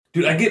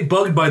Dude, I get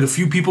bugged by the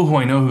few people who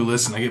I know who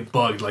listen. I get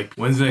bugged. Like,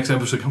 when's the next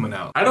episode coming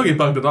out? I don't get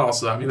bugged at all,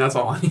 so I mean, that's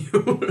all on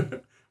you.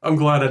 I'm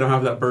glad I don't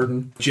have that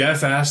burden.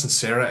 Jeff asked and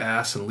Sarah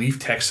asked and Leaf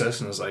texted us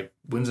and was like,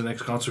 when's the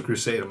next Console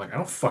Crusade? I'm like, I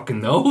don't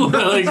fucking know.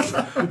 Like,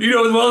 you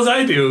know as well as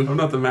I do. I'm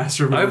not the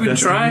master of my I've been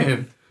destiny.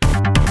 trying.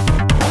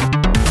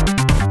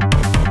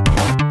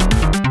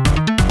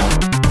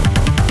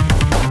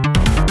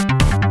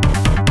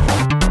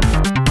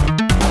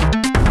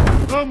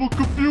 I'm a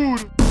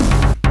computer.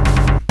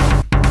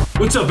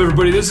 What's up,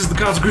 everybody? This is the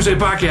Console Crusade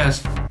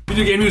Podcast.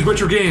 Video game news,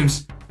 retro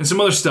games, and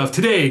some other stuff.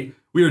 Today,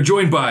 we are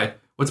joined by,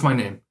 what's my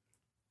name?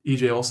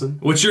 EJ Olson.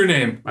 What's your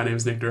name? My name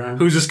is Nick Durham.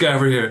 Who's this guy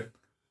over here?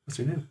 What's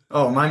your name?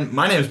 Oh,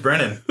 my name's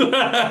Brennan.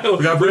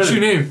 What's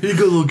your name? Here you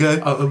go, little guy.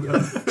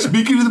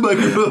 Speaking to the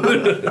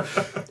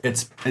microphone.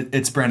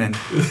 It's Brennan.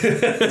 Is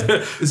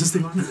this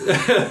thing on?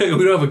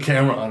 We don't have a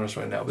camera on us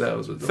right now, but that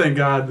was what Thank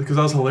God, because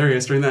that was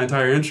hilarious during that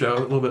entire intro.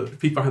 A little bit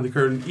peek behind the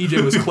curtain.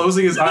 EJ was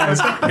closing his eyes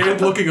and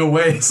looking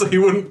away so he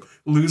wouldn't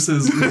lose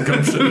his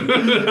gumption.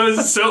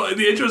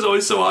 The intro is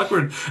always so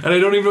awkward, and I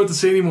don't even know what to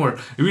say anymore.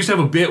 We used to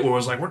have a bit where it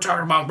was like, we're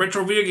talking about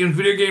retro video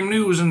game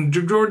news, and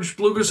George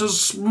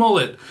Lucas's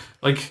mullet.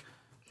 Like,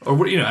 or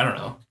what, I don't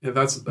know. Yeah,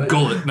 that's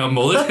Gullet, not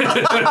mullet. Now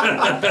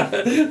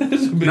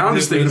I'm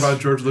just thinking about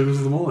George Lucas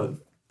with the mullet.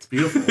 It's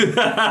beautiful.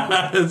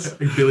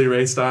 Like Billy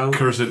Ray style.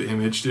 Cursed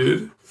image,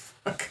 dude.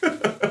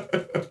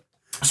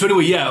 So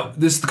anyway, yeah,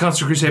 this is the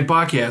Console Crusade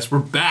Podcast. We're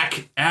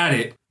back at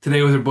it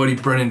today with our buddy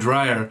Brennan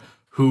Dreyer,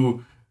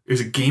 who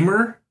is a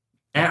gamer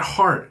at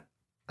heart.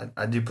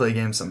 I do play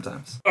games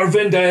sometimes. Our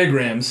Venn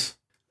diagrams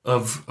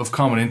of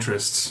common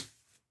interests,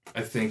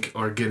 I think,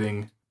 are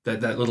getting...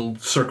 That little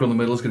circle in the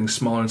middle is getting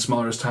smaller and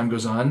smaller as time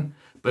goes on.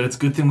 But it's a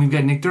good thing we've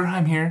got Nick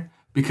Durham here,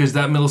 because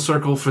that middle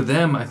circle for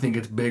them, I think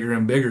it's bigger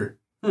and bigger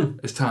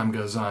as time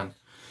goes on.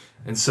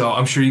 And so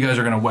I'm sure you guys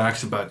are going to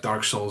wax about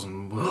Dark Souls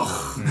and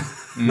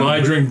while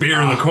I drink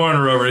beer in the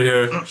corner over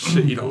here.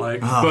 Shit you don't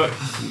like. But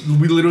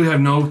we literally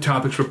have no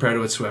topics prepared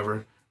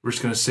whatsoever. We're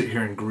just going to sit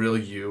here and grill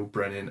you,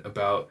 Brennan,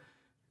 about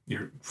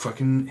your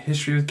fucking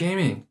history with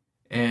gaming.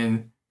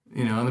 And,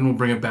 and then we'll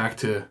bring it back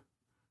to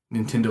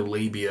Nintendo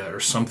labia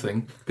or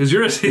something, because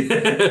you're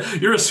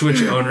a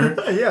Switch owner.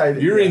 Yeah,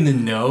 you're in the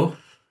know.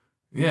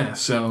 Yeah,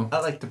 so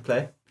I like to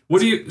play. what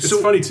do you? It's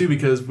So funny too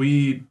because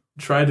we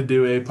tried to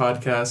do a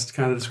podcast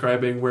kind of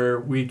describing where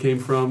we came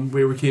from,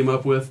 where we came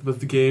up with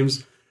the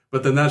games,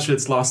 but then that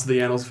shit's lost to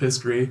the annals of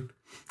history.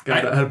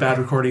 Had a bad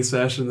recording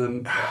session,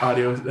 then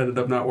audio ended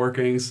up not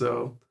working.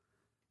 So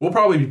we'll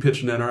probably be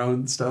pitching in our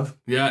own stuff.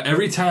 yeah,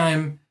 every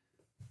time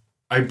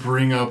I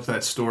bring up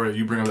that story,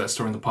 you bring up that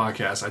story in the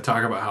podcast, I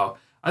talk about how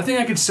I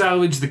think I could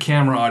salvage the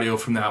camera audio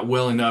from that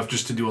well enough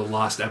just to do a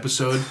lost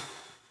episode.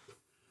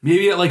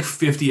 Maybe at like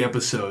 50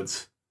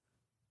 episodes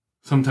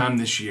sometime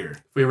this year.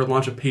 If we ever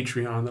launch a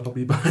Patreon, that'll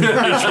be behind the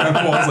Patreon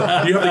walls.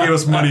 Like, you have to give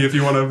us money if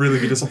you want to really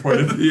be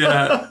disappointed.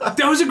 Yeah.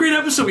 That was a great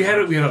episode. We had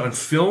it on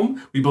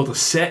film. We built a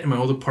set in my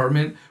old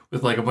apartment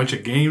with like a bunch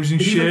of games and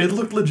shit. It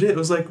looked legit. It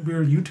was like we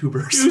were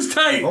YouTubers. It was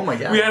tight. Oh my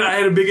God. I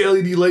had a big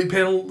LED light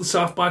panel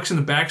softbox in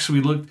the back, so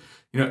we looked,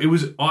 it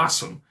was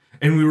awesome.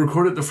 And we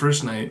recorded the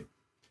first night,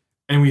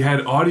 and we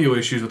had audio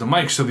issues with the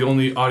mic, so the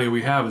only audio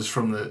we have is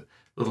from the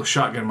little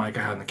shotgun mic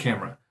I had in the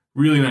camera.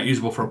 Really not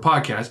usable for a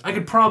podcast. I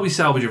could probably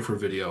salvage it for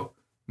video,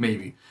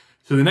 maybe.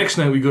 So the next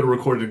night we go to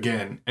record it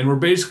again, and we're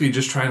basically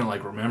just trying to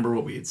like remember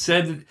what we had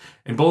said,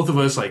 and both of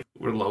us like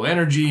we're low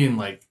energy and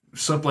like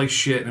slept like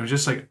shit, and it was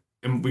just like,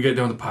 and we got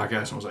done with the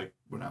podcast, and I was like,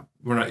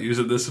 we're not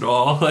using this at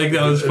all. Like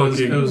that was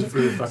fucking. It was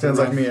really fucking. Sounds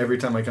rough. like me every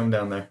time I come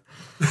down there.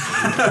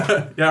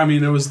 Yeah, I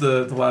mean, it was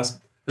the last,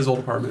 his old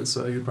apartment,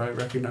 so you'd probably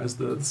recognize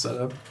the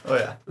setup. Oh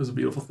yeah. It was a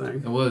beautiful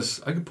thing. It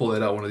was. I could pull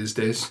that out one of these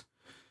days.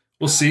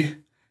 We'll see.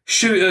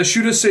 Shoot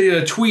us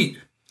a tweet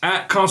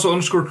at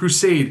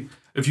console_crusade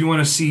if you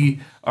want to see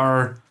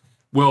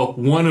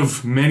one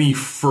of many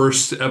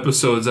first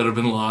episodes that have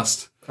been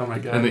lost. Oh my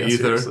God. In the yeah,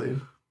 ether. seriously.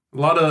 A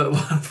lot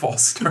of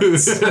false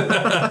starts.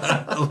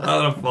 A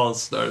lot of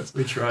false starts.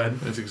 We tried.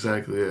 That's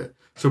exactly it.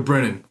 So,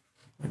 Brennan,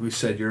 like we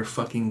said, you're a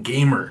fucking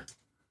gamer.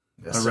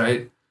 Yes, All sir.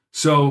 right?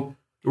 So,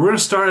 we're going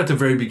to start at the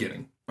very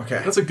beginning. Okay.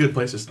 That's a good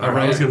place to start. All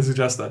right. I was going to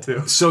suggest that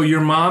too. So,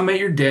 your mom met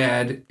your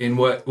dad in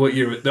what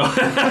year? No.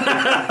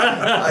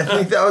 I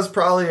think that was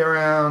probably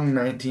around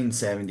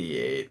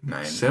 1978,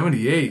 90.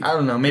 78. I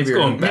don't know. Maybe It's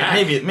going back.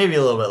 maybe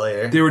a little bit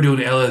later. They were doing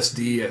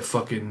LSD at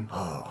fucking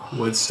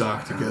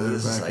Woodstock together.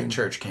 This is back like in-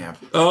 church camp.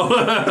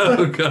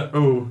 Oh, God.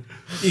 Oh,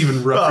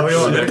 even rougher. Oh, we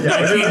won't- shit.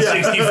 yeah.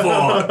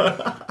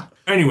 1964.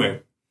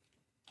 Anyway,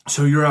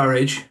 so you're our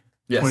age,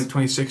 Yes.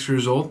 26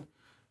 years old,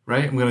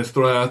 right? I'm going to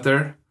throw that out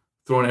there,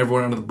 throwing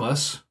everyone under the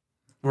bus.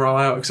 We're all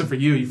out, except for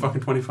you, you fucking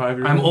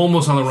 25-year-old. I'm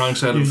almost on the wrong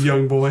side You of...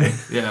 young boy.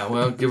 Yeah,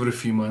 well, give it a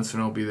few months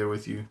and I'll be there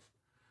with you,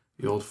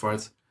 you old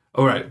farts.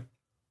 All right,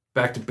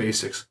 back to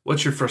basics.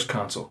 What's your first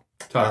console?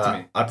 Talk to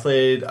me. I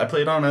played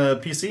on a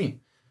PC.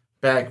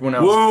 back when I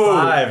was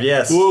 5.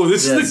 Yes. Whoa,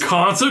 this Yes. is the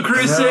console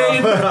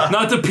crusade,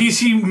 not the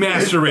PC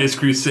Master Race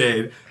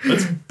crusade.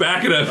 Let's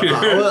back it up here.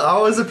 I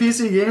was a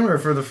PC gamer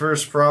for the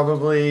first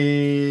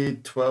probably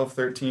 12,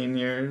 13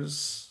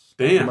 years.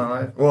 Damn. Of my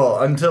life. Well,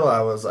 until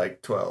I was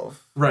like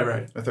 12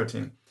 Right. or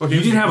 13. Well, You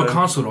didn't have a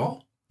console at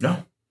all?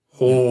 No.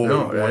 Oh,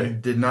 No, boy. I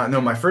did not.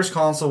 No, my first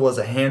console was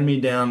a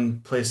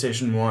hand-me-down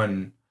PlayStation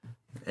 1.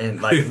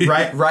 And like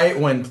right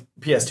when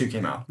PS2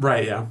 came out.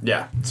 Right. Yeah.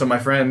 Yeah. So my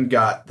friend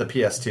got the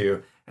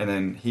PS2 and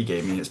then he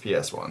gave me his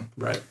PS1.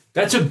 Right.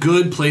 That's a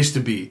good place to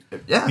be.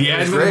 Yeah. The it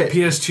was advent of great. the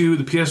PS2,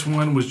 the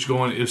PS1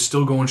 was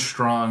still going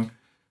strong,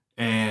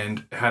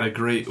 and had a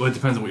great. Well, it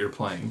depends on what you're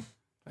playing,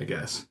 I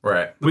guess.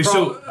 Right. Wait,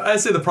 so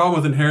I'd say the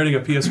problem with inheriting a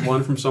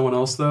PS1 from someone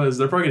else, though, is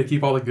they're probably going to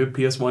keep all the good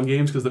PS1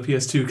 games because the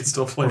PS2 can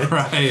still play it.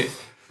 right,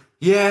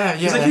 Yeah,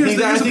 It's yeah. like, I here's think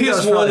the that's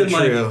PS1 probably and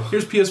true. like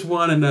here's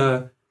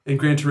PS1 and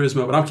Gran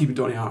Turismo, but I'm keeping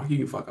Tony Hawk. You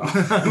can fuck off.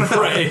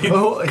 right.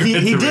 Oh, he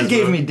Gran did Turismo.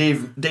 give me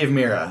Dave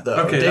Mira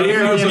though. Okay, Dave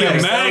that was Mira like a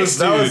DMX, Max,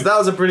 that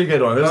was a pretty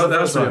good one. It was Oh, the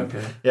that was first one.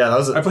 pretty okay. Yeah, that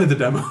was. I played the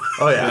demo.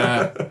 Oh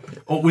yeah.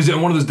 Oh, was it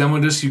one of those demo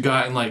discs you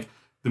got in like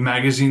the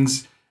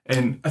magazines?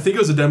 And I think it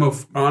was a demo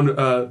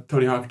on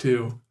Tony Hawk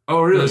 2. oh,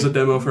 There really? was a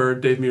demo for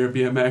Dave Mirra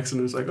BMX, and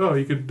it was like, oh,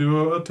 you could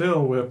do a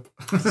tail whip.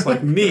 It's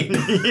like neat.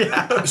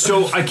 Yeah.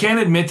 So I can't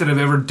admit that I've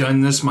ever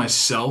done this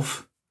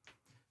myself,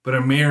 but I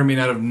may or may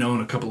not have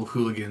known a couple of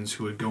hooligans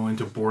who would go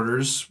into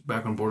Borders,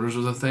 back when Borders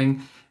was a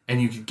thing,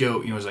 and you could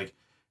go, it was like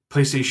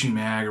PlayStation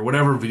Mag or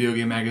whatever video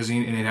game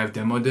magazine, and they'd have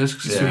demo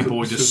discs, so Yeah. people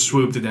would just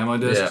swoop the demo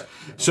discs.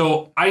 Yeah.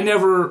 So I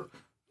never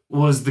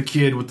was the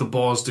kid with the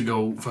balls to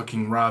go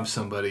fucking rob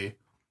somebody,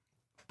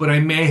 but I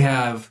may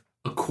have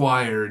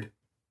acquired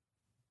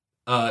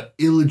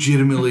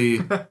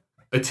illegitimately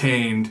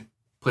attained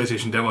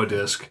PlayStation demo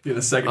disc In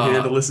a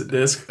secondhand illicit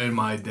disc. in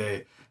my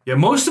day. Yeah,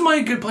 most of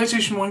my good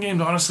PlayStation 1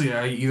 games, honestly,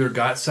 I either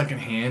got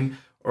secondhand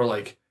or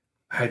like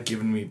had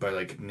given me by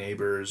like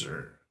neighbors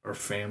or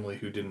family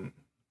who either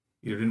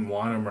didn't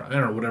want them or I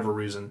don't know, whatever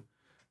reason.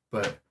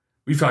 But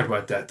we've talked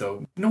about that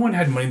though. No one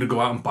had money to go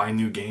out and buy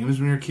new games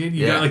when you're a kid.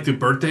 You Yeah. got like the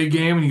birthday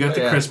game and you got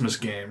the Yeah. Christmas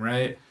game,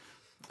 right?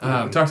 We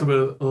talked a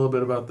little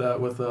bit about that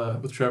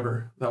with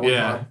Trevor. That one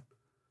Yeah. pod.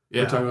 We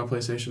were Yeah. talking about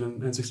PlayStation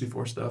and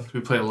N64 stuff. We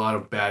play a lot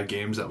of bad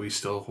games that we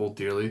still hold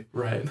dearly.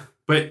 Right.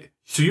 But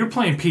so you're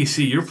playing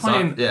PC. You're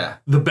playing Yeah.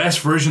 the best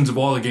versions of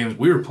all the games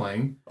we were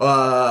playing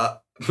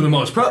for the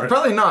most part.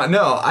 Probably not.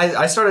 No,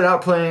 I started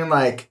out playing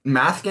like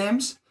math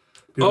games.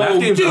 Dude, Oh, math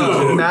games dude.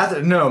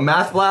 are-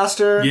 Math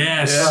Blaster.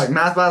 Yes. Yeah, like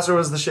Math Blaster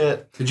was the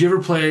shit. Did you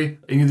ever play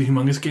any of the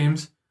Humongous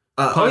games?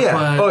 Oh Putt, yeah.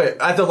 putt. Oh yeah.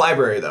 At the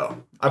library though.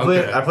 I played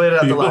it at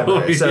the Oh,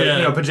 library. So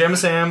yeah. Pajama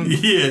Sam,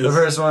 Yes. the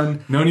first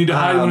one. No need to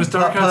hide when it's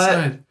dark Putt-putt.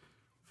 outside.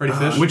 Freddy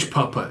Fish. Which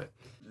putt-putt?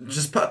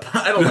 Just putt.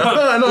 I don't know.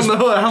 I don't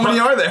know how many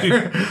are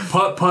there.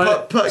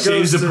 Putt-putt Putt-putt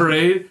saves the goes to-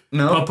 parade.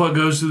 No. Putt-putt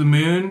goes to the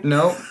moon.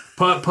 No,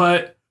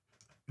 Putt-putt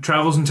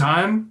travels in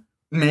time.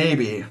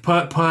 maybe.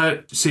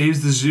 Putt-putt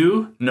saves the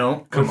zoo.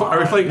 No. Come Are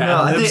we on. playing No,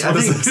 I ad-libs? think,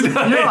 What is this?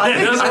 no, I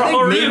think, Those I are think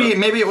all maybe real.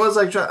 maybe it was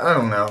like I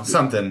don't know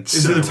something.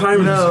 Is it the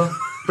time? No,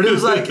 but it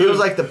was like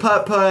the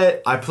putt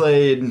putt. I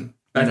played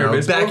Backyard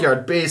baseball?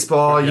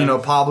 baseball. You know,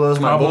 Pablo's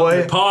my Pablo.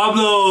 boy.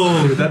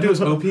 Pablo. Dude, that dude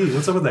was OP.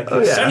 What's up with that kid? Oh,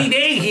 yeah. Sunny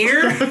day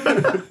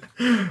here.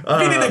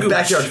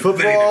 Backyard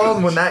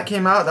football when that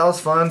came out, that was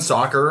fun.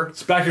 Soccer.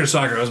 It's backyard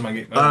soccer. That was my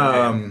game. That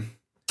was my game.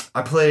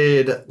 I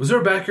played. Was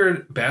there a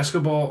backyard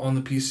basketball on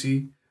the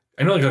PC?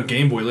 I know like on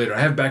Game Boy later. I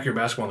have backyard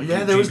basketball on the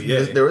Yeah,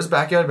 GBA. there was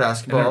backyard I never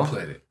basketball.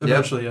 played it.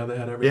 Eventually, yeah, they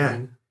had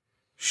everything.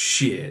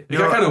 Shit. It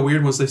got kind of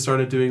weird once they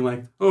started doing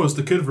like, oh, it's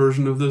the kid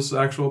version of this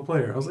actual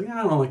player. I was like,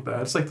 I don't like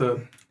that. It's like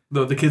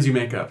the kids you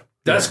make up.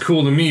 That's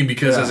cool to me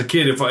because Yeah. as a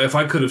kid, if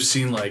I could have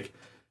seen like,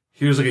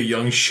 here's like a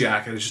young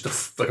Shaq and it's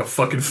just like a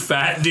fucking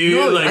fat dude,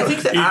 No, like I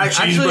think that eating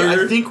actually, I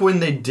cheeseburger. think when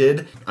they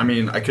did, I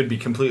mean, I could be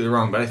completely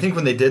wrong, but I think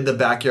when they did the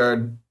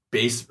backyard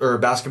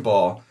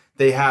basketball,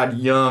 they had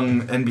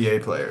young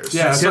NBA players.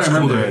 Yeah, that's what I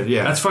cool to remember. me.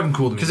 Yeah. That's fucking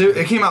cool to me. Because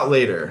it came out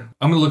later.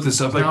 I'm gonna look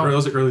this up Like now. it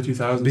was like early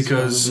 2000s.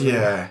 Because-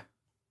 Yeah.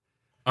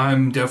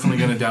 I'm definitely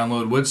gonna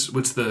download. What's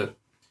the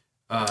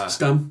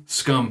Scum.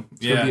 Scum?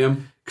 Yeah,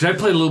 VM. because I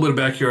played a little bit of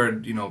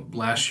backyard.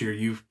 Last year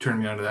you turned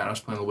me on to that. And I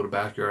was playing a little bit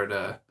of backyard.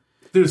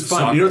 Dude, it's fun.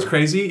 Soccer. You know what's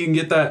crazy? You can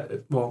get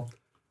that. Well,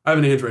 I have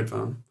an Android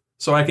phone,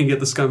 so I can get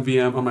the Scum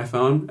VM on my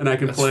phone, and I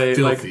can That's play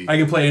filthy. I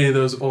can play any of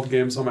those old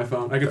games on my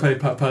phone. I can play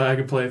Putt Putt. I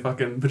can play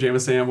fucking Pajama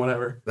Sam,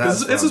 whatever.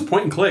 That's It's fun. just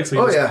point and click. So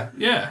you Oh just- yeah.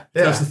 Yeah,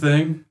 that's Yeah. the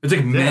thing. it's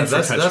like Yeah, meant for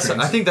that's touchscreens.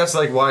 I think that's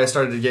like why I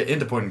started to get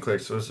into point and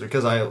clicks was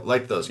because I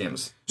liked those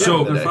games. So-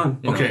 back in the They're day, fun.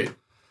 you know? Okay, You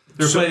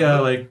ever So- play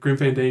like Grim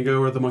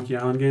Fandango or the Monkey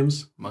Island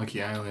games?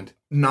 Monkey Island.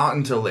 Not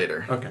until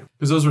later. Okay,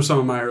 because those were some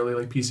of my early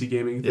like PC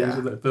gaming things.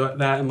 Yeah.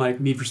 That and like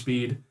Need for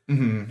Speed,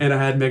 Mm-hmm. and I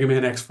had Mega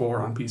Man X4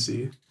 on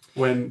PC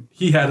when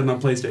he had it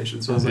on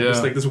PlayStation. So it was like, Yeah.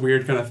 it's like this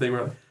weird kind of thing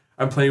where like,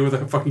 I'm playing with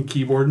like a fucking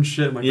keyboard and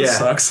shit. I'm like, this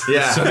sucks.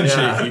 Yeah. So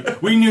yeah. shaky.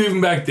 We knew even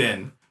back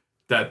then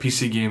that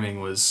PC gaming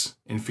was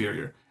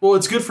inferior. Well,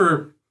 it's good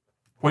for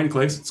point and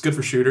clicks. It's good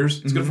for shooters.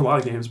 It's Mm-hmm. good for a lot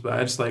of games, but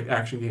I just like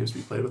action games to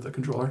be played with a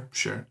controller.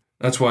 Sure.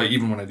 That's why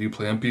even when I do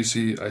play on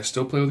PC, I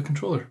still play with a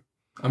controller.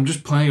 I'm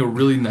just playing a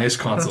really nice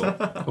console,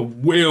 a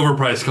way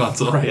overpriced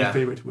console. Right, Yeah. you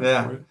pay way too much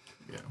Yeah. for it.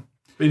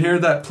 But you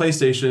inherited that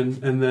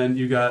PlayStation, and then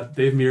you got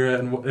Dave Mirra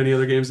and any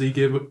other games that he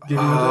gave you with it?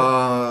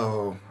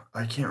 Oh,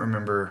 I can't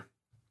remember.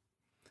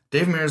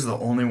 Dave Mirra's the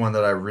only one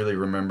that I really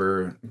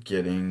remember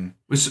getting.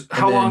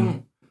 How then-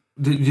 long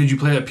did you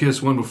play that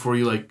PS1 before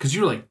you because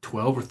you were like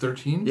 12 or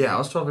 13? Yeah, I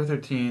was 12 or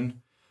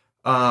 13.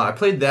 I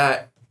played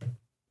that.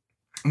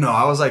 No,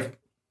 I was like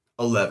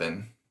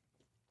 11.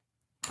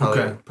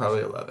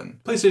 Probably 11.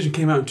 PlayStation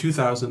came out in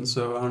 2000,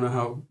 so I don't know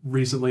how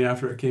recently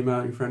after it came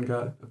out your friend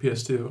got a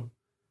PS2.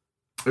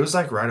 It was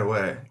like right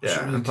away.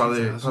 Yeah, Sure,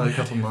 probably 2000. a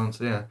couple months.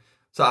 Yeah.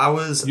 So I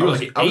was You were I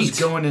was, like I was 8.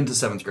 going into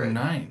 7th Or grade.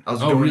 9. I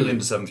was oh, going really?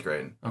 into 7th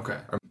grade. Okay.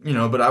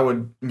 But I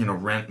would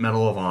rent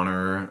Medal of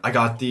Honor. I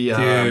got the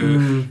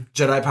Dude.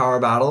 Jedi Power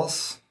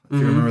Battles. If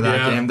you remember that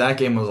Yeah. game, that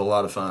game was a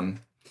lot of fun.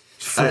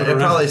 Flip It around.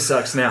 probably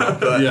sucks now,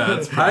 but Yeah,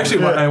 it's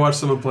I watched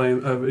someone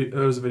playing.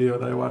 There was a video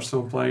that I watched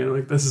someone playing,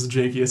 and this is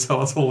janky as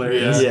hell. It's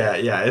hilarious.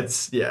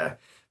 yeah.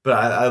 But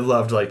I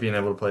loved being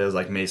able to play as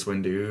Mace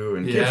Windu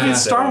and Yeah. I mean,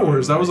 Star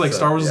Wars. That was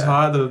Star Wars is yeah.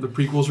 hot. The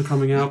prequels were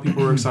coming out.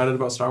 People were excited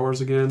about Star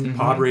Wars again.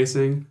 Pod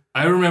racing.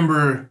 I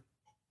remember,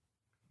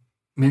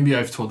 maybe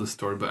I've told this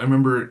story, but I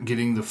remember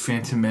getting the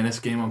Phantom Menace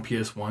game on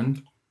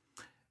PS1,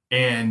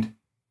 and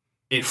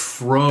it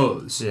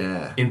froze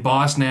Yeah. in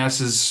Boss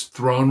Nass's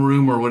throne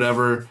room or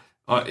whatever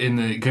in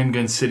the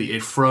Gun City.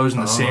 It froze in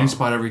the same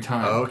spot every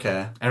time. Oh,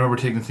 okay. I remember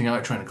taking the thing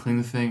out, trying to clean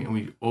the thing, and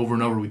we over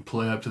and over we'd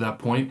play up to that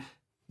point.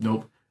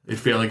 Nope. It'd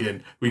fail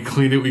again. We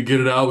clean it, we get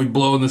it out, we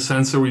blow in the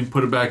sensor, we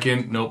put it back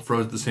in. Nope,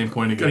 froze at the same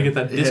point again. Gotta get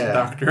that disc Yeah.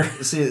 doctor.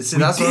 See,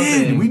 that's one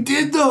thing. We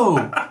did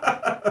though.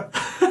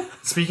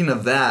 Speaking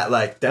of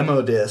that,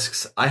 demo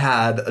discs, I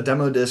had a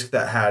demo disc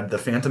that had the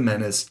Phantom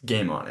Menace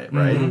game on it,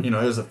 right? Mm-hmm.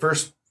 It was the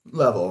first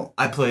level.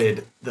 I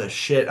played the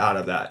shit out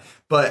of that.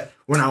 But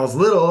when I was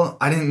little,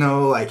 I didn't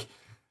know,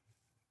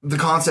 the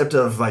concept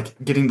of,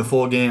 getting the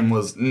full game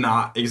was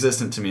not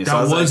existent to me. So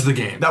That I was the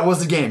game. That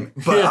was the game.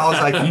 But I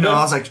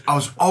was I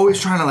was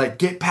always trying to,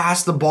 get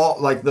past the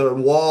the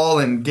wall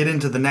and get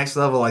into the next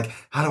level.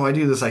 How do I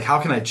do this? How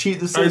can I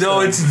cheat the system? I know,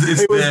 it's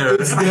there.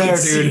 It's there,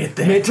 see dude. it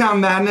there. Midtown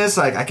Madness,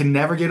 I can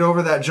never get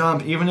over that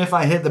jump. Even if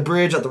I hit the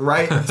bridge at the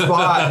right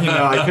spot,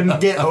 I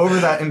couldn't get over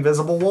that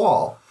invisible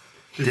wall.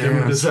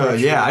 Damn. So,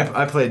 yeah,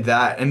 I played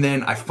that. And then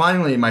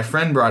my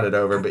friend brought it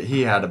over, but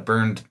he had a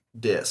burned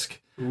disc.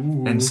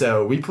 Ooh. And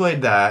so we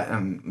played that,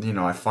 and,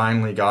 I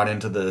finally got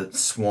into the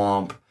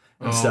swamp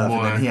and stuff, boy.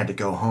 and then he had to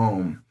go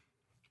home.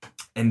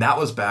 And that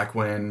was back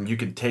when you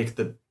could take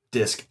the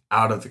disc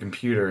out of the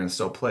computer and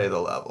still play the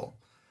level.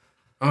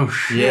 Oh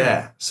shit.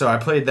 Yeah. So I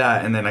played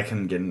that, and then I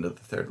couldn't get into the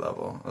third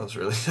level. I was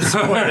really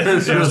disappointed. It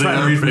was I was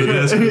trying to read for the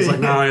disc. It's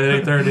no, it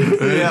ain't 30.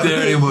 Yeah.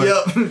 There anymore.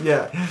 Yep.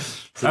 Yeah.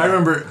 I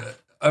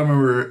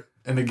remember,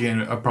 and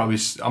again, I'm going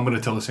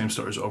to tell the same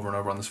stories over and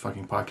over on this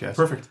fucking podcast.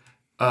 Perfect.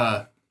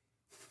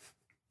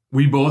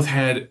 We both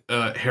had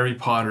Harry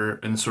Potter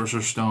and the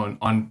Sorcerer's Stone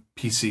on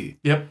PC.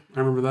 Yep, I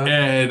remember that.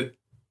 And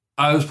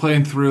I was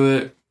playing through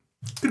it,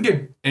 Good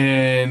game.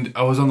 and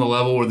I was on the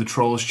level where the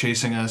troll is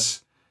chasing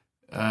us.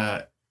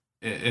 And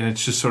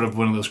it's just sort of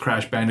one of those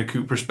Crash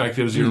Bandicoot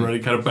perspectives. You're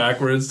running kind of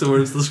backwards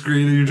towards the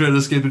screen and you're trying to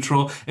escape the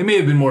troll. It may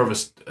have been more of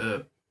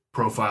a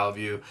profile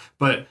view,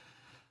 but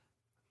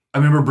I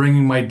remember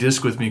bringing my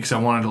disc with me because I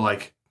wanted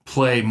to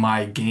play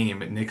my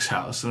game at Nick's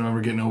house. And I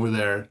remember getting over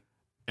there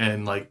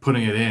and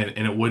putting it in,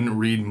 and it wouldn't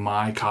read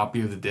my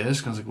copy of the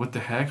disc. I was like, "What the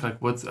heck?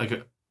 What's I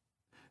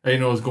didn't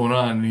know what's going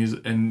on."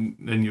 And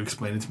then you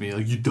explained it to me,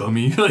 you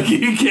dummy,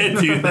 you can't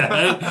do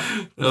that.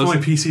 If only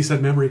PC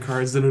said memory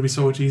cards, then it would be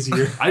so much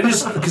easier.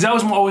 Because that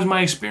was always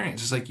my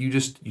experience. It's you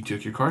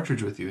took your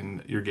cartridge with you,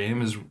 and your game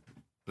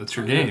that's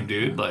your game,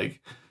 dude.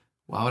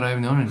 Why would I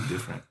have known any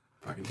different?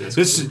 Fucking disc.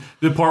 This is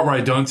the part where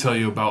I don't tell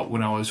you about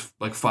when I was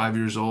 5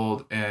 years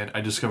old and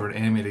I discovered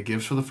animated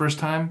GIFs for the first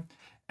time.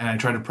 And I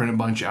tried to print a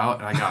bunch out,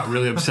 and I got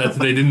really upset that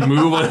they didn't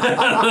move on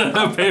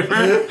the paper.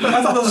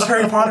 I thought this was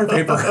Harry Potter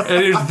paper.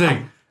 And here's the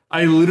thing: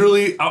 I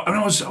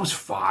was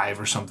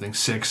 5 or something,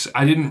 6.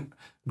 I didn't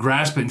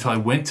grasp it until I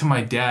went to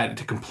my dad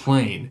to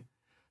complain.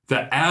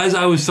 That as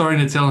I was starting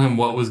to tell him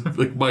what was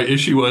my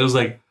issue was, I was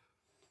like,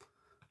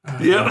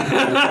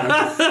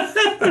 "Yeah."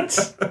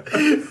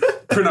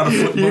 Print out a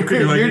flip book.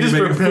 You're just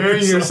make a preparing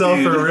flip yourself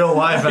for real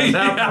life at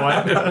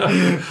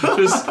that point.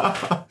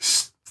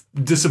 Just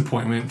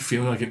disappointment,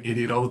 feeling like an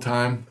idiot all the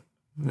time.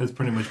 That's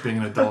pretty much being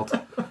an adult.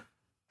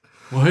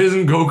 Why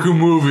isn't Goku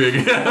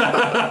moving?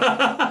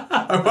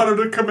 I want him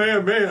to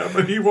Kamehameha,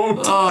 but he won't.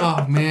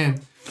 Oh,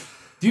 man.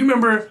 Do you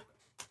remember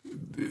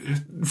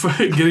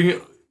getting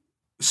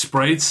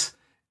sprites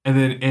and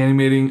then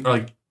animating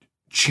or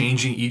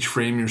changing each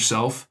frame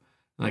yourself?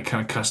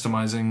 Kind of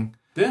customizing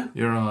Yeah.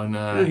 your own...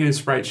 You get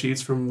sprite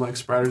sheets from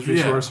Spiders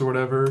Resource or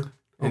whatever.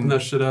 Open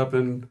that shit up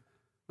and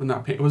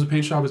not paint. Was it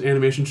Paint Shop? It was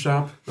Animation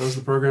Shop. That was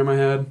the program I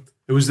had.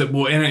 It was that.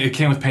 Well, and it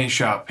came with Paint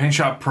Shop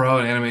Pro,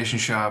 and Animation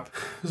Shop.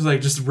 It was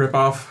like just rip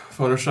off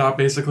Photoshop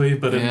basically,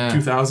 but Yeah. in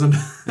 2000.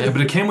 Yeah,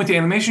 but it came with the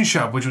Animation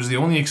Shop, which was the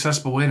only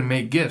accessible way to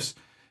make GIFs.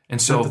 And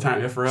so, At the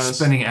time, yeah, for us.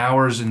 spending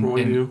hours in For what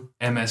we do.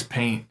 MS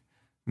Paint,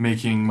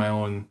 making my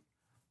own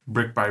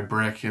brick by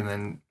brick, and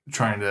then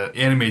trying to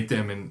animate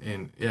them,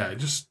 and yeah,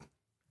 just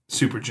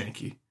super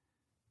janky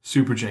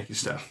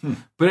stuff.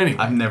 But anyway,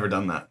 I've never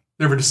done that.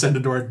 Never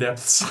descended to our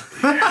depths.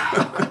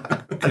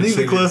 I think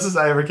the closest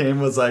I ever came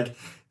was like,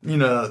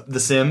 The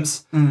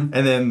Sims, and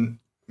then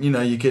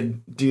you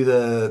could do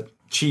the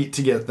cheat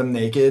to get them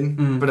naked,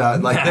 but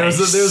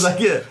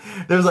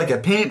there was like a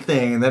paint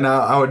thing, and then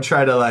I would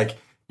try to like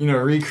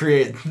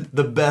recreate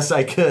the best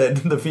I could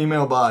the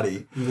female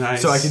body,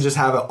 Nice. so I could just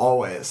have it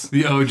always.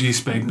 the OG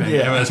Spank Bank,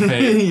 Yeah, MS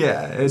Paint.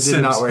 yeah, it did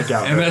Sims. not work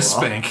out. very MS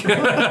well. Spank.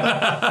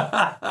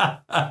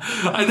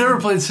 I never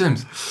played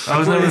Sims. I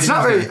was never. It's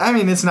not very. I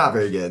mean, it's not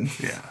very good.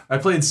 Yeah. I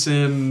played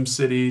Sim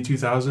City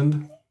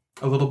 2000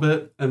 a little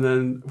bit, and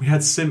then we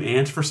had Sim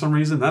Ant for some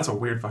reason. That's a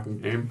weird fucking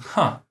game.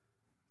 Huh.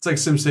 It's like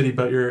Sim City,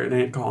 but you're an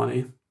ant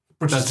colony.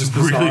 Which That's is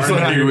just really bizarre.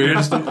 fucking weird.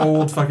 Just an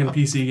old fucking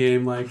PC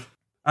game. Like,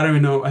 I don't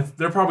even know.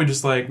 They're probably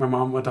just like, my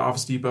mom went to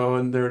Office Depot,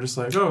 and they were just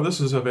like, oh, this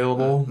is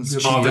available. It's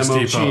Give cheap. us a Office demo.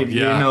 Depot. Cheap,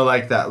 yeah.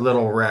 like that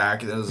little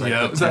rack. That was like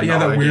Yeah. the Is that, yeah,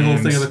 that $10 weird little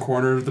thing in games. the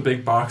corner with the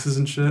big boxes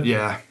and shit.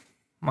 Yeah,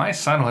 My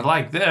son would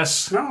like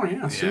this. Oh,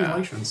 yeah,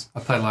 simulations. I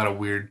played a lot of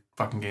weird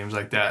fucking games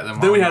like that.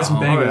 Then we had some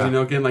bangers,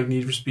 yeah. getting like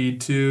Need for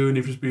Speed 2,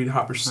 Need for Speed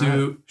Hot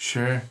Pursuit.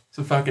 Sure.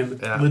 Some fucking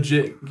Yeah.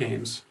 legit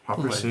games. Hot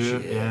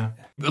Pursuit. Yeah.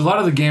 A lot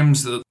of the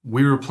games that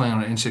we were playing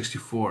on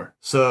N64.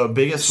 So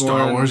biggest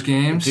Star one, Wars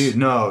games? dude.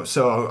 No,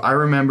 so I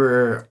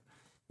remember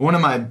one of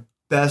my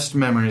best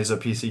memories of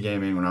PC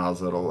gaming when I was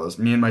little was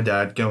me and my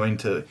dad going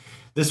to.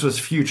 This was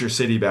Future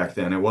City back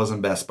then. It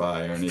wasn't Best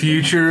Buy or anything.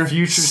 Future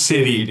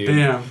City, dude.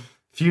 Damn.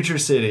 Future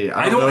City.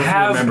 I I don't know don't if you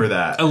have remember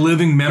that. a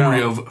living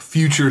memory No. of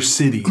Future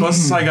City.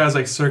 Closest I got is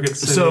like Circuit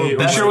City. So, or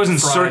that Sure like wasn't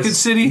Fry's. Circuit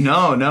City?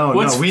 No.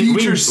 What's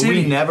Future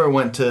City? We never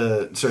went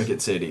to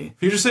Circuit City.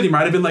 Future City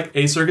might have been like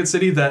a Circuit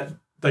City that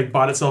like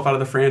bought itself out of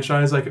the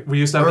franchise. Like we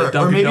used to have Or- the or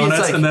Dunkin' maybe it's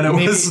Donuts, like- and then it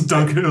maybe- was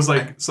Dunkin'. It was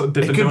like so It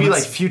Dippin' could be like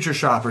Donuts. Future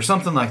Shop or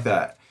something like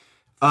that.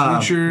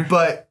 Future.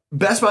 But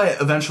Best Buy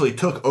eventually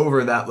took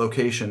over that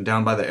location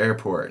down by the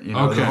airport. The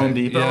Home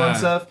Depot yeah. and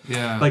stuff.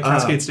 Yeah. like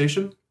Cascade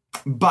Station.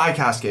 By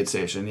Cascade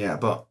Station, yeah,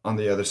 but on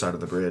the other side of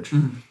the bridge.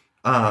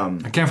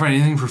 I can't find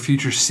anything for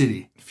Future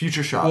City.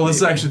 Future Shop. Well,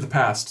 it's maybe. actually the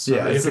past. So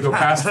Yeah, you it's have to the go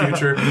past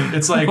future.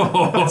 It's like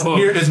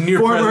it's near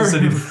former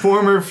present city.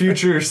 former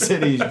Future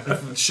City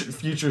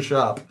Future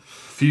Shop.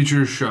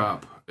 Future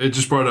Shop. It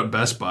just brought up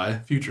Best Buy.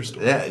 Future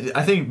store. Yeah,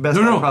 I think Best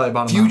Buy probably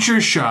bought them out. Future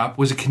Shop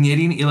was a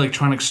Canadian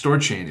electronics store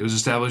chain. It was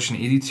established in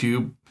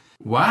 '82.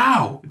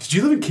 Wow. Did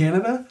you live in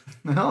Canada?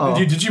 No.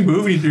 Did you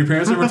move? And your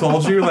parents ever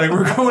told you like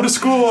we're going to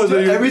school? And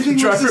then you Everything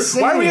was drive the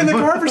for- Why are we in the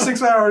same. car for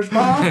 6 hours,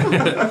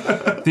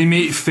 Mom? They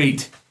made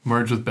Fate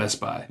merge with Best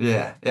Buy.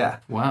 Yeah.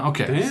 Wow.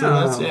 Okay. Damn. So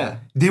that's, yeah.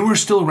 They were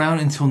still around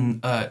until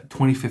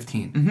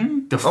 2015. Mm-hmm.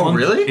 Defunct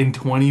really? in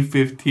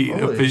 2015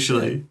 Holy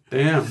officially.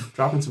 Damn,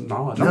 dropping some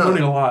knowledge. I'm No.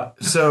 learning a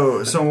lot.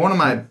 So one of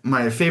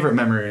my favorite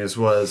memories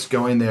was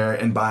going there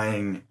and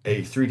buying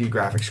a 3D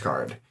graphics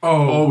card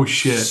Oh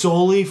shit.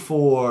 solely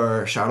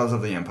for Shadows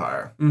of the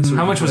Empire.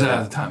 How much was that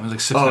at the time? It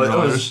was like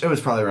Oh, $600. it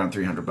was probably around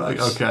 $300.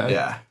 Okay.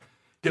 Yeah.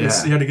 You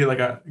had to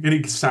get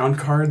getting sound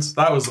cards.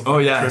 That was the Oh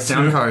yeah, trip,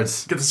 sound too.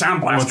 cards. Get the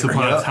sound Once blaster.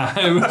 upon a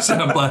time,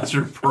 Sound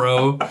Blaster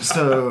Pro.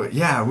 So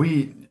yeah,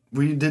 we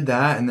did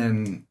that, and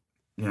then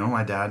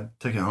my dad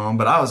took it home,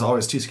 but I was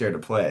always too scared to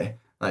play.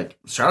 Like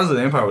Shadows of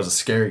the Empire was a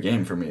scary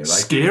game for me. Like,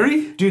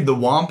 Scary? dude, the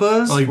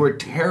Wampas Like- were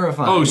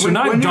terrifying. Oh, so When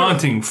not you're-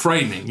 daunting,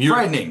 frightening. You're,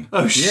 frightening.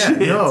 Oh, Yeah, shit.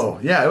 no,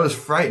 yeah, it was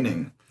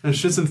frightening. And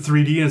shit's in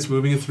 3D and it's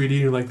moving in 3D. And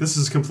you're like, this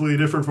is completely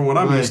different from what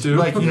I'm used to.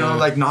 Like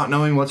like not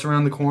knowing what's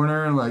around the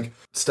corner and like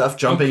stuff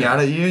jumping Okay. out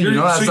at you. You're-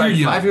 I was so like you're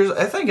young. 5 years.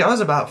 I think I was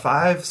about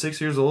 5-6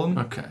 years old.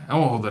 Okay, I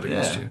won't hold that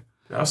against Yeah. you.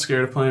 I was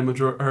scared of playing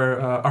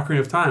Ocarina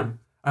of Time.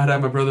 I had to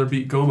have my brother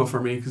beat Goma for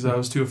me because I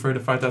was too afraid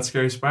to fight that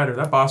scary spider.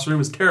 That boss room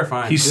is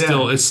terrifying.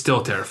 It's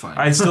still terrifying.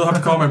 I still have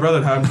to call my brother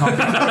and have him talk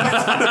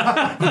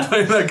I'm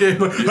playing that game.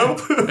 Like, nope.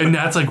 and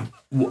that's like,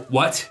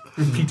 what?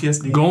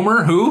 PTSD.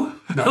 Gomer? Who?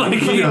 No, Like,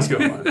 he knows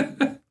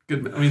Goma.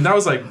 Good. I mean, that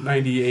was like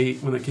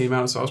 98 when it came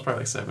out, so I was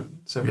probably like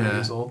 7 Yeah.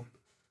 years old.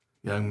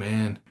 Young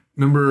man.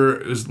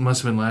 Remember,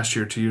 must have been last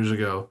year, 2 years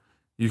ago,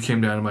 you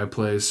came down to my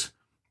place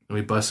and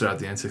we busted out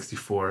the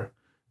N64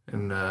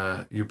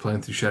 and you were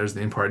playing through Shadows of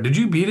the Empire. Did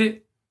you beat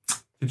it?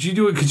 Did you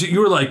do it? Because you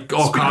were like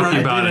all cocky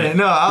about it.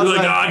 No, I you was were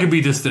like, like- oh, I can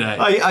beat this today.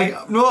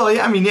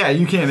 I mean, yeah,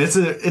 you can. It's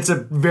a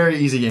very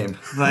easy game.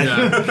 Like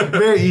Yeah.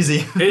 very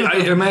easy. I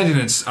imagine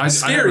it's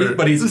Scary,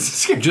 but he's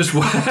just.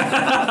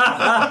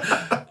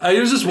 I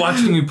was just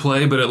watching you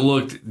play, but it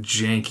looked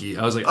janky.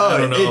 I was like, I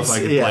don't know if I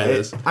can play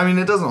this. I mean,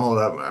 it doesn't hold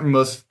up.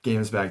 Most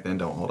games back then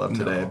don't hold up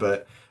today,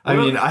 but I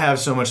mean, I have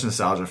so much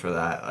nostalgia for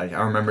that. Like,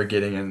 I remember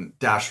getting in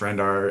Dash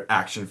Rendar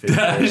action figure.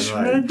 Dash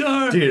like,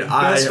 Rendar. Dude,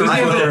 I Best hope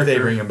character. they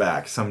bring him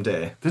back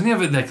someday. Doesn't he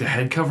have like the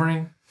head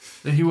covering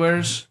that he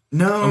wears?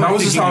 No, that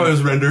was just how it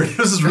was rendered. It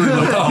was just really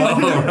low.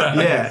 Right.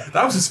 Yeah,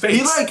 that was his face.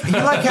 he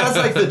has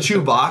like the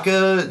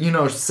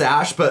Chewbacca,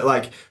 sash, but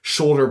like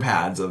shoulder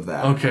pads of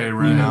that. Okay,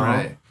 right,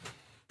 right.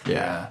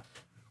 Yeah.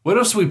 What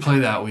else did we play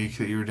that week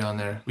that you were down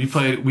there? We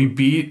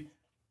beat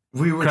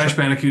Crash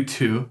Bandicoot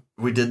 2.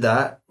 We did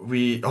that.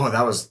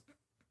 That was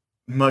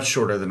much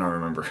shorter than I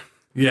remember.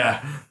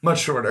 Yeah. Much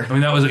shorter. I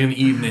mean, that was like an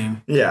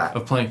evening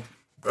of playing.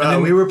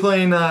 We were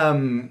playing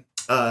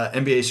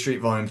NBA Street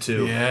Volume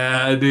 2.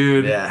 Yeah,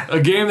 dude. Yeah. A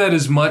game that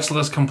is much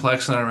less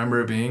complex than I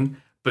remember it being,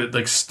 but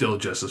like still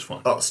just as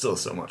fun. Oh, still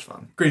so much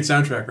fun. Great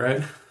soundtrack,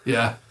 right?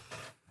 Yeah.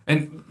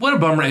 And what a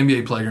bummer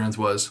NBA Playgrounds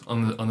was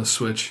on the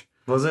Switch.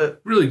 Was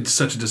it? Really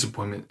such a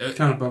disappointment.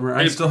 Kind of bummer.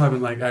 I still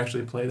haven't like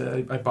actually played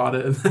it. I bought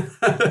it and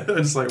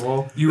it's like,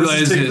 well, you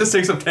realize this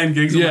takes up 10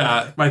 gigs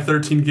of my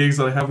 13 gigs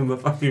that I have in the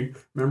fucking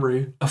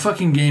memory. A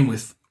fucking game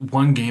with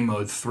one game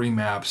mode, 3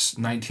 maps,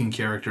 19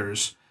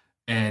 characters,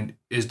 and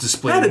is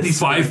displayed at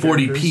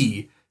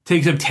 540p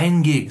takes up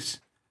 10 gigs.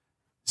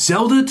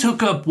 Zelda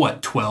took up,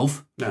 what,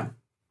 12? Yeah.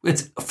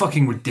 It's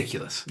fucking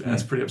ridiculous. Yeah,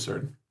 it's pretty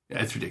absurd.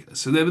 Yeah, it's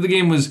ridiculous. So the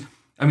game was,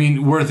 I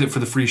mean, worth it for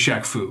the free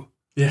Shaq Fu.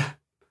 Yeah.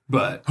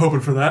 But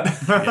hoping for that.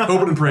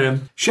 Hoping and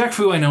praying. Shaq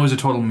Fu, I know, is a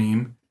total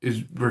meme.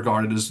 Is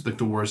regarded as like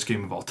the worst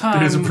game of all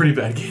time. It's a pretty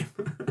bad game.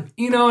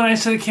 And I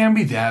said it can't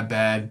be that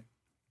bad.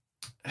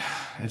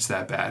 It's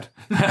that bad.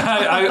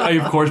 I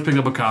of course picked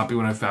up a copy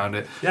when I found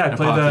it. Yeah, I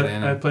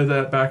played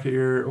that back at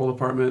your old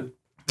apartment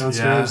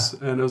downstairs,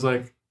 and it was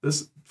like,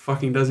 this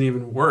fucking doesn't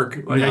even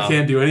work. Like, I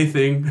can't do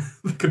anything.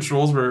 The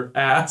controls were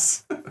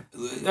ass.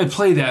 I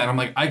played that, and I'm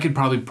like, I could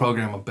probably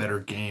program a better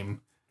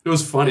game. It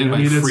was funny. In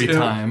my free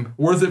time.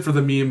 Worth it for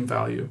the meme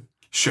value.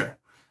 Sure.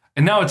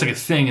 And now it's like a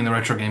thing in the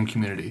retro game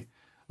community.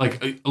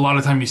 Like, a lot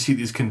of time you see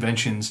these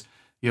conventions,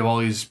 you have all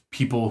these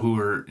people who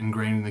are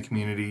ingrained in the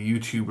community,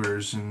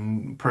 YouTubers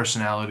and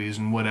personalities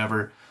and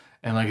whatever.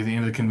 And like at the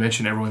end of the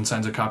convention, everyone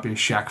signs a copy of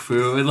Shaq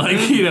Fu and like,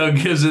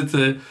 gives it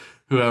to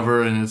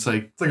whoever. And it's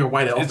like a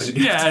white elephant.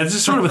 Yeah, it's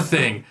just sort of a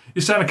thing.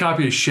 You sign a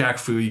copy of Shaq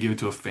Fu, you give it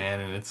to a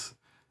fan, and it's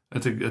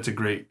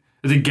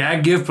a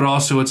gag gift, but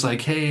also it's like,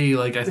 hey,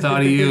 like I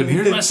thought of you, and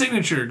here's my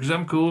signature because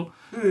I'm cool.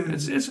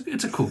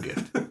 It's a cool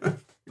gift.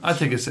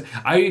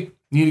 I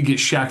need to get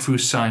Shaq Fu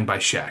signed by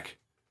Shaq.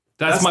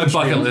 That's my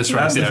bucket list right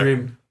there. That's the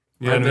dream.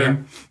 You know what I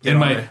mean?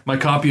 And my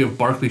copy of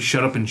Barkley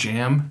Shut Up and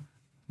Jam.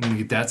 I'm going to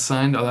get that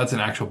signed. Oh, that's an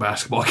actual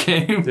basketball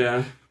game.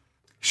 Yeah.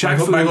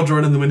 Michael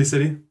Jordan in the Windy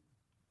City?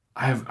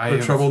 I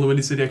have Trouble in the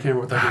Windy City? I can't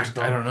remember what that game's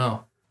called. I don't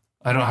know.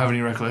 I don't have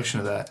any recollection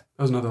of that.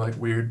 That was another like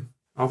weird.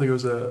 I don't think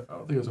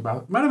it was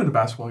about. Might have been a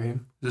basketball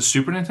game. Is it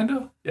Super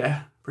Nintendo?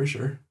 Yeah, pretty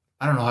sure.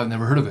 I don't know. I've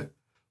never heard of it.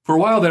 For a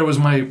while there was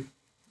my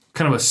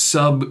kind of a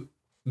sub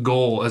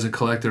goal as a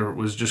collector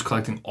was just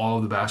collecting all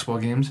of the basketball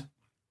games.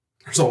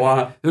 There's a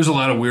lot. There's a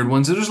lot of weird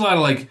ones. There's a lot of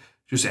like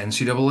just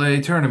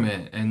NCAA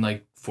tournament and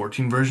like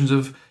 14 versions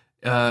of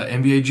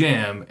NBA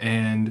Jam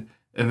and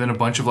then a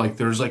bunch of like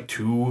there's like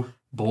 2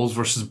 Bulls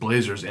versus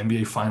Blazers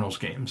NBA Finals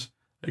games.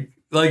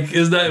 Like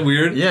is that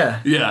weird?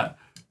 Yeah. Yeah.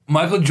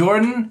 Michael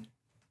Jordan,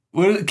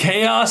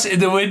 chaos in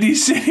the Windy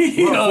City.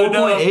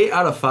 4.8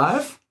 out of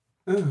 5.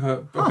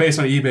 Based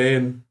on eBay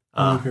and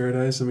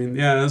Paradise. I mean,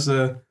 yeah, it's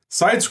a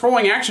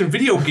side-scrolling action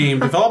video game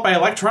developed by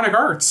Electronic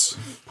Arts,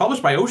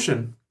 published by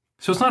Ocean.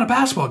 So it's not a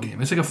basketball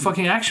game. It's like a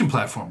fucking action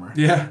platformer.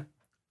 Yeah.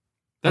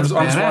 That's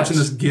I was watching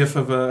this GIF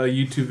of a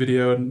YouTube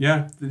video, and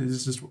yeah,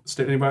 it's just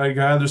standing by a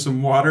guy. There's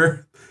some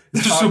water.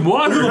 There's some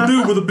water. Little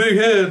dude with a big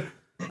head.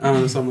 I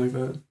don't know, something like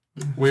that.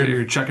 Weird. So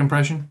your Chuck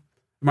impression?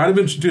 It might have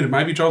been, dude. It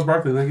might be Charles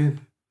Barkley in that game.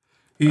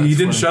 He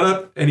didn't shut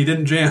up, and he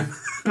didn't jam.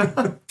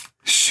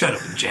 Shut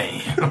up and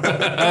jam.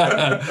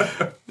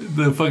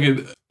 The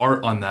fucking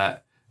art on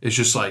that is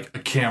just like a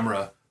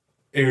camera,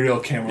 aerial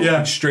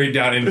camera, straight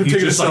down, and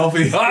he's just a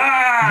selfie.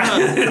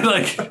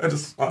 Like I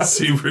just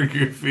super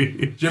goofy.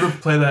 Did you ever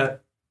play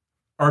that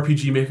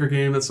RPG Maker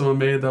game that someone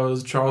made that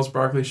was Charles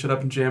Barkley Shut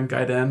Up and Jam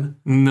Gaiden?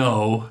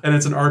 No. And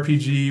it's an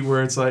RPG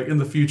where it's like in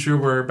the future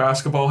where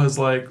basketball has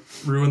like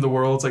ruined the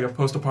world. It's like a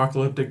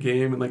post-apocalyptic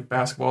game and like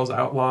basketball is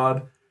outlawed.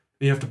 And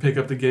you have to pick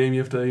up the game.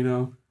 You have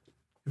to,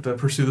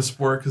 pursue the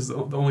sport because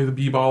only the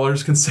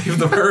b-ballers can save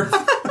the earth.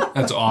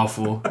 That's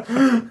awful.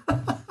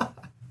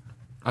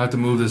 I have to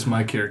move this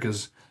mic here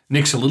because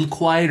Nick's a little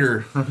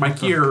quieter. Mic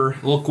here. A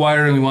little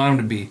quieter than we want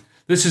him to be.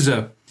 This is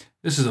a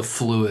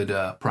fluid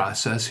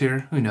process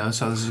here. Who knows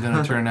how this is going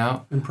to turn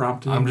out?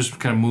 Impromptu. I'm just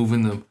kind of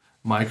moving the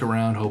mic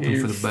around, hoping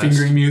for the best.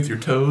 Fingering me with your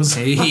toes.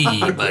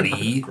 Hey,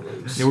 buddy.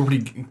 Yeah, we're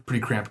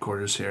pretty cramped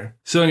quarters here.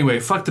 So anyway,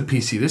 fuck the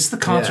PC. This is the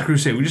Console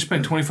Crusade. We just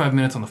spent 25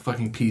 minutes on the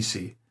fucking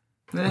PC.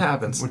 It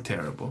happens. We're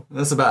terrible.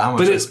 That's about how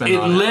much I spent on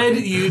it. But it led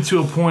you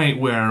to a point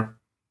where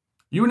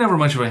you were never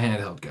much of a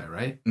handheld guy,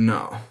 right?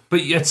 No.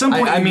 But at some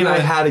point... I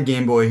had a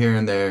Game Boy here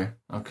and there.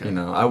 Okay.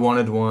 I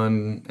wanted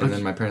one, and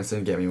then my parents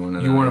didn't get me one.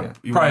 You weren't a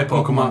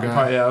Pokemon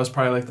guy? It was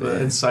probably like the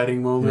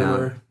inciting moment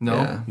where...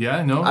 No? Yeah?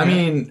 I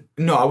mean,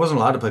 no, I wasn't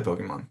allowed to play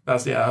Pokemon.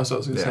 That's what I was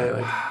going to say.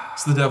 Like,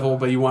 it's the devil,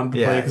 but you wanted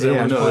to play because it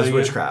was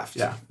witchcraft.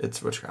 Yeah.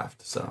 It's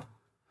witchcraft, so...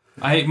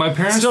 My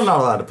parents Still not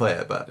allowed to play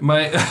it, but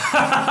my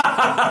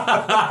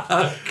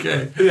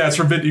okay. Yeah, it's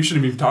forbidden. You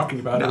shouldn't be talking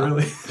about it,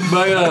 really.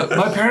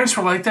 My parents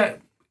were like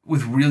that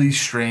with really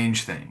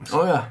strange things.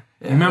 oh yeah.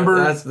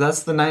 Remember-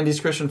 that's the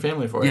 '90s Christian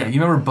family for you. Yeah, you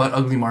remember Butt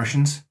Ugly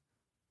Martians?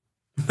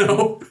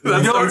 No,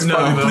 that sounds No,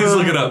 funny though. please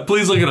look it up.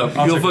 Please look it up.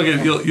 I'll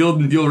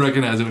You'll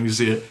recognize it when you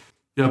see it.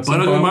 Yeah, Butt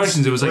Ugly bumps.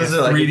 Martians. It was like Was a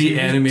it like a 3D TV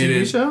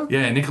animated show?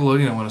 Yeah,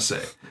 Nickelodeon. I want to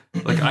say.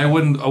 Like I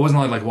wasn't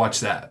allowed to like watch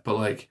that, but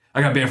like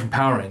I got banned from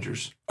Power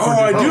Rangers. Oh,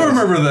 I do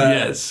remember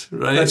that. Yes,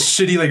 right. That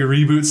shitty like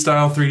reboot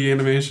style 3D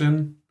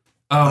animation.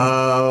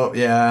 Oh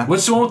yeah.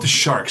 What's the one with the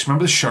sharks?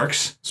 Remember the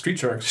sharks? Street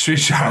Sharks. Street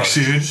Sharks,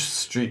 dude.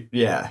 Street.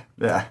 Yeah.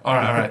 Yeah. All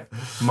right.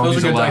 Those Mummies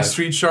are good, Alive. like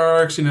Street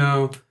Sharks,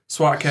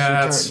 SWAT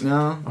Cats.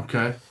 No.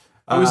 Okay.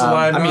 Mummies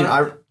Alive. I mean,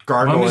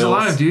 Gargoyles. Mummies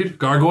Alive, dude.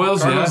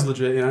 Gargoyles, Gargoyles yeah.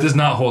 legit, yeah. Does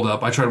not hold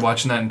up. I tried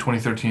watching that in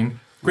 2013.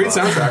 Great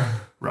soundtrack.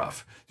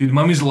 Rough. Dude,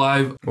 Mummies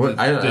Alive. What?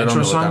 I don't know intro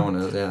what song? that one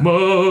is. Yeah.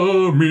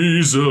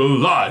 Mummies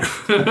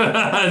Alive.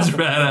 That's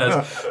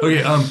badass.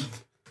 Okay,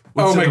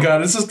 Oh my god,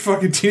 this is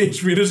fucking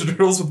Teenage Mutant Ninja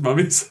Turtles with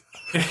mummies.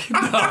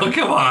 no,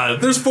 come on.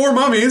 There's 4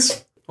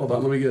 mummies. Hold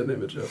on, let me get an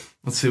image up.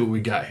 Let's see what we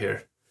got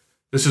here.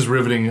 This is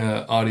riveting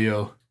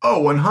audio.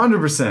 Oh,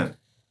 100%.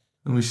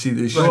 Let me see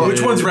this Wait, shit.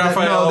 which one's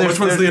Raphael? there's- Which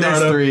one's there's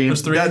Leonardo? three.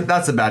 There's 3.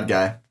 That's a bad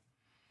guy.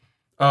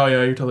 Oh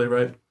yeah, you're totally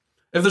right.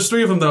 If there's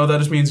 3 of them though, that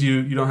just means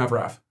you don't have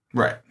Raph.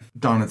 Right.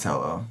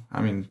 Donatello.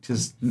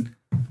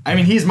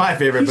 He's my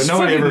favorite, but He's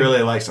nobody ever fucking-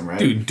 really likes him, right?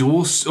 Dude,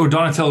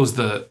 Donatello's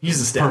the...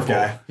 He's a staff purple.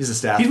 guy. He's a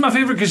staff. He's my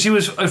favorite because he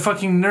was a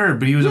fucking nerd,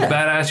 but he was a Yeah.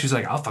 badass. He was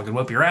like, I'll fucking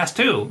whip your ass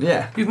too.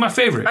 Yeah. He's my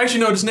favorite.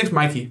 Actually, no, just Nick's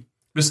Mikey.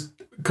 Just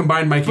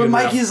combine Mikey But and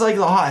Raph. Mikey's like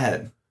the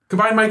hothead.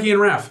 Combine Mikey and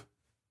Raph.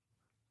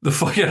 The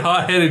fucking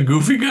hot-headed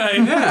goofy guy.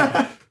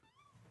 Yeah.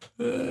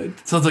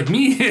 Sounds like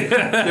me. You're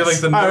like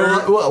the All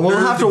right, nerd. we'll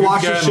nerd, have to goofy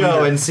watch guy, the and show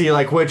leader. and see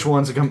like which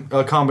one's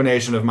a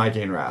combination of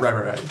Mikey and Raph.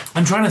 Right.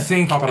 I'm trying to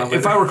think. Pop it on If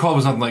later. I recall, it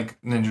was not like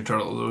Ninja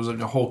Turtles. It was like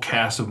a whole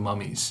cast of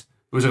mummies.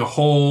 It was like a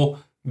whole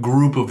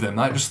group of them,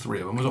 not just 3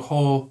 of them. It was a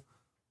whole,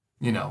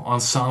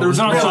 ensemble. There was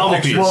it was an real ensemble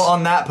pictures. piece. Well,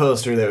 on that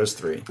poster there was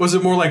 3. Was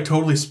it more like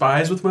Totally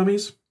Spies with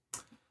mummies?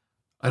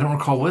 I don't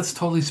recall. What's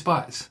Totally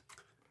Spies?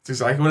 It's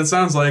exactly what it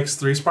sounds like. It's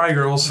 3 spy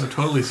girls.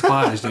 Totally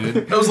Spies, dude.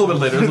 That was a little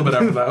bit later. It was a little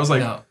bit after that. I was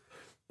like, No.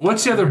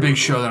 What's the other big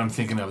show that I'm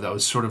thinking of that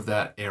was sort of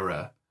that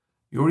era?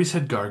 You already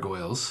said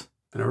Gargoyles.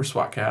 there were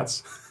SWAT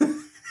cats.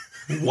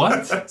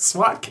 What?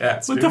 SWAT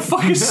cats. What dude. the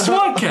fuck is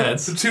SWAT The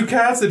Cats? 2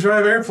 cats that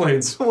drive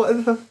airplanes.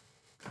 What the?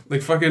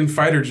 Like fucking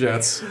fighter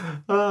jets.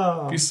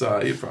 Oh. If you saw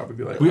it, you'd probably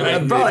be like,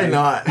 Probably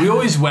not. We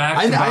always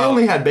waxed I about...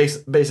 only had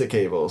basic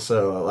cable,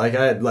 so like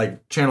I had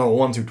like channel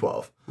 1 through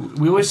 12.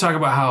 We always talk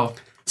about how...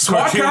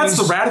 SWAT cats,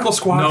 the radical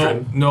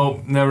squadron.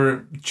 No,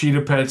 never.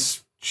 Cheetah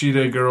pets,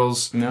 cheetah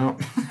girls, No.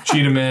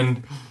 cheetah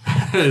men.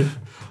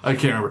 I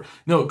can't remember.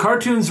 No,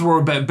 cartoons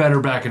were better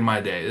back in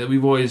my day.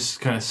 We've always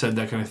kind of said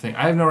that kind of thing.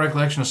 I have no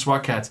recollection of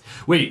SWAT Cats.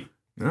 Wait,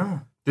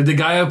 No. did the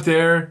guy up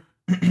there...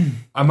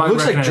 I might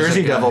Looks like recognize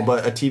Jersey that guy. Devil,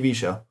 but a TV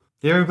show.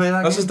 You ever play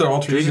that? That's game? just their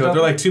alter Jersey ego. They're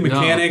Devil? like 2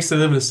 mechanics. They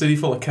live in a city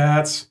full of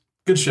cats.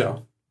 Good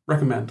show.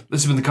 Recommend.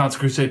 This has been the Constant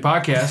Crusade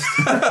podcast.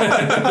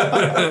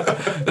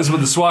 This has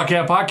been the SWAT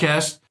Cat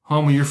podcast.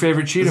 Home with your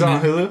favorite Is cheetah it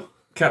on man. Hulu?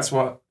 Cat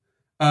SWAT.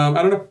 I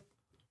don't know.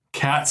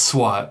 Cat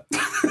SWAT.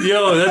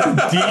 Yo,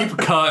 that's a deep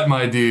cut,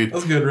 my dude.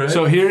 That's good, right?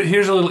 So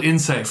here's a little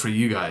insight for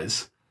you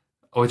guys,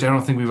 which I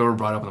don't think we've ever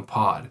brought up in the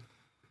pod.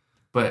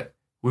 But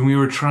when we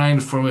were trying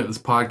to formulate this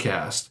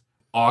podcast,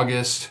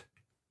 August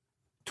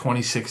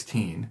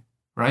 2016,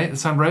 right? That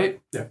sound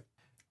right? Yeah.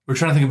 We were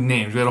trying to think of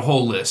names. We had a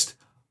whole list.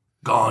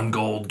 Gone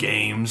Gold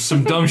Games,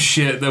 some dumb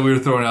shit that we were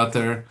throwing out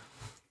there.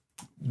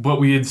 But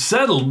we had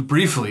settled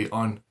briefly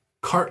on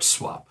Cart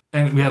Swap.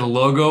 And we had a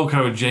logo,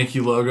 kind of a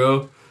janky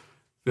logo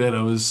that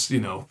I was,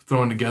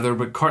 throwing together,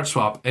 but Cart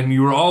Swap. And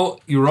you were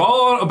all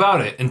about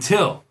it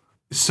until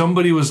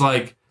somebody was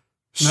like,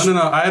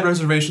 No. I had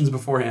reservations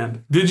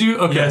beforehand. did you?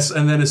 Okay. Yes,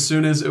 and then as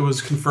soon as it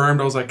was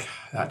confirmed, I was like,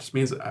 that just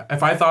means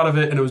if I thought of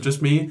it and it was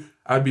just me,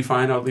 I'd be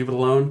fine. I'd leave it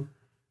alone.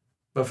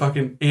 But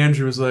fucking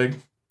Andrew was like,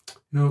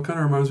 it kind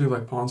of reminds me of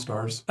like Pawn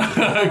Stars.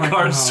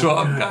 Cart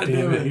Swap. God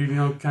damn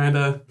it. Kind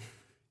of.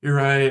 You're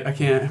right.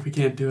 We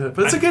can't do it.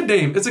 But it's a good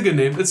name.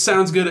 It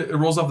sounds good. It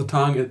rolls off the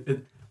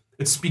tongue.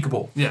 It's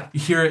speakable. Yeah. You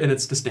hear it and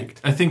it's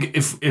distinct. I think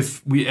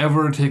if we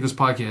ever take this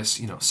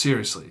podcast,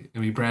 seriously,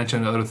 and we branch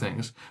into other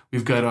things,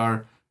 we've got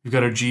our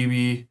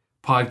GB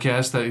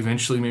podcast that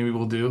eventually maybe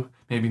we'll do,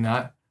 maybe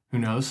not, who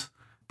knows?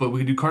 But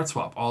we do Cart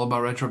Swap, all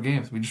about retro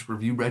games. We just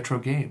review retro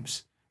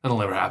games. That'll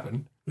never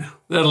happen. No.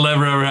 That'll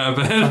never ever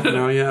happen.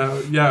 No,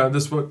 yeah.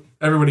 This what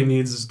everybody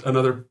needs is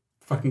another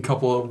fucking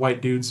couple of white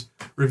dudes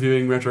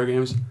reviewing retro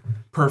games.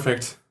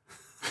 Perfect.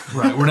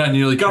 Right, we're not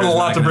nearly Got a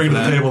lot to bring to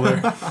the table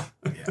there.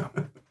 Yeah.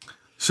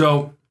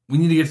 So we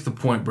need to get to the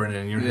point,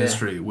 Brendan, in your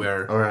history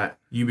where All right.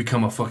 you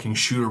become a fucking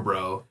shooter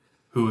bro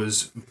who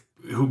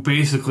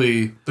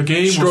basically The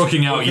game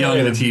stroking out young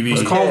in the TV.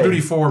 was Call of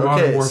Duty 4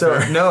 Modern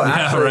Warfare. So no,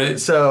 actually, right.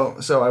 so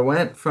I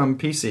went from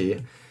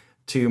PC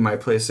to my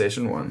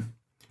PlayStation 1,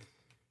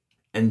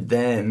 and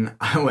then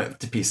I went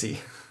to PC.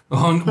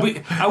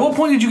 At what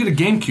point did you get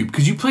a GameCube?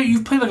 Because you've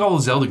played like all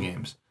the Zelda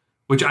games,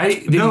 which I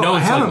didn't know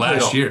until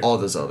last year. All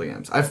the Zelda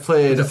games. I've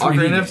played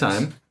Ocarina of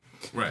Time.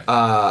 Right.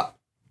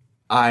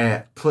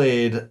 I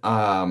played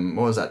what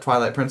was that?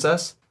 Twilight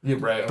Princess. Yeah,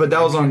 right. But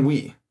that was on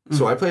Wii,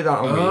 so I played that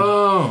on Wii.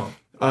 Oh.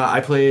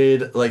 I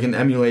played like an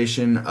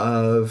emulation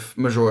of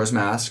Majora's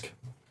Mask,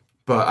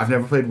 but I've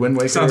never played Wind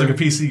Waker. Sounds like a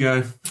PC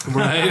guy.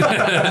 Right.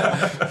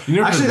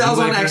 Actually, that was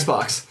on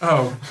Xbox.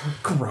 Oh,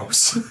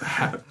 gross.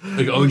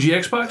 Like OG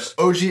Xbox?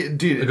 OG,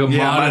 dude. Like a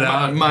modded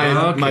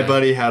out. My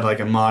buddy had like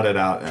a modded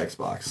out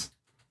Xbox.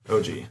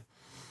 OG.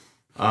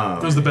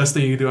 That was the best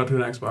thing you could do out to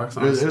an Xbox.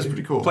 Honestly. It was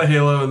pretty cool. Play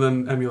Halo and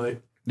then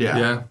emulate.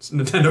 Yeah.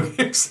 Nintendo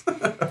games.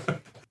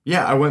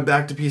 Yeah, I went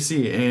back to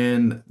PC,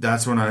 and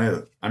that's when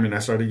I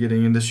started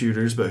getting into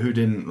shooters, but who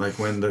didn't, like,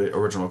 when the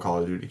original Call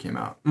of Duty came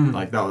out?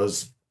 Like, that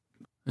was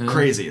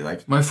crazy.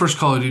 Like, my first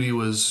Call of Duty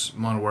was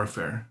Modern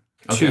Warfare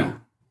 2.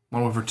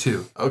 Modern Warfare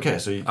 2. Okay,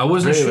 so I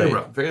wasn't very sure, late,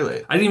 bro. Very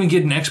late. I didn't even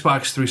get an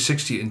Xbox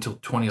 360 until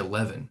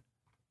 2011.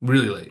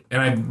 Really late.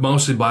 And I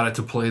mostly bought it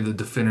to play the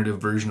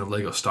definitive version of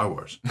Lego Star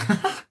Wars.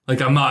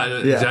 Like, I'm not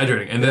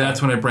exaggerating. And then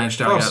that's when I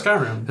branched out. Oh,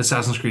 Skyrim.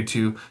 Assassin's Creed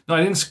 2. No,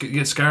 I didn't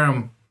get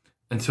Skyrim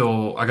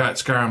until I got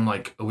Skyrim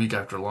like a week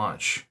after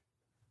launch.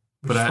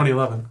 But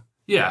 2011.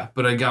 Yeah,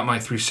 but I got my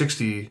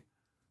 360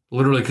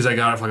 literally because I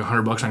got it for like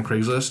 $100 on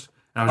Craigslist.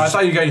 And I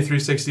thought you got your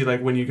 360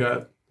 like when you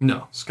got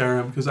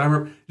Skyrim, because I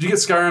remember. Did you get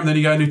Skyrim? Then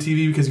you got a new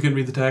TV because you couldn't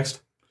read the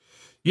text.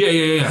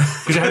 Yeah.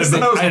 Because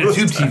I had a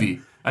tube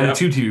TV. I had a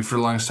tube TV for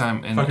the longest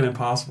time. And fucking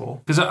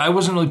impossible. Because I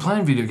wasn't really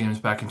playing video games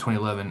back in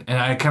 2011, and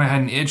I kind of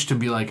had an itch to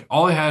be like,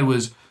 all I had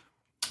was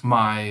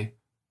I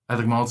had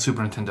like my old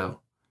Super Nintendo.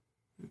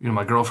 You know,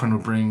 my girlfriend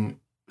would bring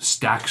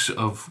stacks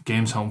of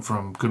games home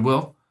from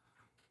Goodwill,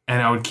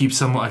 and I would keep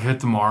some, like I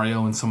hit the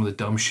Mario and some of the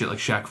dumb shit like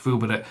Shaq Fu,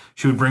 but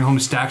she would bring home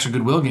stacks of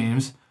Goodwill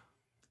games,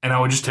 and I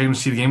would just take them to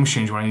see the game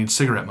exchange when I needed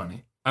cigarette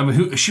money. I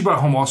mean, she brought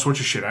home all sorts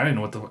of shit. I didn't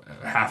know what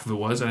the half of it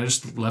was, and I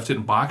just left it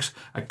in a box.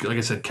 Like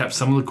I said, kept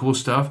some of the cool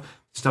stuff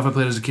I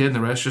played as a kid, and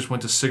the rest just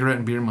went to cigarette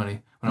and beer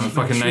money when I was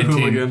fucking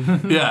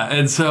 19. Yeah,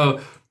 and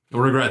so I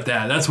regret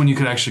that. That's when you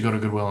could actually go to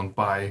Goodwill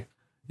and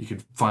you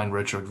could find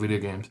retro video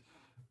games.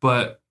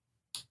 But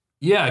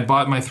yeah, I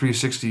bought my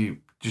 360.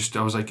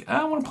 I was like,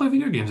 I want to play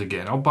video games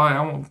again. I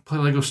want to play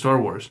Lego Star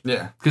Wars.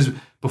 Yeah. Because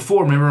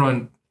before, remember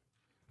on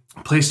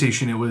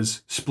PlayStation, it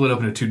was split up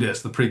into 2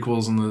 discs, the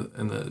prequels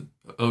and the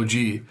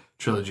OG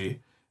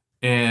trilogy,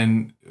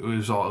 and it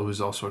was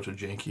all sorts of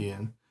janky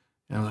and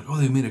I was like, oh,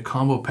 they made a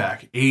combo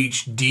pack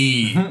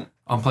HD.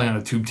 I'm playing on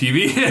a tube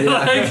TV.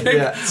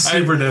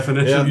 Super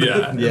definition.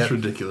 Yeah, it's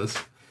ridiculous.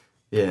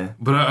 Yeah,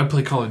 but I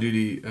played Call of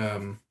Duty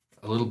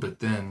a little bit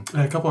then.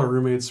 Yeah, a couple of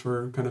roommates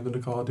were kind of into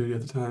Call of Duty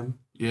at the time.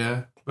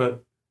 Yeah,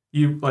 but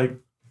you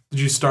did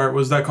you start?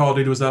 Was that Call of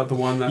Duty? Was that the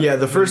one that? Yeah,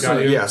 the first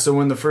one. Yeah, so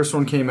when the first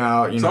one came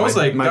out, I was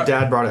my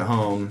dad brought it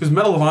home. Because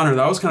Medal of Honor,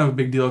 that was kind of a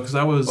big deal because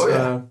that was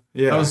that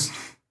was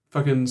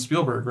fucking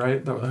Spielberg,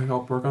 right? That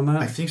helped work on that.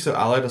 I think so.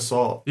 Allied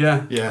Assault.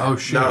 Yeah. Oh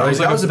shit!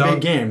 That was a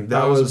big game.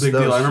 That was a big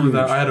deal. I remember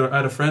that. I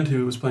had a friend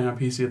who was playing on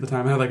PC at the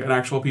time. I had like an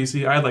actual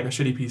PC. I had like a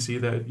shitty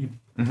PC that you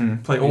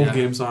play old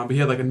games on, but he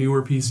had like a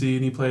newer PC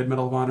and he played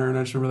Medal of Honor, and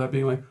I just remember that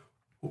being like,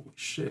 holy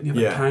shit! And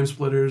he had like time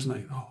splitters and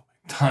like,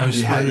 time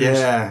splitters.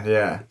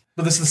 Yeah.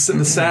 But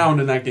the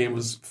sound in that game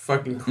was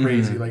fucking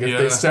crazy. Like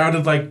it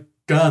sounded like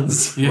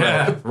guns.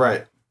 Yeah.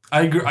 Right.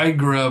 I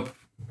grew up.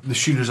 The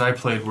shooters I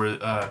played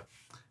were.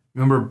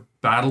 Remember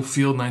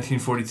Battlefield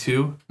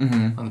 1942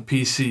 on the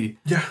PC?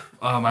 Yeah.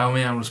 My old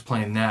man was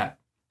playing that.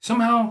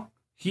 Somehow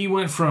he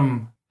went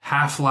from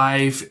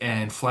Half-Life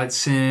and Flight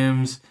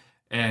Sims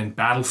and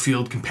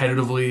Battlefield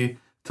competitively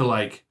to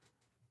like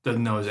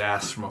doesn't know his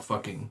ass from a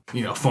fucking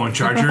phone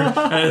charger.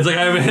 And it's like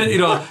I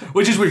haven't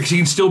which is weird because he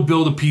can still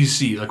build a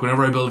PC. Like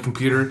whenever I build a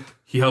computer,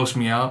 he helps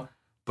me out.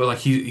 But like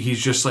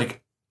he's just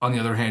like on the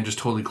other hand just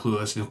totally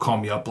clueless. And he'll call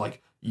me up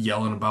like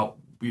yelling about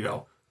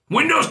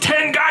Windows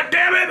 10,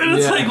 goddammit! And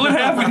it's like, what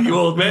happened to you,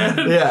 old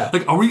man? Yeah.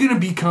 Like, are we going to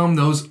become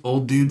those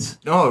old dudes?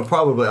 Oh,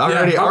 probably.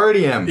 I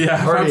already am.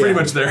 Yeah, I'm pretty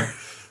much there.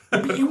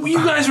 You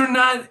guys are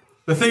not...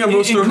 The thing I'm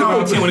most stoked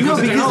about when it comes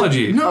to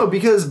technology. No,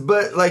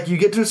 but like you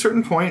get to a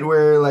certain point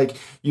where like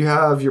you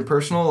have your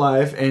personal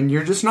life and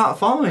you're just not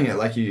following it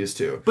like you used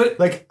to. But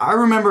like I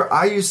remember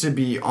I used to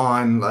be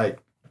on like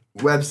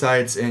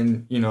websites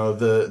and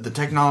the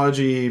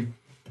technology...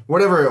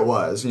 Whatever it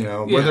was,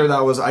 whether that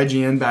was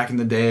IGN back in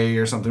the day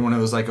or something when it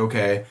was like,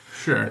 okay.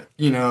 Sure.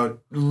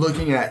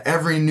 Looking at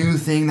every new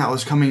thing that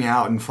was coming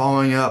out and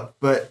following up.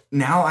 But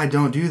now I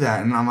don't do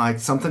that. And I'm like,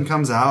 something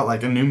comes out,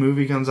 like a new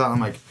movie comes out.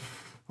 I'm like,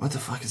 what the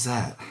fuck is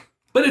that?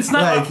 But it's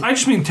not, like, I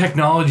just mean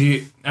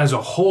technology as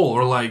a whole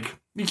or like,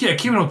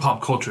 keeping up with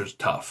pop culture is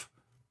tough.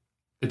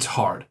 It's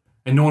hard.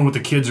 And knowing what the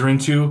kids are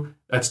into,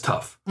 that's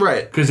tough.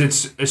 Right. Because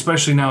it's,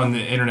 especially now in the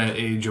internet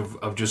age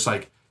of just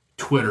like,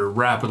 Twitter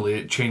rapidly,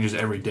 it changes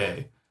every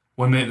day.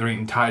 1 minute they're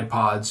eating Tide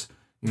Pods,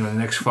 the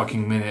next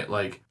fucking minute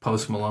like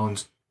Post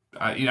Malone's.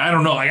 I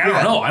don't know. Like, I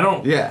don't know. I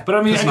don't. Yeah. But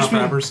I mean, I just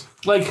mean, rappers.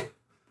 like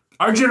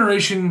our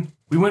generation,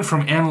 we went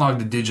from analog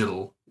to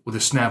digital with a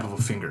snap of a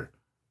finger.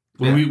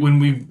 When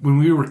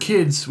we were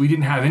kids, we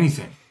didn't have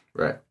anything.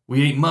 Right.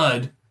 We ate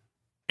mud,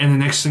 and the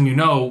next thing you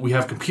know, we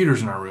have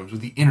computers in our rooms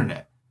with the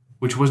internet,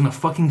 which wasn't a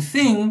fucking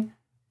thing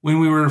when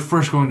we were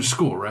first going to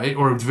school, right?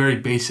 Or it was very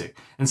basic.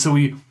 And so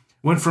we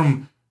went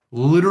from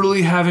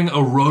literally having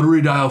a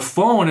rotary dial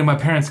phone in my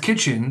parents'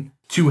 kitchen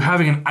to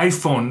having an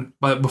iPhone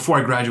before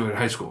I graduated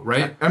high school,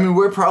 right? I mean,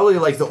 we're probably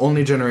like the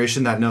only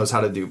generation that knows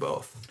how to do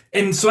both.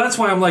 And so that's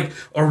why I'm like,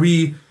 are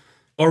we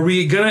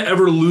gonna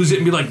ever lose it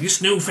and be like,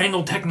 this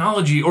newfangled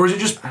technology, or is it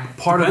just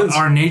part of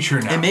our nature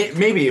now?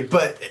 Maybe,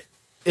 but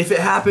if it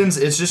happens,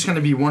 it's just going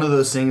to be one of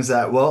those things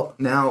that, well,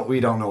 now we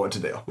don't know what to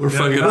do. We're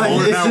fucking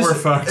old. Now we're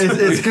fucked.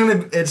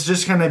 It's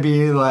just gonna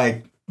be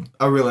like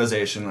a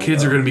realization. Like,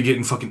 kids are going to be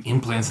getting fucking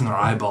implants in their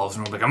eyeballs,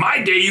 and we're like, on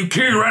my day, you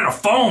carried around a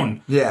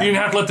phone. Yeah. You didn't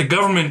have to let the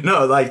government.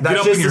 No, like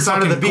that's just the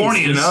sign of the beast,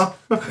 corneas. you know.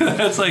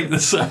 That's like the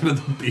sign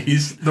of the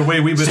beast. The way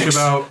we bitch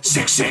about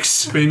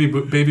 6'6".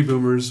 baby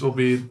boomers will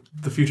be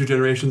the future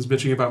generations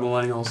bitching about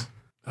millennials.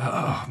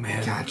 Oh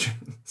man, Gotcha.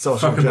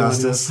 Social Fucking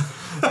justice.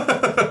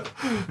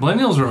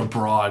 millennials are a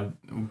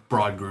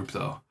broad group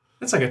though.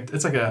 It's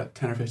like a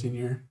 10 or 15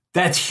 year.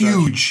 That's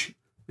huge.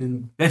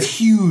 And That's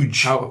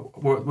huge.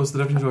 what's the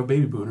definition of a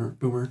baby boomer?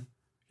 Can't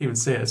even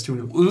say it. It's too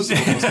many.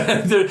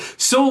 There,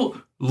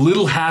 so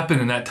little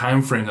happened in that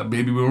time frame that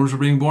baby boomers were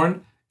being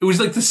born. It was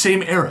like the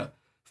same era.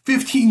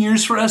 15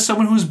 years for us,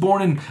 someone who was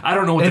born in, I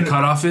don't know what the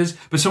cutoff is,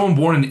 but someone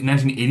born in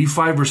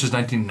 1985 versus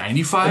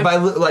 1995. By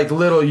like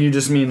little, you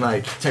just mean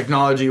like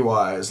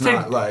technology-wise,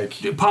 not like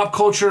pop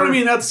culture. But I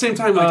mean, at the same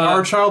time, like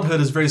our childhood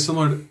is very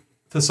similar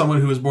to someone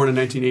who was born in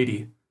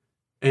 1980,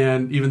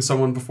 and even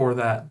someone before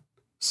that.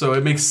 So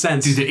it makes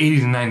sense. Dude, the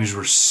 80s and 90s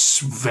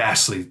were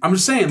vastly I'm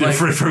just saying, like,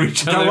 different from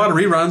each other. got a lot of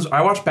reruns.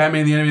 I watched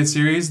Batman the Animated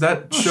Series.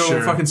 That show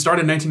sure. fucking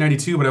started in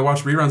 1992, but I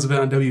watched reruns of it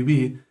on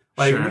WB.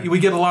 Like, Sure. we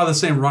get a lot of the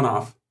same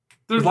runoff.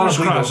 There's a lot of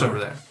crossover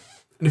there.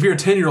 And if you're a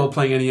 10-year-old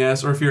playing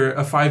NES, or if you're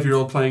a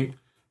 5-year-old playing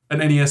an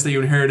NES that you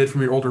inherited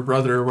from your older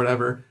brother or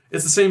whatever,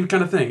 it's the same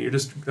kind of thing.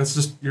 That's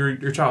just your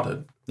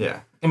childhood. yeah.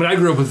 I mean, I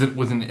grew up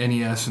with an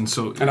NES, and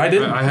so And I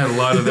didn't. I had a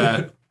lot of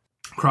that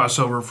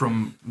crossover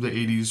from the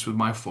 80s with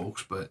my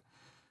folks, but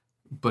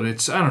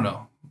it's, I don't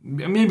know.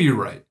 Maybe you're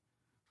right.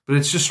 But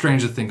it's just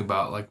strange to think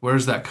about, like,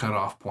 where's that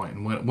cutoff point?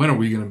 And when are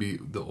we going to be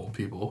the old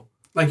people?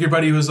 Like your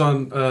buddy who was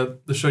on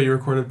the show you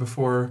recorded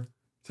before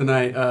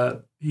tonight,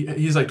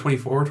 he's like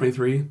 24,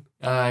 23.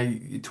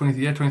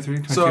 23,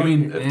 22. So I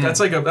mean, yeah.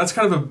 that's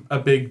kind of a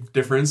big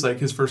difference. Like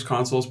his first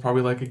console is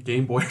probably like a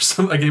Game Boy or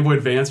something, a Game Boy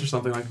Advance or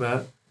something like that.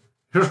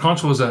 His first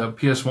console was a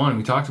PS1.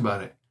 We talked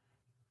about it.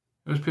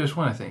 It was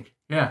PS1, I think.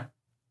 Yeah.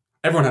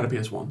 Everyone had a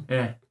PS1.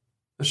 Yeah.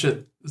 That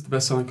shit is the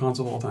best-selling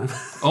console of all time.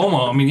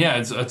 Almost. I mean, yeah,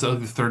 it's the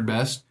third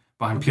best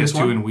behind PS2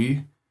 PS1? and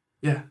Wii.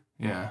 Yeah.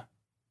 Yeah.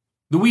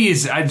 The Wii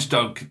is, I just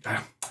don't.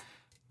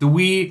 The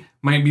Wii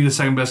might be the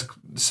second best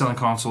selling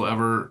console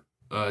ever,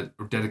 or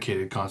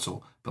dedicated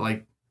console, but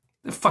like,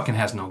 it fucking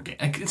has no game.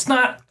 Like, it's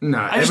not. No,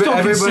 I just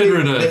don't consider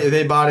it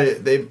they bought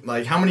it. They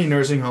like how many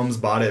nursing homes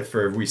bought it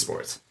for Wii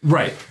Sports?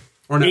 right.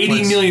 Or Netflix.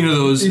 80 million of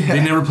those, Yeah.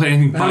 they never played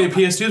anything. How many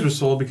PS2s were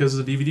sold because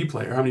of the DVD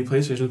player? How many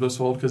PlayStations were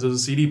sold because of the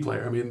CD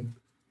player? I mean,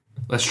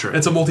 That's true.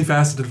 it's a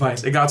multifaceted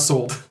device. It got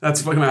sold.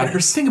 That's what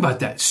matters. Think about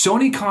that.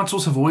 Sony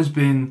consoles have always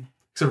been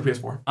Except for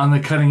PS4. on the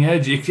cutting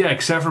edge. Yeah,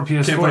 except for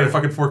PS4. Can't play a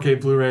fucking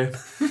 4K Blu-ray.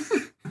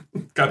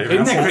 Goddamn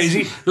Isn't that assholes.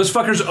 crazy? Those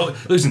fuckers. Oh,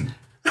 listen,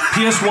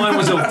 PS1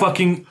 was a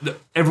fucking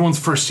everyone's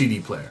first CD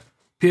player.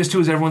 PS2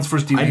 was everyone's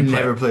first DVD I player.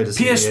 never played a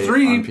CD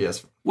PS3 on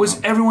PS.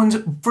 was everyone's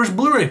first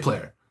Blu-ray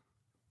player.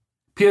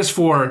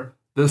 PS4,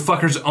 the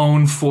fuckers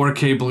own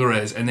 4K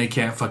Blu-rays and they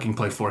can't fucking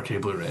play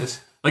 4K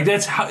Blu-rays. Like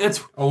that's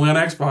Only on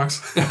Xbox.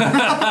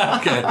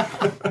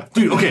 okay,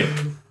 dude. Okay,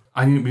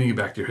 we need to get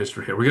back to your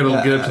history here. We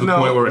gotta get up to the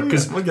point where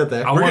because we'll get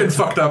there. We're getting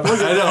fucked up. I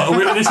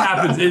know this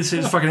happens.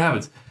 It fucking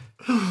happens.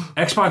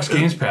 Xbox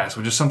Games Pass,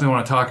 which is something I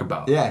want to talk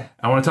about. Yeah.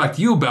 I want to talk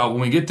to you about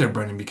when we get there,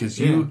 Brendan, because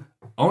you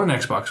own an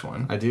Xbox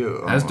One. I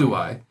do. As do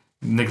I.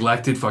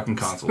 Neglected fucking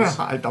consoles.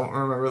 I don't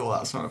remember the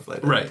last one I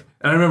played. Right.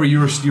 And I remember you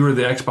were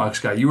the Xbox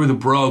guy. You were the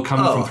bro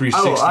coming from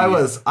 360. I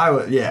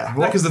was. Yeah.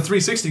 Well, Because the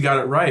 360 got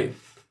it right.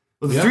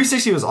 the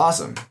 360 was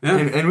awesome, Yeah.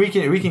 and we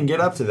can get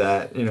up to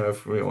that. You know,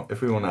 if we want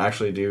to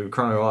actually do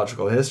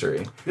chronological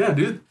history. Yeah,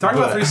 dude. Talk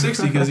about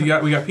 360 because we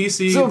got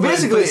PC. So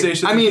basically,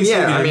 PlayStation, I mean, PC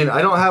yeah, again. I mean,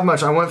 I don't have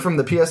much. I went from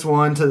the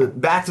PS1 to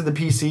back to the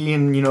PC,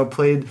 and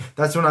played.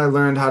 That's when I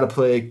learned how to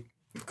play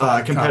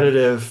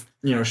competitive,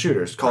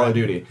 shooters, Call of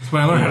Duty. That's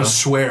when I learned how to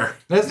swear.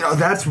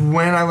 That's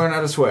when I learned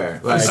how to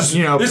swear. Like, This is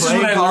when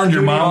playing I Call of learned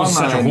your Duty mom was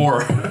such a online.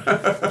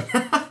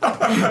 whore.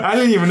 I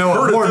didn't even know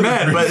what whore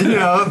meant, but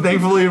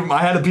thankfully I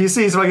had a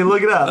PC so I could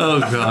look it up. Oh,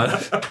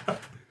 God.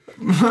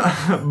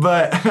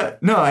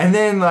 But no, and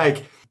then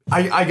like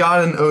I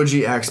got an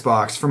OG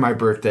Xbox for my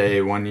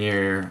birthday one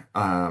year.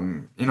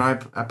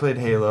 I played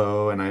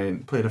Halo and I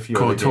played a few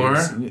KOTOR?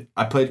 other games.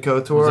 I played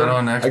KOTOR. Was that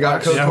on Xbox? I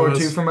got Yeah, it KOTOR was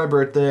 2 for my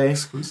birthday.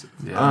 exclusive.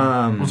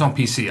 Yeah. It was on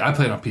PC. I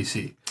played on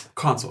PC.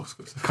 Console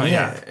exclusive.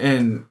 Yeah,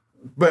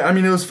 but I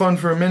mean it was fun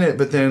for a minute,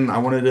 but then I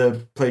wanted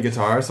to play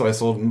guitar, so I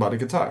sold and bought a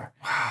guitar.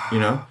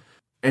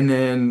 And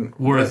then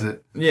Worth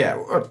it.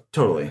 Yeah,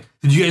 totally.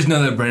 Did you guys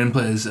know that Brandon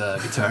plays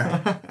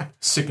guitar?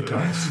 Sick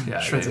guitars.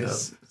 Yeah, Shreds it it up.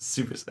 is.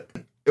 Super sick.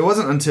 It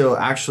wasn't until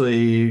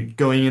actually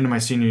going into my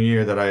senior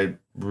year that I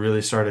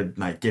really started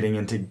like getting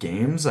into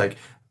games. Like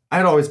I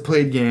had always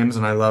played games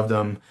and I loved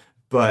them,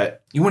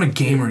 but You weren't a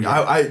gamer yet.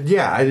 I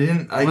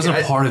didn't. It wasn't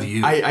a part of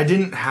you. I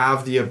didn't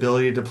have the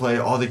ability to play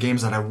all the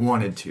games that I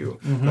wanted to.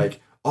 Like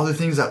all the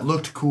things that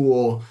looked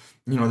cool,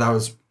 that I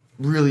was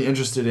really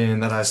interested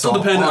in that I Still saw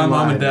dependent on mom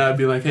online. and dad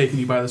being like, hey, can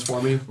you buy this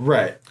for me?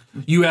 Right.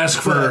 You ask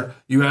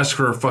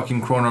for fucking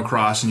Chrono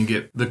Cross and you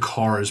get the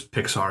Cars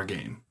Pixar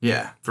game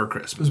Yeah. for It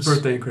Christmas. was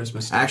birthday and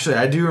Christmas. Actually,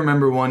 I do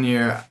remember one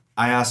year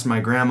I asked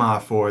my grandma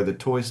for the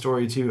Toy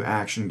Story 2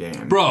 action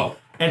game. Bro,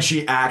 And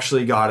she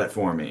actually got it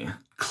for me.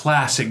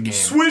 classic game.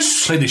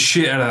 Swish! Played the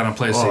shit out of that on Oh,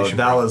 PlayStation.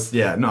 that was,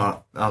 that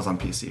was on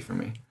PC for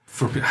me.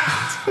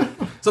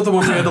 Is that the one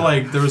where you had to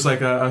like, there was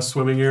like a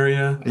swimming area?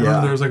 I remember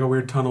Yeah. there was like a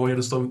weird tunnel we had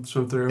to swim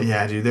through.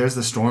 Yeah, dude, there's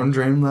the storm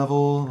drain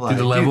level. Like,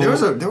 the level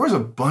there was a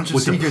bunch of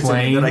with the secrets in it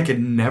plane? that I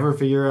could never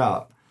figure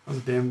out. That was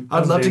a damn, that I'd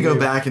was a love to damn go game.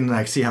 back and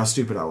like see how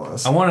stupid I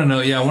was. I want to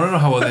know. Yeah, I want to know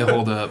how well they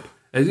hold up.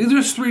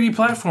 There's 3D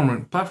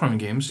platforming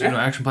games.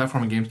 Action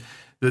platforming games.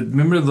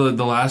 Remember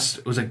the last?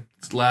 It was like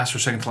last or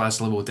second to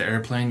last level with the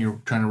airplane. You're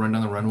trying to run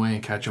down the runway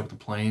and catch up with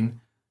the plane.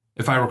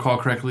 If I recall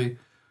correctly,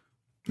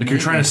 like you're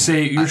trying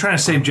to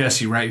save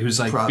Jesse, right? Who's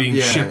like being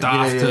shipped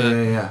off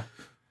to. Yeah.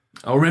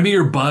 Oh, maybe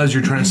you're Buzz.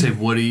 You're trying to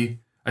save Woody.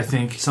 I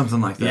think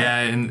Something like that. Yeah,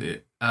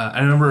 and I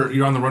remember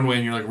you're on the runway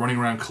and you're like running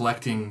around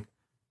collecting.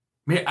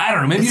 I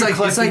don't know. Maybe It's you're like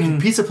collecting.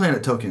 Pizza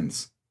Planet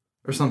tokens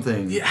or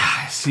something. Yeah,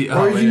 I see.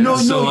 Or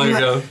so long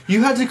ago.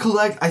 you had to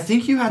collect. I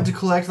think you had to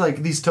collect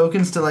like these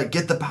tokens to like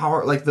get the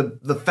power, like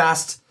the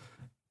fast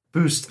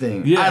boost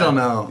thing. Yeah. I don't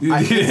know.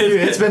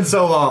 It's been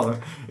so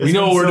long. We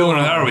know what we're doing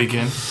on our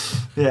weekend.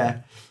 Yeah.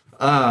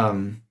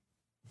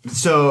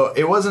 So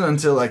it wasn't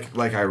until like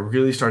I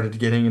really started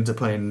getting into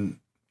playing,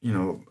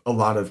 a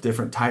lot of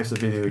different types of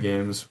video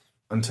games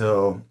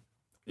until,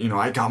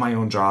 I got my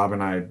own job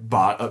and I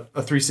bought a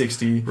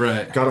 360.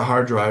 Right. Got a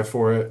hard drive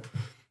for it.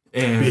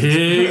 And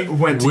Big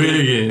went to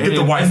wiggin'. Get the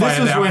Wi-Fi and this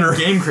was adapter. when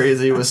Game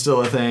Crazy was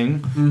still a thing.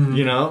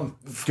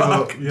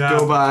 Fuck, yeah.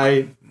 Go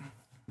buy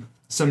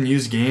some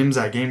used games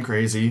at Game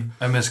Crazy.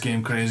 I miss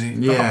Game Crazy.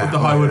 Yeah. With the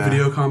Hollywood yeah.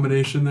 video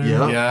combination there.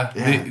 Yep. Yeah,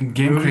 Yeah.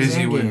 Game Movies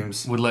Crazy and would,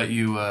 games. would let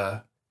you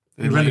rent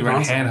rent a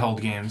console.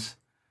 handheld games.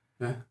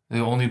 Yeah. The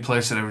only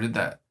place that ever did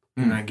that.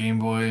 Game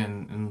Boy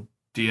and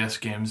DS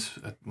games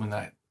when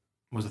that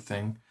was a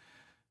thing.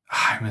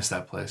 I miss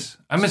that place.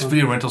 I miss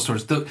video rental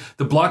stores. The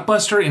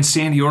Blockbuster in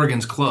Sandy,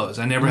 Oregon's closed.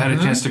 I never had a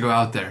chance to go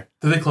out there.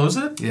 Did they close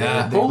it?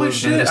 Yeah. they Holy closed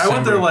shit! in I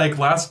went there December. like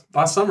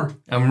last summer.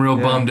 I'm real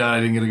bummed out I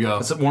didn't get to go.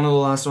 That's one of the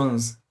last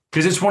ones.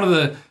 Because it's one of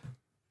the...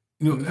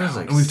 There's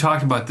like- we've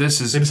talked about this.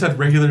 Is They just had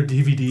regular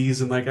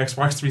DVDs and like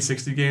Xbox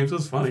 360 games. It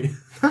was funny.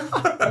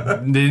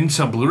 they didn't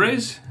sell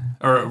Blu-rays?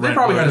 Or They rent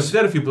probably had Blu-rays?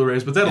 a few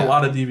Blu-rays, but they had Yeah. a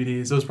lot of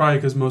DVDs. It was probably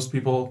because most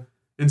people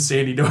in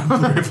Sandy don't have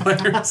Blu-ray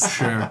players.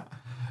 Sure.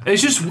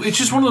 It's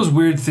just one of those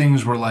weird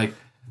things where like,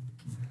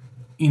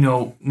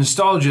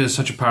 nostalgia is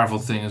such a powerful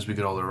thing as we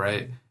get older,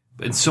 right?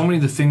 And so many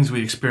of the things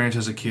we experience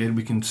as a kid,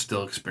 we can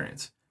still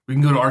experience. We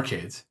can go to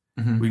arcades.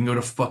 We can go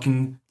to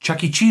fucking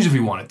Chuck E. Cheese if we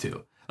wanted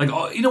to. Like,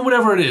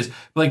 whatever it is.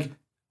 Like,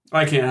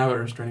 I can't have a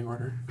restraining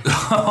order.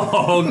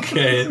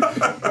 okay.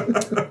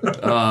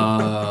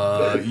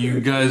 You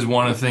guys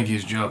want to think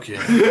he's joking.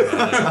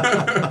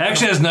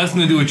 Actually has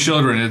nothing to do with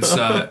children. It's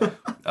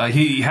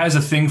he has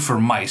a thing for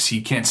mice.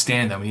 He can't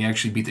stand them. He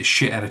actually beat the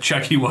shit out of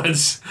Chucky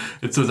once.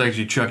 It's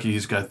actually Chucky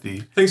who's got the...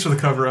 Thanks for the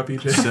cover up,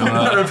 EJ. So,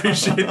 I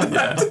appreciate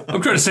that.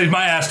 I'm trying to save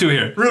my ass too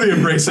here. Really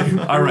embracing.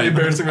 All right.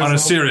 Embarrassing On a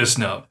myself. serious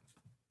note.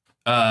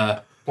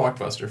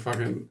 Blockbuster,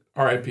 fucking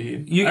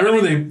R.I.P. You- I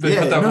remember they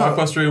put that no.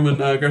 Blockbuster in when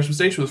Gresham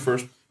Station was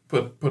first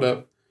put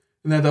up.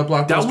 And they had that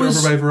Blockbuster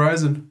was- over by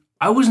Verizon.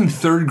 I was in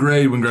third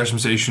grade when Gresham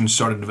Station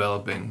started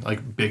developing,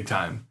 like big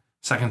time.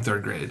 Second,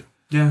 third grade.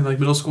 Yeah, like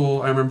middle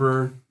school, I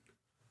remember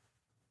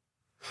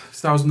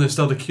that was when they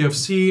still had the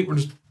QFC. We're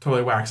just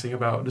totally waxing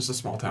about just a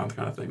small town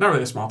kind of thing. Not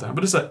really a small town,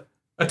 but just a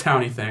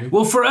towny thing.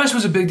 Well, for us, it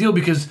was a big deal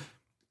because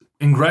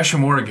in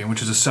Gresham, Oregon,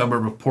 which is a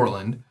suburb of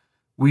Portland,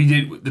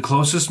 the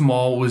closest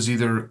mall was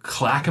either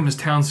Clackamas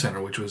Town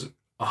Center, which was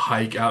a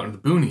hike out in the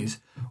boonies,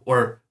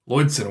 or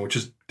Lloyd Center, which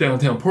is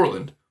downtown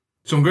Portland.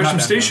 So when Gresham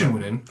Not Station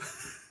downtown. went in,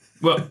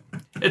 well,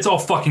 it's all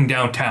fucking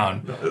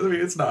downtown. I mean,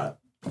 it's not.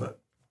 But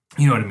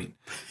You know what I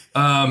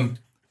mean?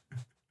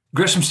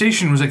 Gresham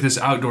Station was like this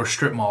outdoor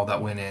strip mall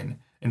that went in.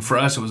 And for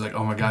us, it was like,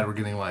 oh my God, we're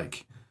getting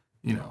like,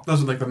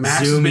 those are like the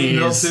Max's being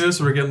built Zoomies. too,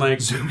 so we're getting like,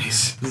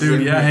 Zoomies.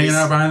 dude, yeah, Zoomies. hanging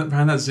out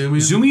behind that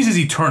Zoomies. Zoomies is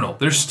eternal.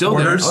 They're still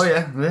Borders. Oh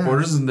there. yeah.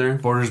 Borders isn't there.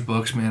 Borders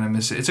Books, man, I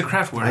miss it. It's a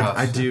craft warehouse.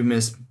 I do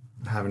miss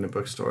having a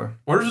bookstore.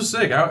 Borders was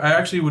sick. I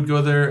actually would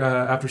go there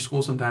after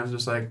school sometimes,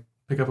 just like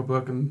pick up a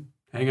book and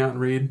hang out and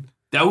read.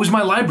 That was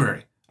my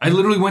library. I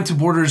literally went to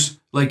Borders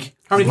like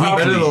How many Better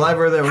Calvin, than the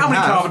library that we how many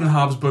have. Calvin and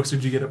Hobbes books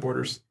did you get at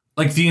Borders?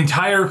 like the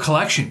entire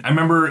collection. I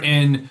remember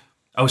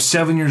I was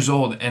 7 years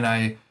old and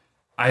I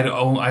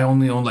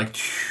only owned like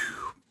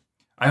two.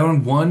 I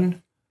owned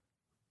one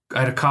I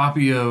had a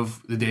copy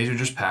of The Days Are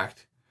Just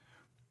Packed,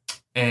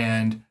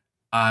 and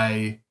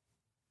I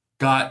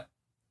got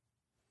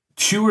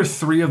 2 or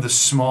 3 of the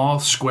small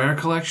Square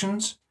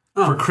collections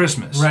for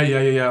Christmas. Right,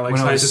 yeah. Like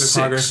When I was Scientific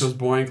Progress, 6. those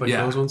Boink, like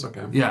Yeah. those ones?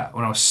 Okay. Yeah,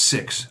 when I was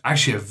 6. I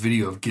actually have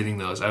video of getting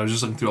those. I was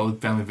just looking through all the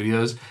family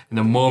videos, and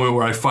the moment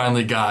where I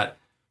finally got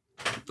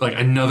like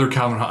another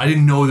Calvin Hobbes, I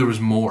didn't know there was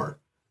more.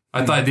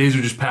 I thought Days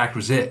Were Just Packed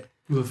was it.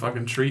 It was a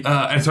fucking treat.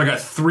 And so I got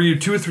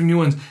 2 or 3 new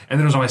ones, and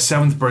then it was on my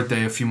 7th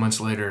birthday a few months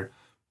later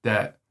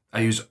that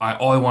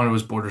all I wanted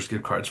was Borders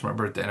gift cards for my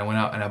birthday, and I went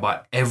out and I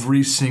bought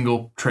every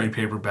single trade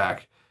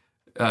paperback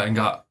and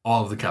got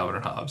all of the Calvin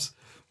and Hobbes.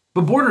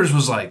 But Borders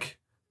was like,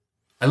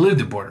 I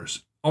lived at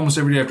Borders almost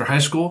every day after high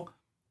school.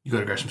 You go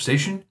to Gresham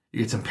Station, you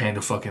get some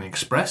Panda fucking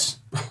Express.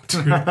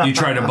 You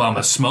try to bum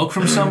a smoke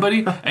from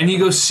somebody, and you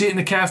go sit in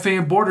the cafe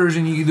at Borders,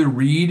 and you either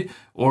read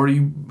or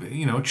you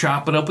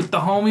chop it up with the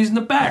homies in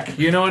the back.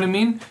 You know what I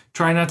mean?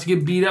 Try not to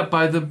get beat up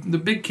by the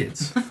big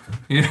kids.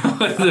 You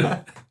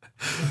know.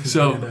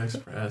 Panda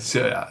Express.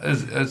 So yeah,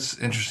 it's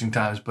interesting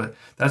times, but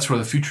that's where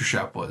the Future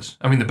Shop was.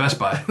 I mean, the Best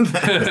Buy.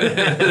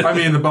 I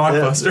mean, the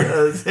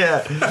Blockbuster.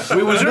 Yeah.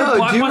 Wait, was there No, a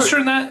Blockbuster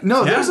in that?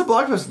 No, Yeah. there's a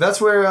Blockbuster. That's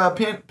where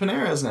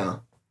Panera is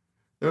now.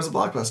 There was a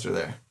Blockbuster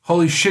there.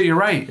 Holy shit, you're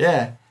right.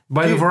 Yeah.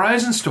 By the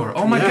Verizon store.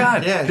 Oh my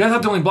god. yeah. I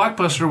thought the only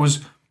Blockbuster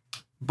was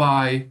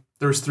by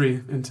There was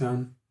 3 in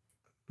town.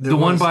 the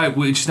one by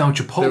which is now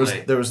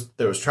Chipotle. There was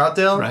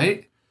Troutdale.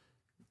 Right?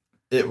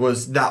 It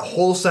was that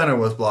whole center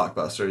was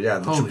Blockbuster. Yeah,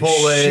 the Holy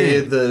Chipotle,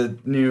 shit. the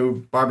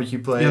new barbecue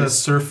place. Yeah, the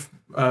Surf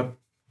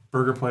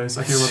burger place.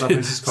 I can't remember what that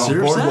place is called.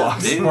 Surf?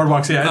 Boardwalks.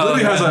 Boardwalks, yeah. It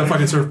literally has a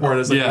fucking surfboard.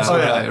 It's like, Yeah. Oh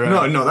yeah,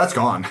 Right. no, that's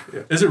gone.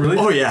 Is it really?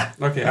 Oh yeah,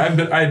 Okay,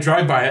 I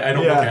drive by it. I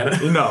don't look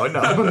at it. No,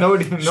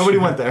 nobody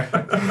went there.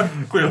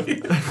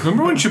 Clearly.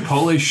 Remember when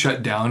Chipotle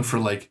shut down for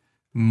like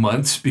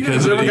months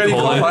because Yeah, of the they're E.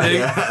 like, coli "E. thing?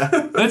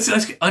 Yeah.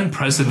 That's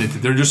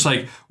unprecedented. They're just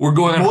like, we're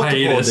going on Multiple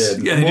hiatus.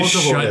 did. Yeah, they just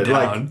Multiple shut did.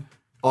 Like, down.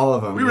 all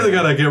of them. We really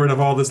gotta get rid of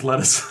all this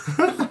lettuce.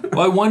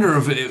 Well, I wonder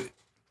if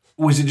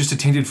was it just a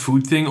tainted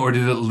food thing, or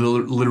did it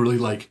literally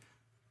like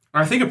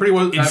I think it pretty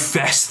well. I'm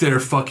infest their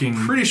fucking?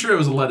 pretty sure it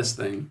was a lettuce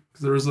thing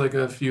because there was like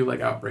a few like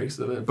outbreaks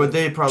of it. But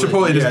they probably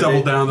Chipotle just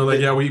doubled they- down. They're like,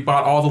 yeah, we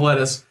bought all the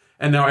lettuce,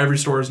 and now every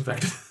store is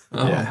infected.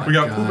 Oh Yeah. my We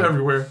got God. poop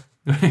everywhere.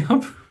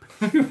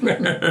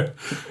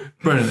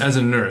 Brennan, as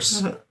a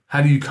nurse,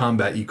 how do you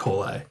combat E.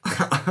 coli?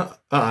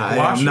 I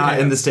Wash am your not in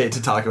hands. the state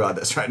to talk about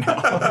this right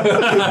now.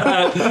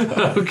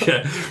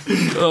 Okay.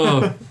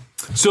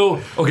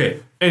 Okay.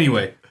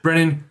 Anyway,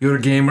 Brennan, you're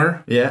a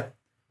gamer. Yeah.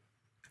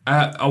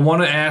 I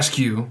want to ask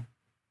you,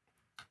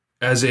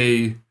 as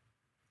a,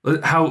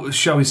 how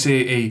shall we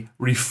say, a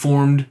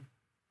reformed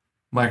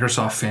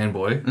Microsoft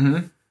fanboy.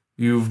 Mm-hmm.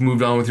 You've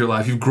moved on with your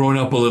life. You've grown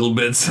up a little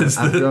bit since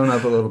I've grown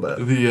up a little bit.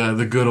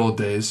 the good old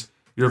days.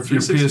 You're a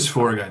 360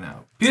 PS4 guy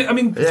now. Yeah, I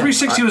mean, Yeah,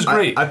 360 was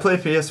great. I play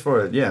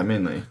PS4, yeah,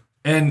 mainly.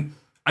 And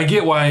I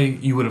get why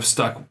you would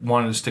have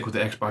wanted to stick with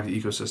the Xbox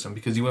ecosystem,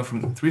 because you went from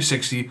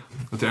 360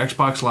 with the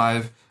Xbox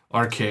Live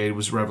Arcade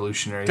was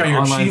revolutionary. Got The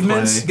your online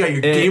achievements. play.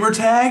 You got your gamer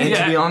tag. And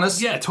to be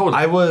honest, yeah, totally.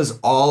 I was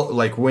all,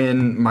 like,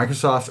 when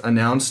Microsoft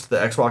announced the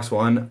Xbox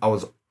One, I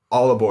was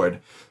all aboard.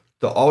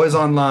 The always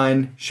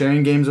online,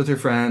 sharing games with your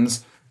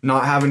friends,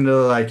 not having to,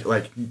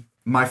 like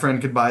my friend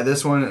could buy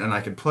this one and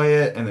I could play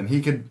it, and then he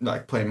could,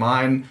 like, play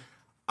mine.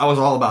 I was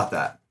all about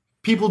that.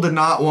 People did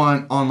not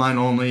want online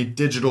only,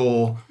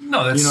 digital,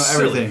 No, that's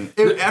everything.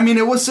 silly.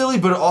 It was silly,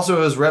 but also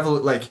it was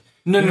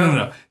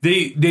No.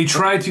 They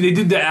tried to. They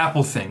did the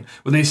Apple thing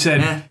where they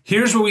said, Yeah.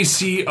 "Here's where we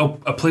see a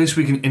place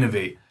we can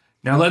innovate.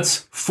 Now let's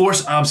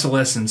force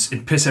obsolescence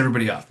and piss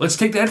everybody off. Let's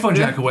take the headphone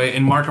jack away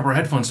and mark up our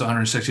headphones to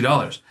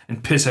 $160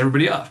 and piss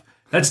everybody off."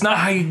 That's not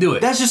how you do it.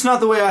 That's just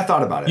not the way I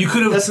thought about it. You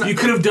could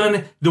have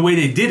done the way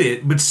they did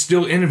it, but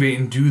still innovate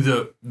and do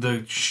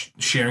the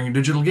sharing of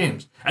digital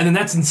games, and then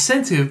that's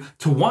incentive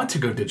to want to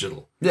go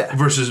digital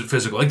versus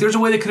physical. Like there's a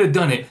way they could have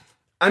done it.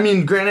 I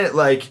mean, granted,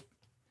 like,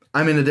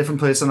 I'm in a different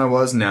place than I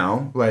was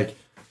now. Like,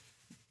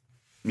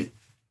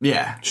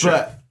 yeah. Sure.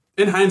 But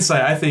In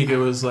hindsight, I think it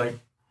was like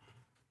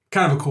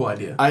kind of a cool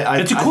idea.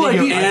 It's a cool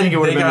idea. I think it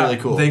would have been really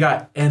cool. They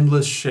got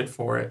endless shit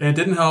for it. And it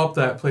didn't help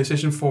that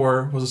PlayStation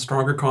 4 was a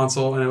stronger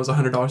console and it was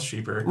 $100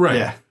 cheaper. Right.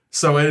 Yeah.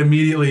 So it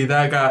immediately,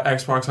 that got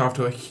Xbox off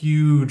to a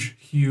huge,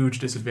 huge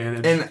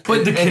disadvantage.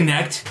 But the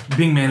Kinect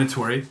being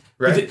mandatory.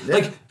 Right.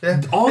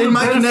 All the and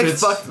my Kinect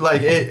benefits. fucked,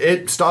 like,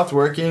 it stopped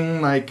working,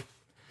 like,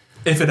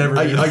 if it ever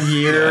did. a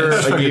year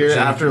fucking janky.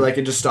 after, like,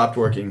 it just stopped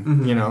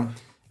working, you know?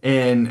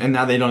 And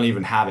now they don't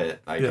even have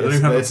it. Like, Yeah, they don't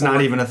even have it's the not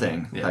port. even a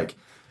thing. Yeah. Like,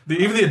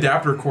 Even the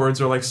adapter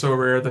cords are like so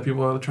rare that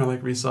people are trying to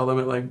like resell them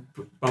at like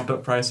bumped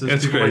up prices.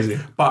 It's people crazy.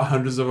 Like, bought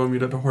hundreds of them.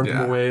 You'd have to hoard Yeah.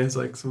 them away. It's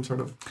like some sort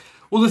of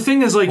Well, the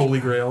thing is, like, holy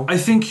grail. I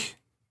think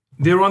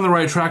they were on the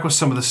right track with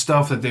some of the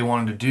stuff that they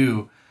wanted to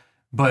do,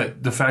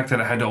 but the fact that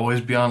it had to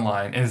always be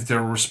online and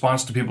their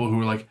response to people who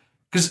were like,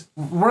 because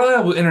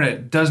reliable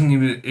internet doesn't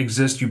even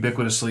exist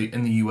ubiquitously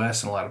in the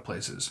U.S. in a lot of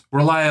places.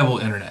 Reliable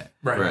internet,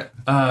 right.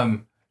 right.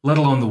 let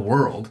alone the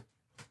world.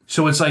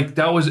 So it's like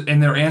that was,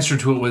 and their answer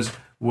to it was,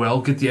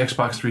 well, get the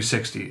Xbox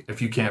 360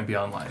 if you can't be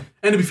online.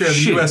 And to be fair, the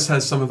Shit. U.S.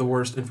 has some of the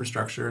worst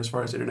infrastructure as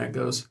far as internet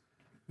goes.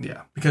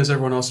 Yeah. Because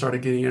everyone else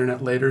started getting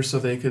internet later, so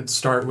they could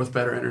start with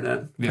better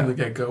internet from the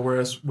get-go,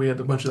 whereas we had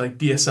a bunch of like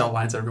DSL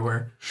lines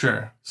everywhere.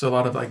 Sure. So a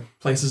lot of like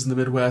places in the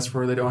Midwest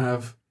where they don't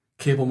have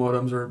cable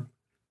modems or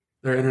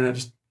their internet,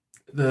 just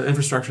the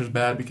infrastructure is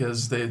bad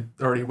because they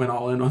already went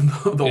all in on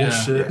the old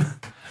shit.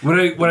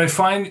 Yeah. What I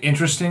find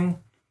interesting,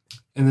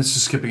 and this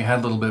is skipping ahead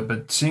a little bit,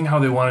 but seeing how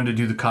they wanted to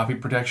do the copy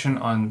protection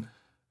on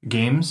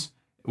games,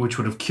 which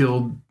would have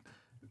killed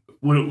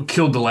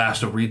the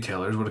last of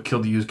retailers, would have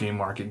killed the used game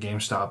market,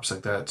 GameStop's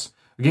like that.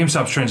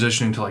 GameStop's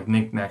transitioning to like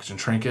knickknacks and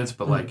trinkets,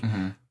 but like,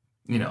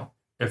 you know,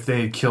 if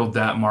they had killed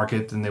that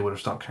market, then they would have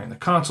stopped carrying the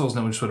consoles,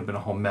 and it just would have been a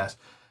whole mess.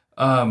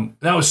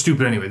 That was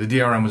stupid anyway. The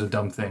DRM was a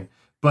dumb thing.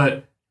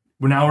 But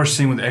now we're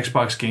seeing with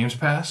Xbox Games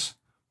Pass,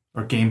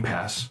 or Game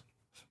Pass,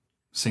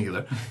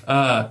 singular,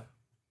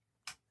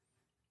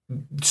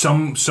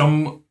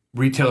 some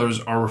retailers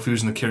are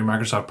refusing to carry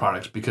Microsoft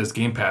products because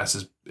Game Pass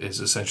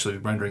is essentially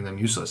rendering them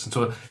useless. And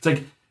so it's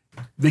like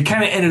they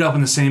kind of ended up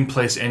in the same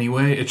place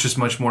anyway. It's just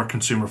much more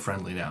consumer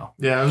friendly now.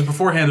 Yeah, it was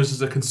beforehand this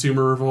is a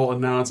consumer revolt,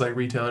 and now it's like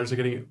retailers are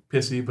getting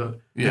pissy, but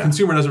the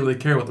consumer doesn't really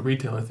care what the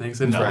retailer thinks.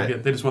 They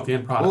just want the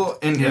end product. Well,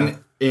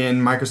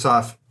 in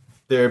Microsoft,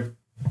 they're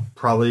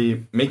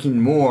probably making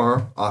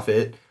more off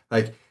it.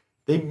 Like,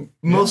 they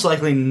most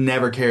likely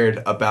never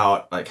cared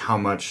about like how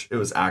much it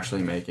was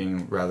actually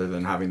making, rather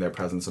than having their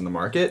presence in the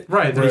market.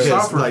 Right, they're a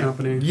software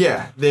company.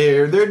 Yeah,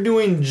 they're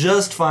doing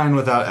just fine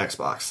without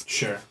Xbox.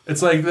 Sure.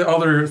 It's like all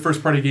their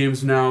first party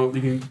games now.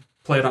 You can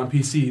play it on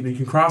PC. You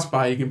can cross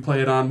buy. You can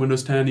play it on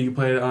Windows 10. You can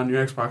play it on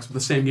your Xbox with the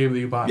same game that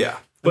you bought. Yeah,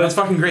 but that's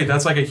fucking great.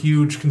 That's like a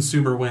huge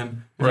consumer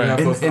win. If you have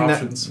both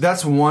options.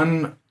 That's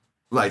one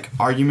like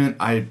argument.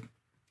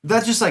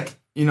 That's just like,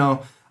 you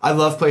know, I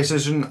love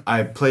PlayStation.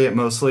 I play it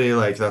mostly.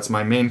 Like, that's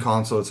my main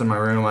console. It's in my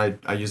room.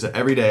 I use it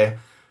every day.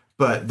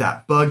 But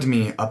that bugged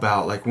me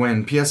about, like,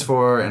 when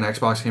PS4 and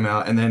Xbox came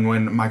out, and then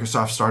when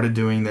Microsoft started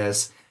doing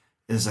this,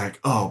 is like,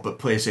 oh, but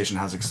PlayStation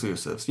has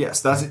exclusives.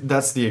 Yes,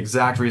 that's the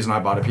exact reason I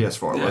bought a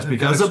PS4 was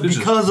because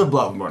of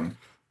Bloodborne.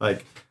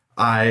 Like,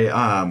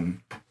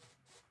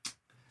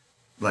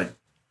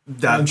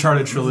 that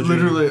Uncharted trilogy.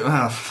 Literally,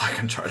 fuck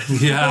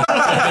Uncharted. Yeah.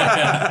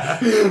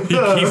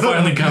 he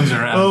finally comes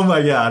around. Oh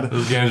my god.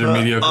 Those games are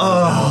mediocre.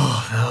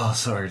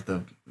 Sorry.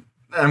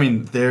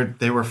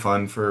 They were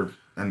fun for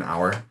an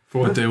hour.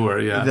 For what they were,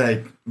 yeah.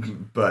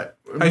 But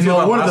I feel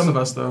about Last of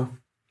Us, though.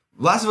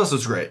 Last of Us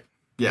was great.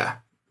 Yeah.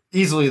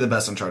 Easily the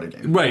best Uncharted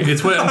game. Right.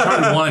 It's what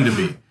Uncharted wanted to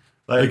be.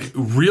 Like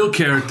real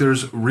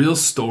characters, real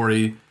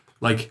story,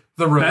 like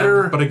the rhythm,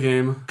 better, but a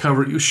game.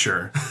 Cover you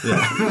sure.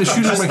 Yeah. The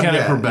shooting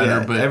mechanics were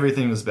better, but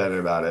everything was better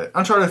about it.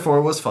 Uncharted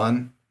 4 was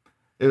fun.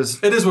 It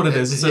is what it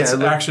is. It's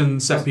an action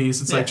set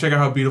piece. It's like, check out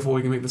how beautiful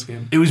we can make this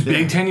game. It was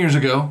big 10 years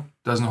ago.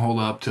 Doesn't hold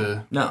up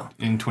to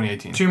in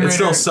 2018. It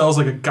still sells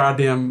like a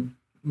goddamn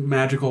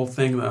magical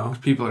thing, though.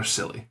 People are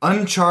silly.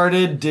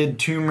 Uncharted did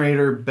Tomb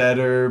Raider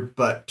better,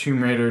 but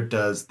Tomb Raider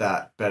does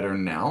that better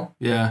now.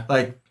 Yeah.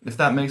 Like, if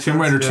that makes sense.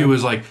 Tomb Raider 2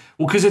 is like,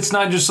 well, because it's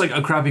not just like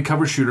a crappy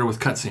cover shooter with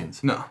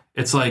cutscenes. No.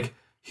 It's like,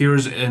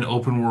 here's an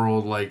open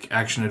world, like,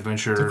 action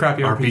adventure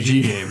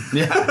RPG game.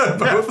 Yeah.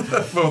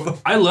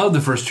 Both. I love the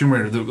first Tomb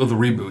Raider, the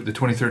reboot, the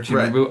 2013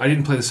 reboot. I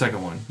didn't play the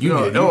second one. You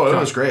did. No, it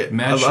was great.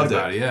 Mad shit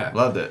about it, yeah.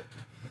 Loved it.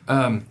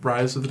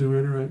 Rise of the Tomb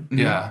Raider, right?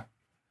 Yeah.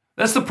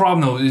 That's the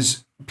problem, though,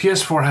 is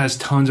PS4 has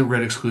tons of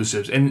great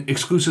exclusives, and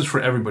exclusives for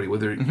everybody,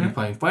 whether you're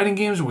playing fighting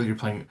games or whether you're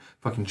playing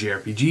fucking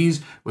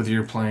JRPGs, whether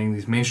you're playing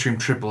these mainstream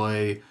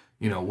AAA,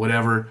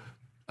 whatever.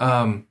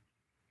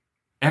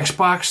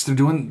 Xbox,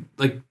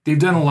 they've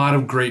done a lot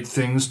of great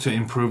things to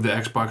improve the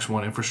Xbox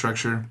One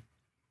infrastructure,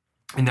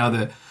 and now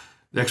the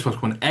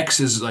Xbox One X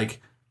is like,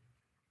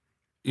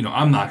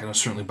 I'm not going to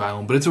certainly buy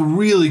one, but it's a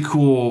really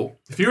cool...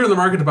 If you're in the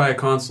market to buy a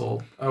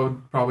console, I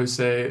would probably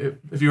say,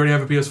 if you already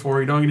have a PS4,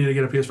 you don't need to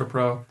get a PS4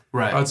 Pro.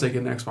 Right. I would say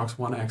get an Xbox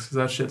One X, because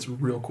that shit's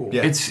real cool.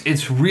 Yeah.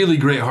 It's really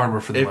great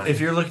hardware for the money. If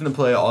you're looking to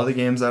play all the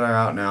games that are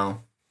out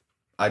now,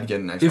 I'd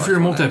get an Xbox if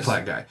you're a One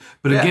multiplayer guy.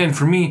 But again,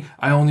 for me,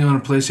 I only own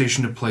a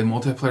PlayStation to play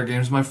multiplayer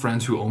games with my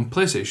friends who own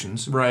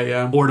PlayStations. Right,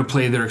 yeah. Or to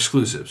play their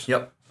exclusives.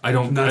 Yep.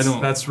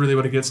 That's really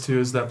what it gets to,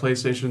 is that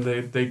PlayStation,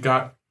 they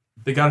got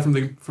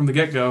it from the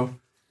get-go.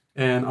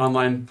 And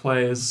online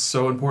play is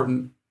so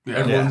important. Yeah.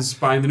 Everyone's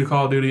buying the new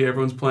Call of Duty.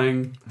 Everyone's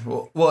playing.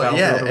 Well,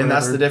 yeah, and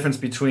that's the difference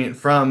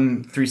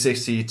from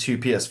 360 to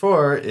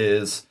PS4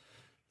 is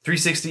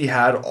 360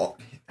 had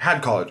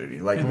Call of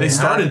Duty. Like they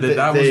started it.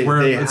 That was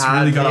where it's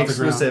really got off the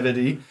ground.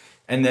 Exclusivity,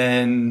 and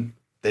then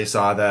they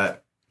saw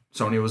that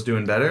Sony was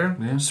doing better.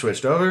 Yeah.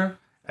 Switched over.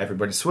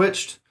 Everybody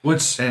switched.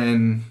 It's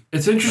interesting.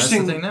 That's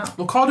the thing now.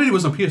 Well, Call of Duty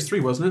was on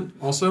PS3, wasn't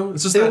it? Also,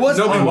 it's just that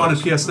nobody wanted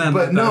PSN,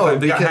 but no,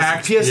 they got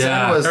hacked.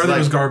 PSN was everything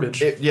was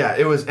garbage.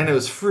 It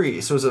was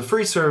free, so it was a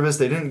free service.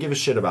 They didn't give a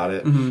shit about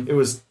it. Mm-hmm. It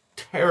was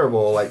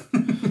terrible, like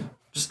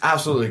just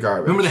absolutely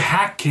garbage. Remember the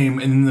hack came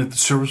and the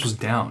service was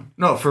down.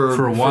 No,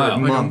 for a while,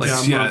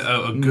 months.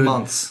 A good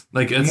months.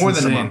 Like it's more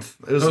insane. than a month.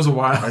 It was a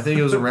while. I think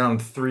it was around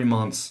 3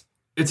 months.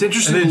 It's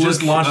interesting. And they to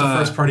just look, launched a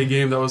first party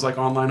game that was like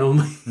online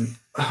only. Do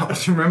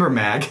you remember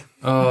Mag?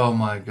 Oh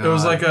my god! It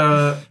was like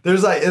a That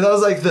was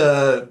like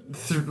the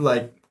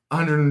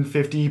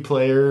 150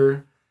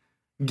 player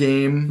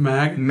game.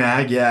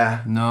 Mag.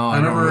 Yeah. No, I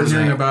remember don't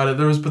hearing that. about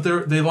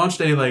it. They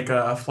launched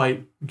a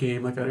flight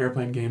game, like an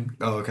airplane game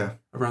Oh, okay.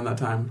 around that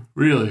time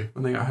Really?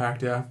 when they got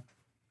hacked. Yeah.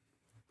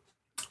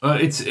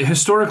 It's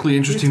historically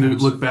interesting to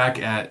look back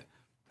at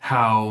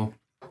how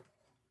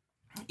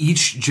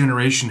each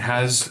generation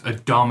has a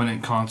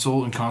dominant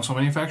console and console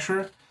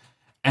manufacturer,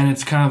 and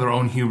it's kind of their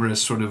own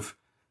hubris sort of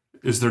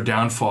is their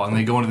downfall, and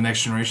they go into the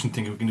next generation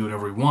thinking we can do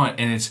whatever we want,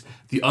 and it's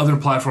the other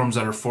platforms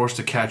that are forced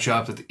to catch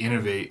up, that they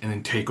innovate and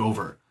then take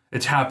over.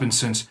 It's happened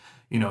since,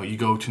 you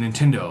go to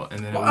Nintendo,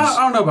 and then I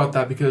don't know about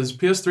that because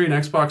PS3 and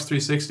Xbox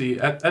 360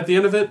 at the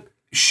end of it,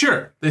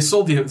 sure, they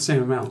sold the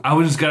same amount. I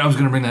was going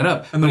to bring that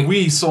up, And the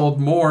Wii sold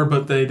more,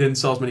 but they didn't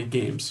sell as many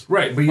games.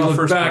 right? But you look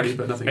first back party,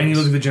 but nothing and you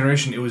else. look at the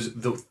generation. It was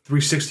the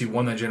 360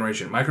 won that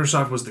generation.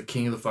 Microsoft was the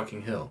king of the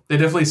fucking hill. They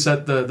definitely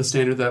set the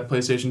standard that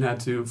PlayStation had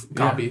to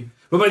copy.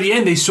 But by the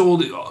end, they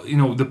sold,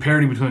 the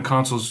parity between the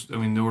consoles. I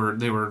mean,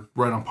 they were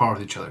right on par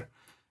with each other.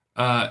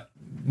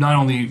 Not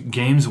only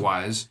games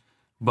wise,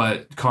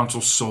 but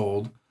consoles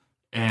sold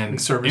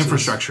and services.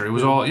 infrastructure. It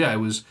was all, it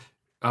was.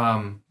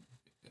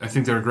 I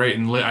think they were great,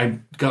 and I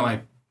got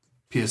my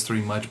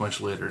PS3 much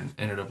later and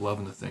ended up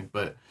loving the thing.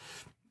 But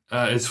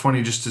it's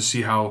funny just to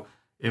see how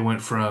it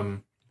went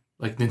from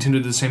like Nintendo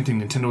did the same thing.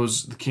 Nintendo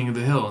was the king of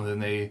the hill, and then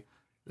they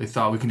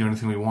thought we can do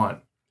anything we want.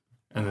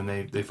 And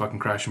then they fucking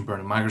crash and burn.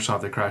 And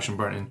Microsoft, they crash and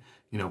burn.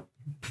 And,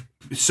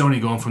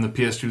 Sony going from the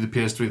PS2 to the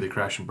PS3, they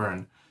crash and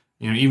burn.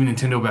 Even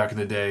Nintendo back in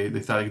the day, they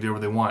thought they could do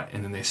whatever they want.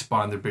 And then they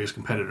spawned their biggest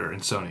competitor in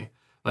Sony.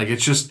 Like,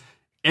 it's just,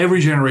 every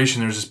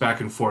generation there's this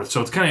back and forth.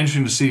 So it's kind of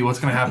interesting to see what's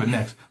going to happen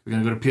next. We're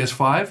going to go to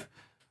PS5?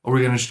 Or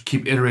we're going to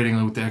keep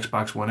iterating with the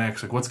Xbox One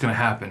X? Like, what's going to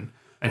happen?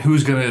 And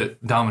who's going to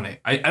dominate?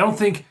 I don't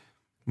think,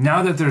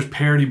 now that there's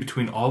parity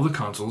between all the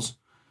consoles,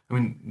 I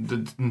mean, the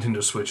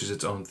Nintendo Switch is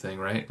its own thing,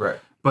 right? Right.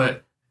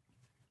 But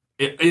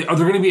are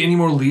there going to be any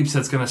more leaps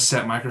that's going to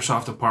set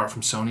Microsoft apart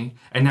from Sony?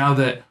 And now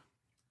that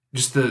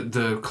just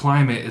the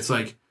climate, it's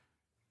like,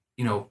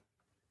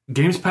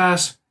 Games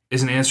Pass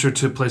is an answer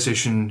to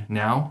PlayStation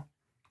Now.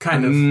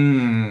 Kind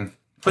of.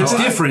 But it's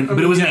different, but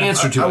it was an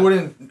answer to it. I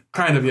wouldn't.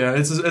 Kind of, yeah.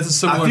 It's a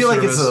similar I feel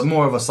like service. it's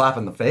more of a slap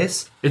in the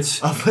face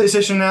It's of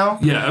PlayStation Now.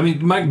 yeah. I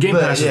mean, my Game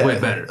But, Pass is way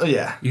better. Oh,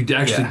 yeah. You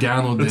actually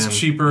download them. It's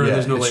cheaper. Yeah,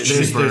 There's no it's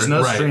latency. cheaper. There's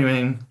no right.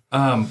 streaming.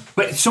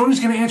 But Sony's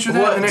going to answer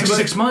that in the next but-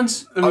 6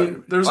 months. I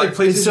mean, there's like Is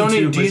PlayStation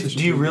 2, Sony, PlayStation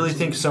do you 3, really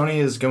think Sony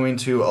is going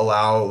to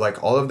allow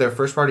like all of their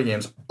first party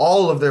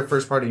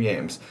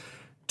games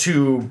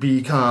to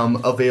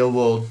become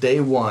available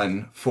day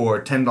one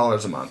for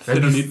 $10 a month? They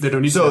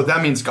don't need So to.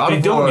 that means God They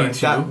of don't War. need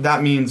to.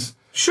 That means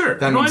Sure.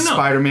 that No, means I know.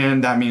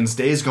 Spider-Man. That means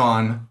Days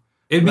Gone.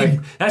 It'd be,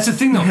 that's the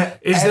thing, though.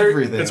 Is there?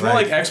 Everything. It's more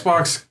like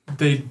Xbox.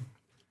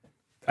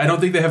 I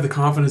don't think they have the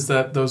confidence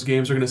that those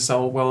games are going to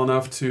sell well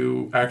enough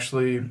to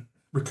actually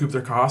recoup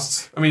their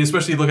costs. I mean,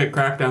 especially look at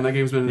Crackdown. That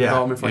game's been in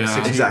development for like 6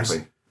 years.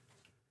 exactly.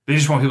 They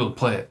just want people to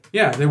play it.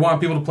 Yeah, they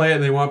want people to play it.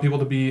 They want people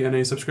to be in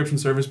a subscription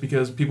service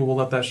because people will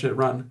let that shit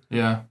run.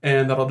 Yeah.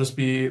 And that'll just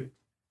be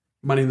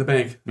money in the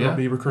bank. It'll Yeah.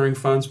 be recurring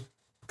funds.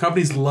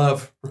 Companies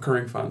love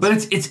recurring funds.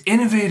 But it's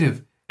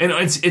innovative and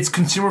it's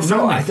consumer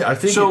friendly. No, I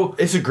think so.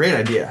 it's a great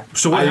idea.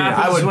 So what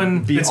happens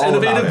when be it's all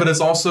about innovative, it. but it's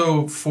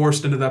also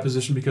forced into that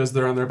position because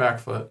they're on their back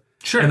foot.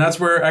 Sure. And that's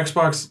where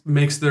Xbox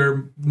makes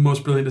their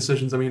most brilliant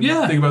decisions. I mean,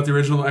 Yeah. think about the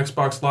original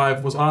Xbox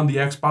Live was on the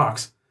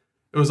Xbox.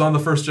 It was on the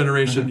first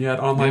generation. You had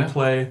online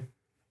play,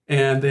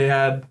 and they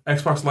had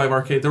Xbox Live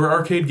Arcade. There were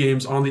arcade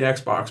games on the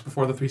Xbox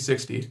before the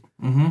 360.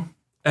 Mm-hmm.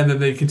 And then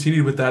they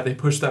continued with that. They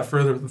pushed that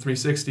further with the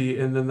 360,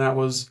 and then that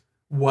was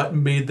what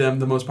made them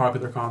the most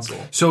popular console.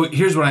 So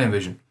here's what I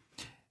envision.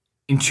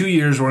 In 2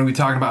 years, we're going to be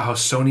talking about how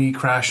Sony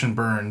crashed and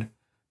burned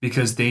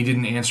because they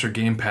didn't answer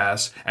Game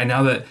Pass. And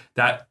now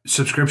that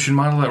subscription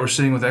model that we're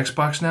seeing with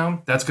Xbox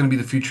now, that's going to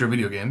be the future of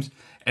video games.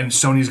 And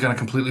Sony's going to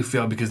completely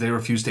fail because they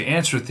refuse to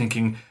answer,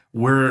 thinking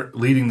we're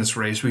leading this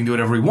race. We can do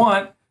whatever we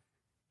want.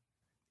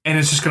 And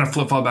it's just going to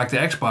flip-flop back to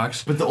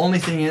Xbox. But the only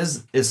thing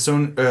is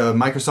Sony,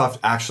 Microsoft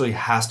actually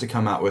has to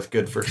come out with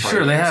good first party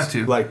Sure, they games. have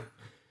to. Like,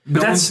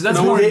 But that's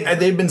no more...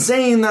 they've been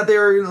saying that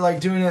they're like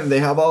doing it. They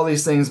have all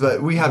these things,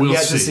 but we have We'll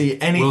yet to see.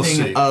 see anything We'll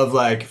see. of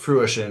like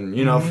fruition.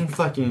 You know,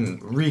 fucking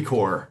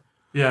Recore.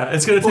 Yeah,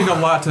 it's going to take a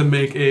lot to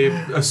make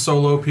a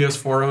solo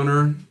PS4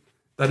 owner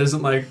that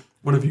isn't like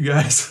one of you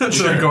guys to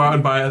go out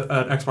and buy an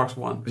Xbox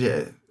One.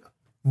 Yeah.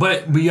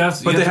 But you have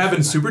to... But they have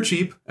been super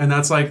cheap, and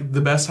that's like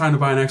the best time to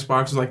buy an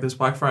Xbox is like this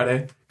Black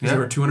Friday because they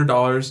were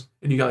 $200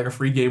 and you got like a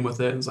free game with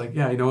it. And it's like,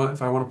 yeah, you know what?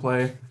 If I want to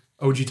play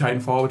OG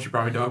Titanfall, which you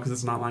probably don't because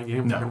it's an online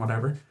game, fucking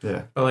whatever.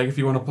 Yeah. But like if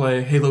you want to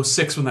play Halo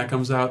 6 when that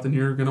comes out, then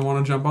you're gonna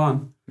want to jump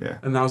on. Yeah.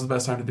 And that was the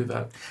best time to do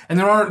that. And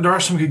there are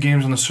some good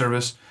games on the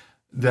service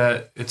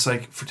that it's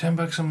like for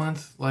 $10 a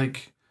month,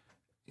 like,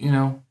 you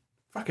know...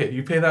 Fuck it,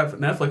 you pay that for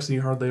Netflix and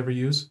you hardly ever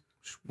use.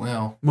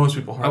 Well, Most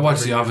people. I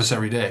watch The Office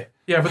every day.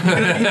 Yeah, but you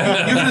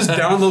can just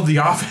download The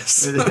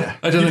Office.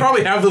 You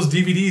probably have those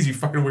DVDs, you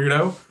fucking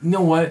weirdo. You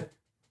know what?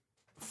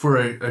 For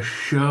a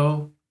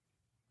show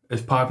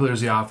as popular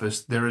as The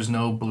Office, there is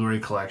no Blu-ray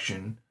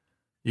collection.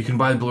 You can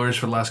buy the Blu-rays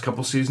for the last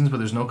couple seasons, but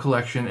there's no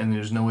collection, and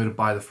there's no way to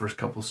buy the first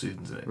couple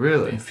seasons. It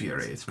really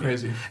infuriates me.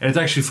 Crazy. And it's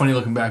actually funny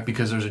looking back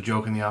because there's a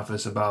joke in The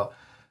Office about...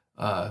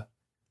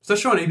 Is that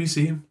show on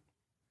ABC?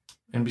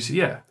 NBC,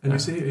 yeah.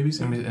 NBC?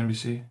 ABC?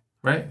 NBC,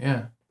 right?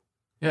 Yeah.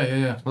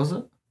 Yeah. Was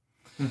it?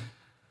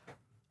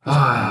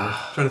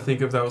 Trying to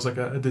think if that was like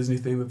a Disney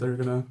thing that they're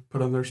going to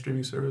put on their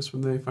streaming service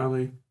when they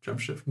finally jump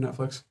ship from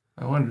Netflix.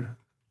 I wonder.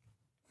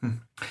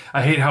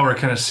 I hate how we're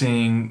kind of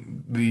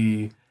seeing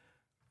the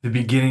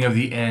beginning of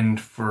the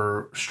end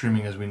for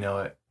streaming as we know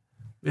it.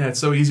 Yeah, it's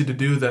so easy to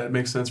do that it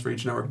makes sense for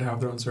each network to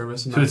have their own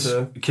service. And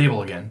so it's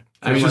cable again.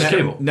 I mean,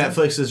 cable.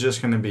 Netflix is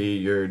just going to be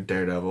your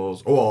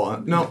Daredevils.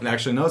 Well, no,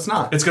 actually, no, it's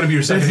not. It's going to be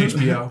your second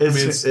HBO.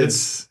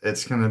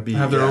 It's going to be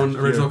have their own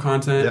original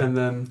content, and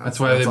then that's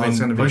why they've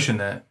been pushing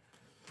that.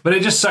 But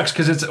it just sucks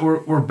because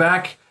we're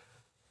back.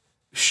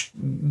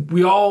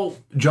 We all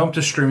jumped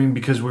to streaming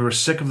because we were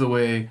sick of the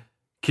way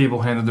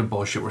cable handled their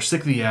bullshit. We're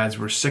sick of the ads.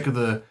 We're sick of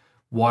the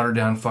watered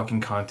down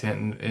fucking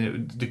content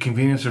and the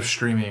convenience of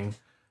streaming.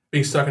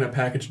 Being stuck in a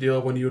package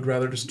deal when you would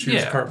rather just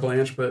choose carte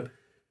blanche, but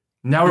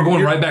now we're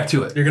going right back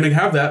to it. You're going to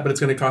have that, but it's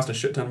going to cost a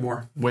shit ton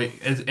more. Wait,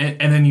 and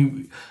then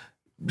you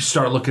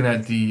start looking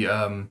at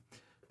the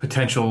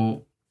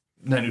potential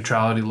net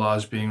neutrality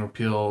laws being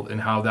repealed and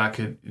how that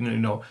could,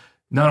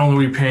 not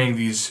only are we paying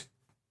these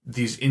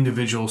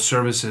individual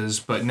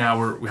services, but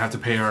now we have to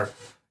pay our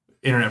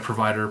internet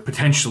provider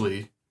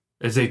potentially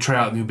as they try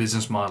out new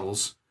business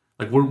models.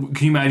 Like, can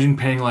you imagine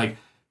paying like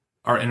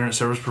our internet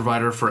service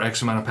provider for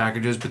X amount of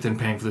packages, but then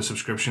paying for the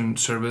subscription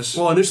service?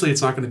 Well, initially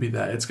it's not going to be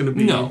that. It's going to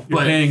be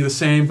you're paying the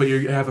same, but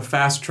you have a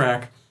fast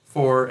track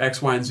for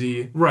X, Y, and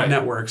Z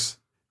networks,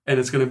 and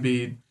it's going to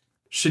be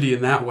shitty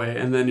in that way.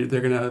 And then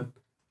they're going to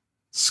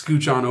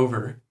scooch on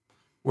over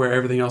where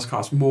everything else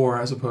costs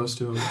more as opposed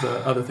to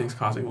the other things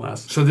costing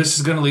less. So this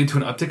is going to lead to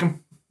an uptick in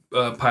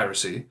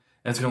piracy,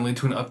 and it's going to lead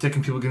to an uptick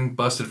in people getting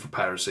busted for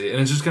piracy, and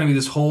it's just going to be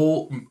this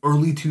whole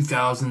early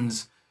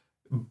 2000s,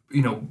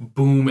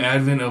 boom,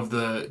 advent of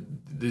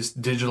this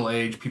digital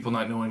age, people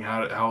not knowing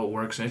how it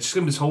works, and it's just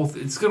going to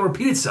be it's going to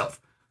repeat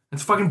itself.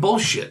 It's fucking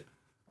bullshit.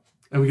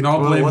 And we can all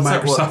blame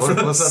Microsoft for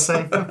this. What's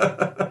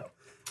that saying?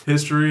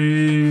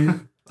 History.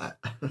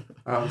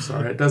 I'm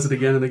sorry. It does it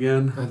again and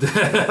again.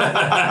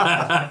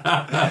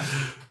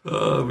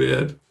 Oh,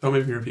 man. Don't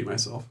make me repeat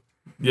myself.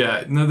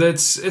 Yeah, no,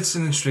 it's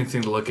an interesting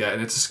thing to look at,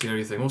 and it's a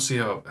scary thing. We'll see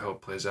how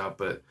it plays out,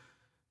 but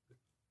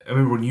I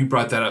remember when you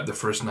brought that up the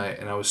first night,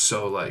 and I was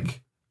so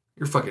like,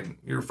 you're fucking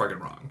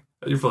wrong.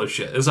 You're full of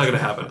shit. It's not going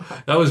to happen.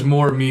 That was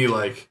more me,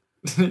 like,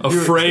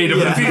 afraid of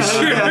the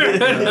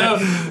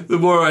future. The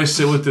more I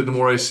sit with it, the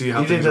more I see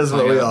how things that's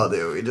what we all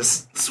do. We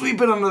just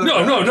sweep it under the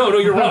No,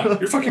 you're wrong.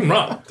 You're fucking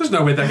wrong. There's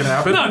no way that can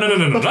happen. No,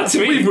 not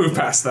to me. We've moved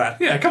past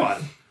that. Yeah, come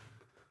on.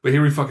 But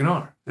here we fucking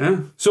are.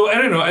 Yeah. So, I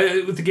don't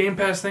know. With the Game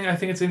Pass thing, I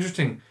think it's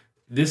interesting.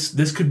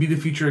 This could be the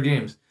future of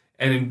games.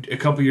 And in a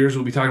couple years,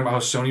 we'll be talking about how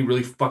Sony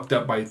really fucked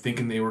up by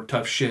thinking they were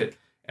tough shit,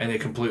 and they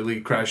completely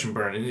crash and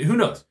burn. And who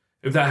knows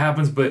if that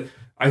happens, but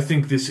I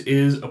think this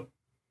is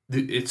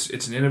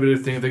it's an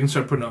innovative thing. If they can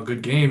start putting out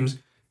good games,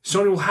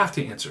 Sony will have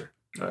to answer.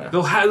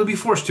 They'll be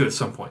forced to at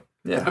some point.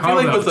 Yeah, I feel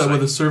like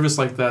with a service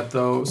like that,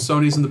 though,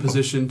 Sony's in the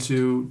position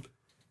to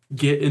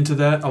get into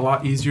that a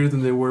lot easier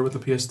than they were with the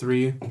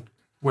PS3,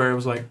 where it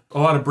was like a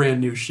lot of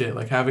brand new shit,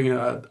 like having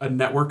a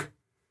network,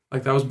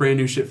 like that was brand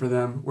new shit for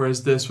them.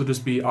 Whereas this would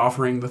just be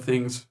offering the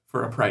things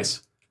for a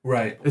price.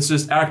 Right. It's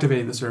just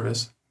activating the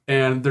service,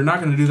 and they're not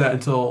going to do that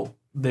until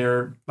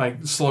they're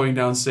like slowing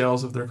down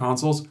sales of their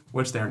consoles,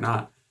 which they're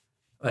not.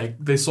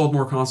 Like, they sold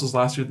more consoles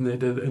last year than they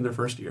did in their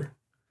first year.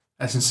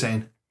 That's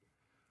insane.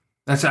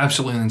 That's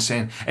absolutely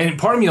insane. And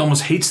part of me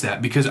almost hates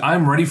that because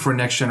I'm ready for a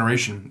next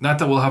generation. Not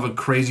that we'll have a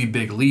crazy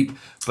big leap,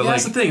 but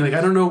that's the thing. Like,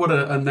 I don't know what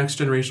a next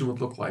generation would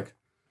look like.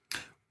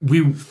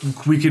 We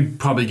could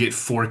probably get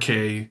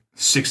 4K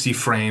 60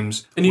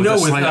 frames and with a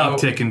slight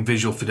uptick in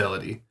visual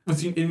fidelity.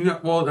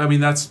 Well, I mean,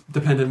 that's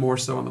dependent more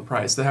so on the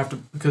price. They have to,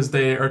 because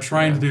they are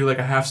trying to do like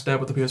a half step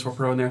with the PS4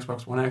 Pro and the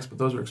Xbox One X, but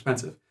those are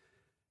expensive.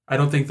 I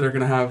don't think they're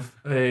going to have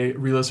a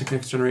realistic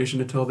next generation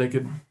until they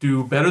could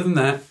do better than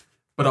that,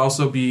 but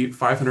also be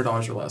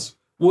 $500 or less.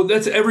 Well,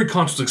 that's every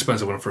console's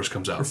expensive when it first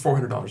comes out. Or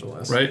 $400 or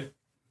less. Right?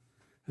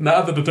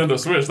 Not the Nintendo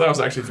Switch. That was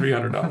actually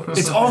 $300.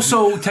 It's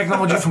also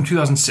technology from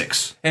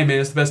 2006. Hey, man,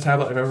 it's the best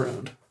tablet I've ever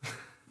owned.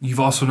 You've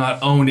also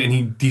not owned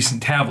any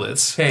decent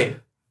tablets. Hey,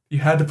 you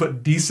had to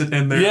put decent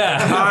in there. Yeah.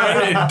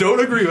 I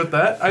don't agree with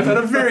that. I've had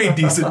a very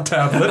decent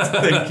tablet.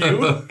 Thank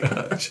you. Oh,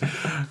 gosh.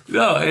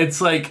 No, it's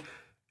like...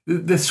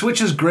 The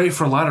Switch is great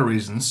for a lot of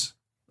reasons,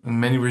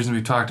 and many reasons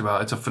we've talked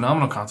about. It's a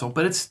phenomenal console,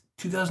 but it's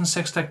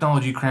 2006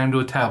 technology crammed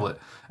to a tablet.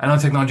 I know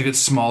technology gets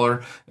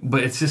smaller,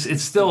 but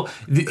it's still,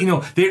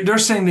 they're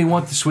saying they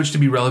want the Switch to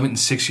be relevant in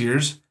 6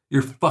 years.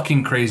 You're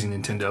fucking crazy,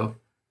 Nintendo.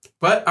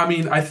 But, I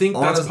mean, I think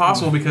that's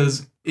possible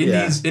because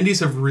Indies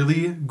have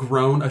really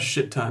grown a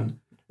shit ton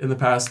in the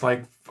past,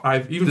 like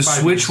 5 The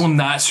Switch will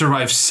not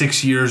survive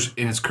 6 years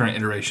in its current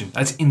iteration.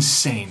 That's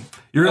insane.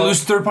 You're going to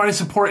lose third-party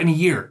support in a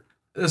year.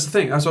 That's the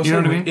thing. That's what I'm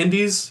saying. What I mean?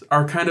 Indies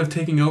are kind of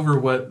taking over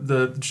what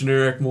the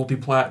generic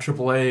multi-plat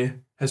AAA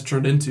has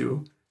turned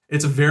into.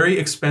 It's a very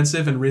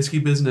expensive and risky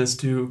business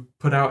to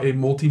put out a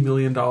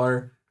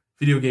multi-million-dollar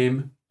video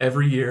game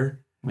every year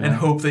and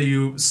hope that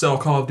you sell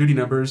Call of Duty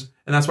numbers.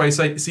 And that's why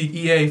you see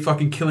EA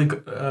fucking killing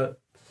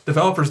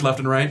developers left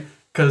and right,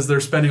 because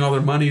they're spending all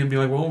their money and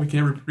being like, well, we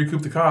can't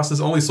recoup the cost.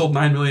 It's only sold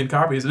 9 million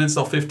copies and it didn't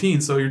sell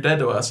 15, so you're dead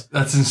to us.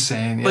 That's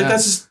insane. Yeah. Like,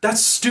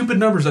 that's stupid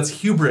numbers.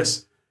 That's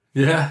hubris.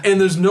 Yeah. And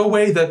there's no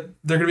way that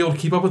they're going to be able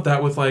to keep up with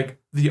that with, like,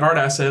 the art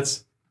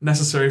assets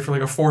necessary for,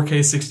 like, a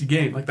 4K 60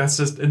 game. Like, that's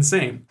just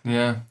insane.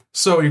 Yeah.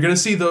 So you're going to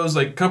see those,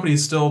 like,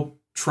 companies still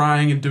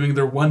trying and doing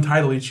their one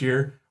title each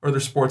year, or their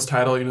sports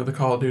title, the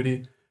Call of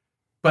Duty.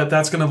 But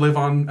that's going to live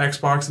on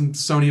Xbox and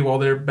Sony while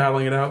they're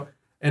battling it out.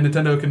 And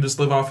Nintendo can just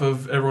live off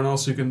of everyone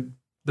else who can...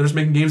 They're just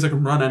making games that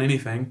can run on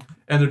anything,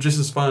 and they're just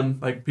as fun.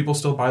 Like, people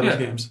still buy those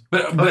games.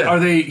 But are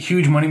they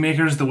huge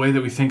moneymakers the way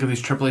that we think of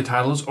these AAA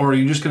titles, or are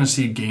you just going to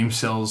see game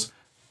sales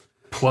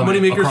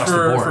plummet across the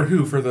board? For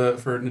who? For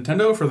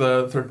Nintendo or for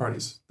the third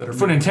parties? That are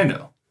for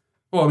Nintendo.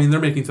 Well, I mean, they're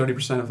making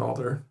 30% of all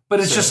their But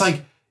it's sales. just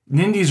like,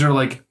 Nindies are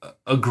like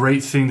a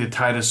great thing to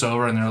tide us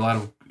over, and there are a lot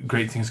of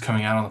great things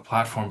coming out on the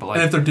platform. But like,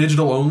 and if they're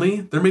digital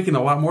only, they're making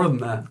a lot more than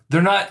that.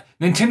 They're not.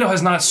 Nintendo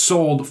has not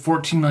sold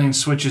 14 million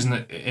Switches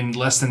in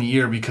less than a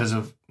year because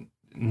of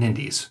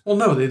Nindies. Well,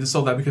 no, they just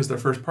sold that because they're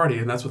first party,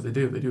 and that's what they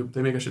do.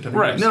 They make a shit ton of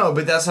Right. games. No,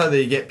 but that's how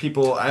they get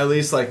people, at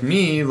least like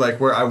me,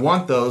 like where I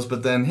want those,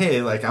 but then,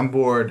 hey, like I'm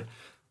bored.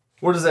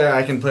 What is there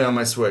I can play on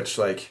my Switch?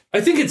 Like, I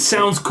think it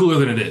sounds cooler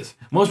than it is.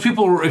 Most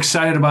people are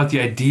excited about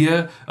the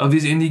idea of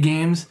these indie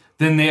games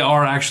than they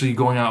are actually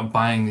going out and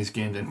buying these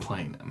games and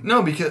playing them.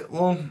 no, because,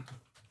 well,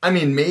 I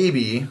mean,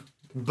 maybe,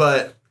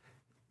 but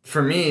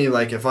for me,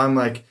 like, if I'm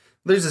like,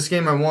 there's this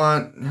game I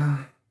want,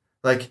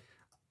 like,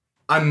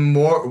 I'm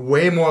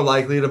way more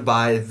likely to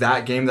buy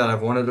that game that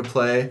I've wanted to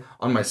play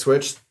on my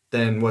Switch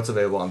than what's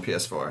available on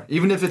PS4.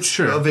 Even if it's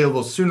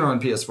available sooner on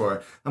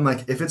PS4, I'm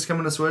like, if it's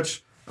coming to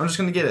Switch, I'm just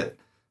going to get it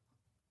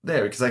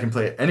there because I can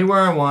play it anywhere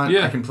I want.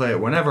 Yeah. I can play it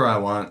whenever I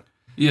want.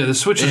 Yeah, the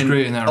Switch is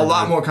great in that a regard.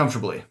 lot more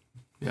comfortably.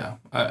 Yeah.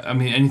 I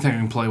mean, anything I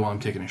can play while I'm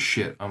taking a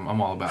shit,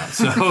 I'm all about it.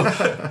 So,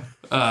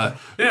 Yeah,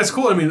 it's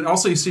cool. I mean,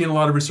 also you're seeing a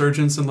lot of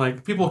resurgence and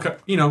like people,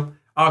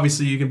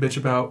 obviously you can bitch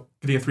about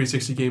getting a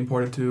 360 game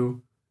ported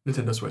to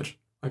Nintendo Switch.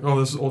 Like, oh,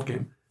 this is an old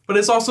game. But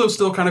it's also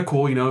still kind of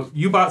cool,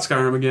 you bought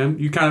Skyrim again.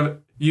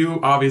 You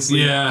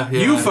obviously,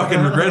 you fucking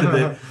regretted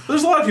it.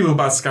 There's a lot of people who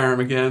bought Skyrim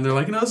again. They're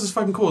like, this is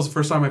fucking cool. It's the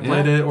first time I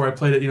played it, or I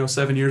played it,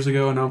 7 years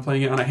ago, and now I'm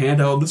playing it on a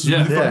handheld. This is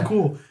really fucking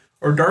cool.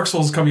 Or Dark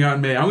Souls is coming out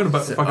in May. I'm going to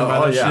fucking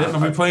buy that shit, and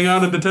I'll be playing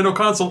on a Nintendo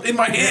console in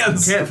my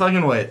hands. Can't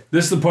fucking wait.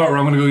 this is the part where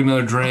I'm going to go get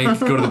another drink,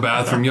 go to the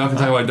bathroom. Y'all can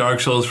talk about Dark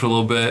Souls for a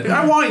little bit.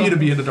 I want you to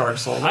be into Dark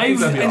Souls. I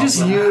think that'd be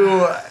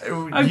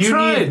awesome. I've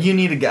tried. You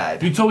need a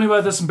guide. You told me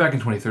about this back in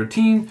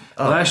 2013.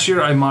 Last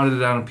year, I modded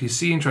it out on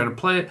PC and tried to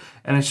play it,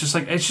 and it's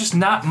just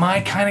not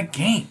my kind of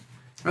game.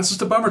 That's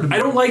just a bummer to me. I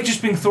don't like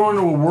just being thrown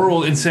into a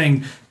world and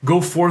saying, go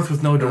forth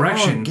with no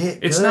direction.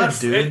 It's good, not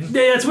dude.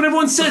 That's what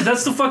everyone says.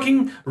 That's the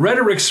fucking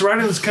rhetoric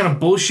surrounding this kind of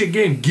bullshit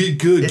game. Get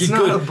good, It's get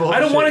not good. a bullshit I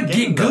don't want to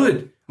game, get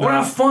good. I want to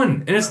have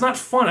fun, and it's not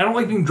fun. I don't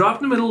like being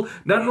dropped in the middle,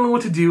 not knowing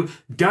what to do,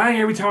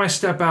 dying every time I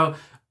step out.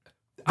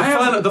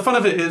 The fun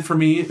of it for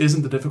me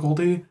isn't the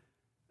difficulty.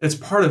 It's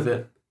part of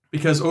it.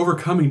 Because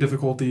overcoming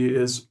difficulty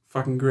is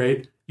fucking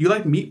great. You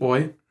like Meat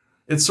Boy.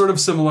 It's sort of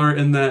similar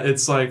in that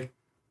it's like,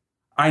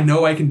 I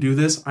know I can do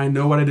this. I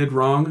know what I did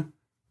wrong.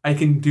 I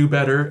can do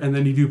better. And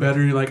then you do better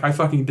and you're like, I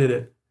fucking did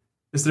it.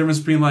 It's the difference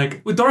between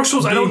like... With Dark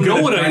Souls, I don't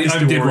know what I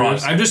did wrong.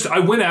 I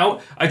went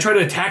out, I try to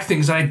attack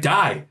things, and I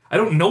die. I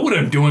don't know what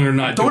I'm doing or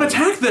not doing. Don't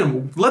attack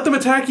them. Let them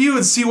attack you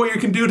and see what you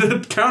can do to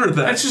counter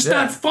that. That's just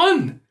not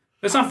fun.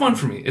 That's not fun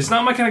for me. It's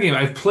not my kind of game.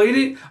 I've played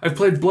it. I've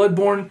played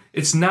Bloodborne.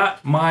 It's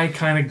not my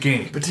kind of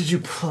game. But did you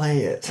play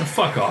it?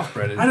 Fuck off,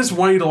 Brendan. I just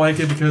want you to like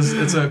it because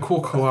it's a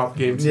cool co-op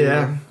game too.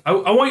 Yeah. I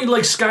want you to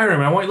like Skyrim,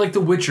 and I want you to like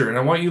The Witcher, and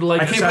I want you to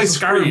like I can't play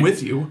Skyrim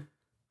with you.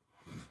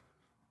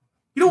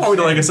 You don't want me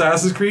to like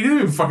Assassin's Creed? You don't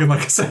even fucking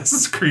like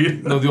Assassin's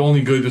Creed. No, the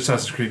only good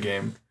Assassin's Creed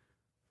game.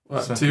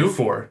 What, 2?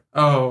 4.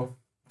 Oh.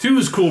 2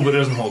 is cool, but it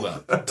doesn't hold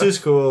up. 2's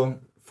cool.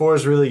 4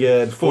 is really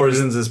good.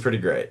 Origins is pretty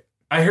great.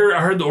 I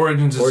heard the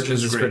Origins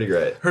is pretty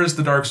great. Here's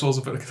the Dark Souls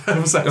of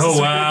Assassin's Creed.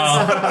 Oh,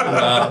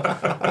 wow.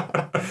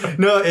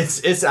 No,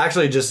 it's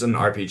actually just an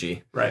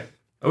RPG. Right.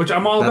 Which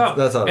I'm all about.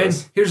 That's all it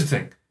is. And here's the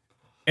thing.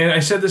 And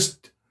I said this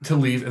to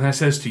Leave, and I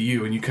said this to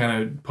you, and you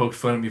kind of poked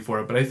fun at me for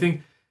it, but I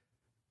think,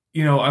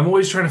 I'm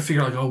always trying to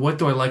figure out, what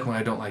do I like when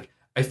I don't like?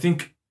 I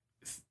think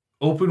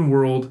open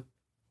world,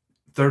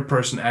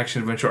 third-person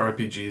action-adventure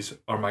RPGs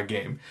are my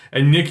game.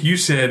 And Nick, you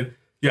said,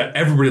 yeah,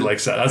 everybody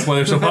likes that. That's why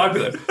they're so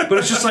popular. But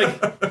it's just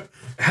like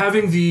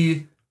having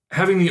the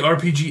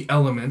RPG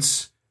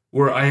elements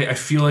where I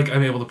feel like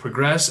I'm able to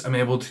progress. I'm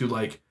able to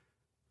like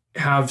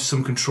have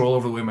some control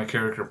over the way my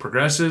character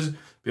progresses,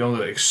 be able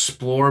to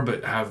explore,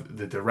 but have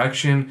the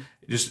direction,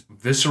 just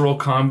visceral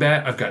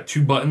combat. I've got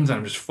 2 buttons, and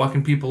I'm just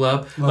fucking people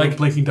up. Like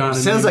blinking down.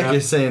 Sounds like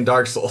you're saying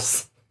Dark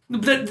Souls.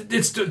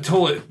 It's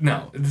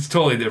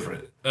totally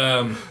different.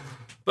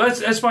 But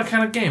that's my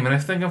kind of game, and I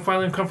think I'm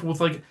finally comfortable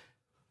with, like,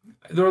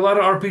 there are a lot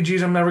of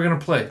RPGs I'm never going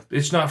to play.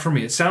 It's not for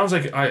me. It sounds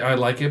like I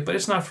like it, but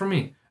it's not for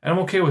me. And I'm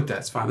okay with that.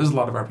 It's fine. There's a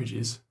lot of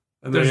RPGs.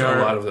 And There's a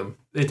lot of them.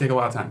 They take a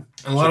lot of time.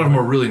 And a lot of them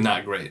are really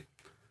not great.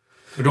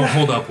 Or don't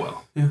hold up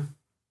well. Yeah.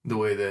 The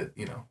way that,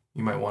 you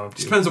might want them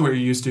to. It depends on what you're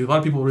used to. A lot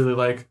of people really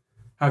like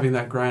having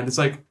that grind. It's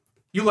like,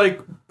 you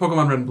like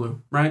Pokemon Red and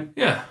Blue, right?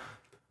 Yeah.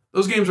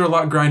 Those games are a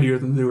lot grindier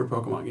than the newer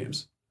Pokemon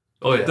games.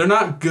 Oh, yeah. They're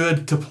not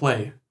good to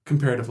play,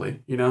 comparatively,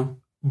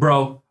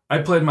 Bro, I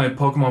played my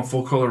Pokemon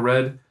Full Color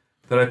Red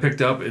that I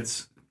picked up.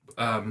 It's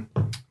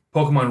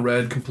Pokemon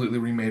Red completely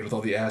remade with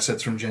all the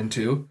assets from Gen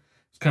 2.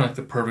 It's kind of like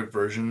the perfect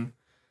version.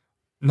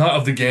 Not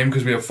of the game,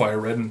 because we have Fire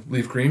Red and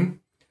Leaf Green,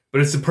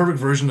 but it's the perfect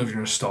version of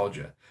your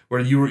nostalgia. Where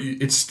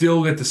it's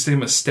still got the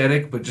same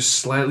aesthetic, but just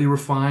slightly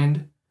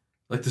refined,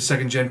 like the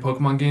second gen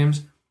Pokemon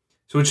games.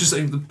 So it's just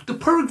like the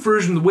perfect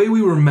version, the way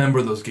we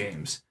remember those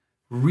games.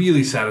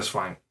 Really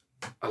satisfying.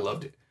 I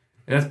loved it.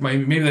 And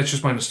maybe that's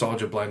just my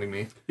nostalgia blinding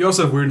me. You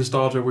also have weird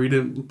nostalgia where you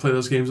didn't play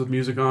those games with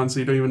music on, so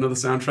you don't even know the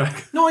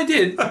soundtrack. No, I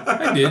did.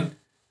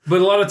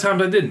 But a lot of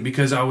times I didn't,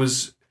 because I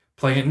was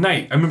playing at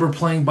night. I remember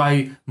playing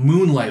by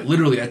moonlight,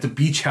 literally at the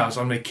beach house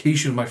on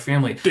vacation with my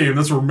family. Damn,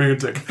 that's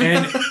romantic.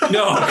 And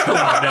no, come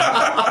on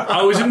now.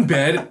 I was in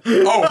bed.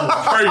 No,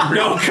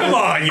 come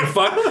on, you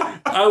fuck.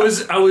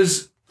 It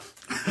was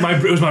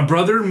my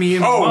brother, me,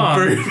 and mom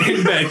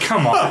in bed.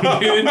 Come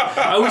on, dude.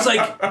 I was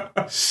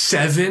like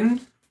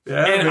 7.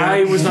 Yeah, and man.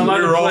 I was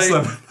not allowed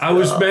to play. I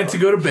was meant to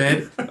go to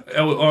bed.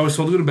 I was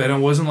told to go to bed. I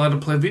wasn't allowed to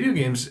play video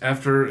games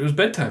after it was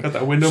bedtime. Got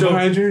that window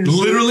behind you?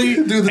 Literally,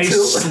 I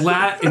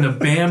slat in the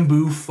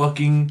bamboo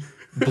fucking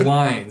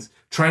blinds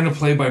trying to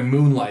play by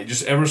moonlight,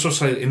 just ever so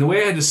slightly. And the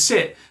way I had to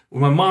sit,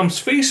 my mom's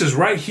face is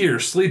right here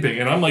sleeping,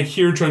 and I'm like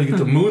here trying to get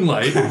the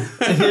moonlight.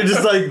 And you're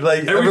just like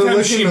every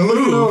time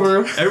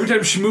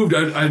she moved,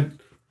 I'd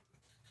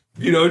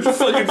just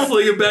fucking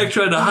fling it back,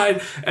 trying to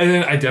hide. And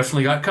then I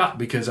definitely got caught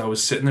because I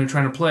was sitting there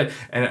trying to play.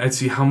 And I'd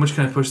see, how much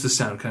can I push the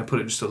sound? Can I put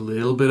it just a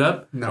little bit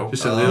up? No.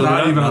 Just a little bit up?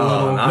 Not even a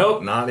little.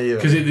 Nope. Not even.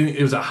 Because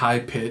it was a high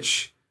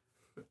pitch,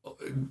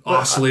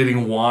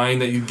 oscillating whine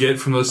that you get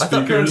from those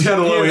speakers. You had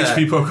a low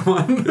HP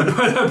Pokemon.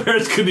 My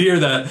parents couldn't hear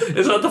that.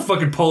 It's not the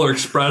fucking Polar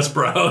Express,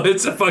 bro.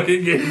 It's a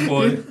fucking Game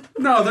Boy.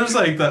 No, there's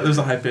like that. There's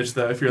a high pitch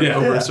though. If you're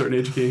over a certain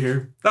age, you can't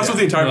hear. That's what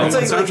the entire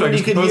It's like when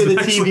you could hear the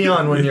TV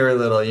on when you were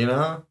little,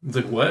 It's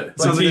like what?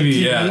 It's like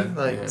TV,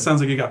 TV, Sounds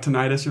like you got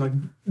tinnitus. You're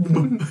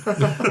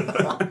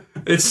like.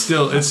 It's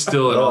still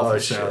an awful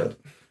shit. sound.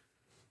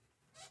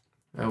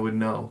 I would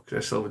know, because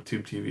I still have a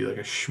tube TV like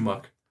a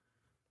schmuck.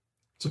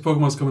 So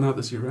Pokemon's coming out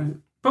this year, right?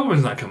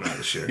 Pokemon's not coming out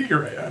this year.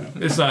 You're right, I know.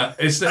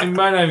 It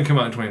might not even come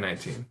out in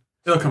 2019.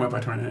 It'll come out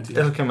by 2019.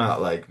 It'll come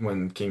out like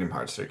when Kingdom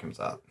Hearts 3 comes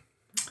out.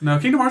 No,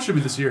 Kingdom Hearts should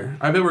be this year.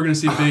 I bet we're going to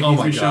see big Oh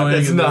my E3 God, showing.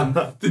 It's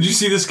not. Did you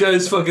see this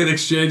guy's fucking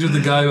exchange with the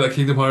guy about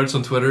Kingdom Hearts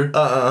on Twitter?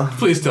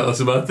 Please tell us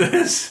about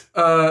this.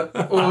 Well,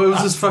 it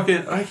was this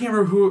fucking... I can't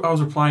remember who I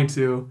was replying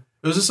to.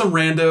 It was just some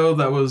rando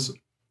that was...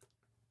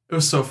 It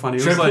was so funny.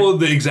 It Should was I pull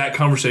the exact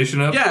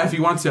conversation up? Yeah, if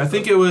you want to. I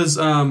think it was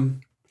The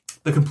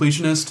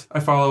Completionist. I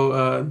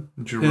follow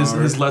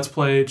his Let's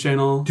Play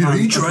channel. Dude, are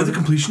you Gerard the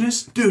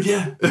Completionist? Dude,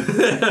 yeah.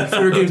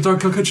 Favorite games,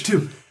 Donkey Kong Country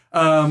 2.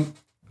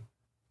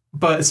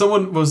 But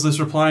someone was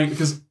just replying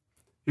because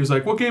he was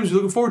like, what games are you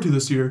looking forward to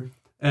this year?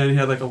 And he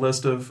had like a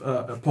list of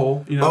a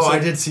poll. I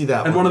did see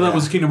that and one of them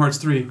was Kingdom Hearts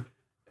 3.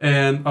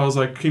 And I was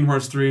like, Kingdom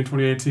Hearts 3 in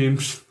 2018?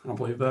 I don't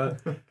believe that.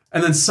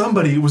 And then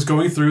somebody was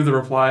going through the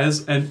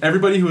replies, and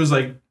everybody who was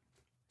like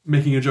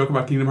making a joke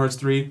about Kingdom Hearts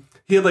 3,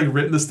 he had like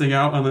written this thing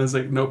out on his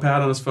like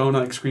notepad on his phone,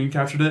 and like screen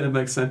captured it and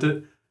like sent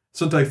it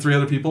to like 3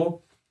 other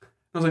people.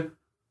 I was like,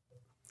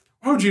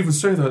 why would you even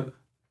say that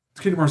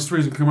Kingdom Hearts 3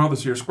 is going to come out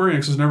this year? Square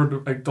Enix has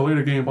never like delayed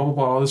a game, blah blah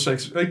blah. All this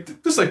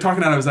like just like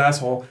talking out of his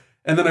asshole.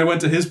 And then I went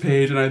to his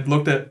page and I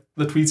looked at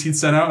the tweets he'd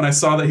sent out, and I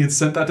saw that he had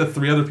sent that to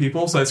 3 other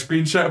people. So I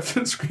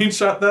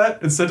screenshot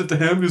that and sent it to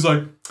him. He was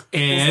like,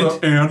 and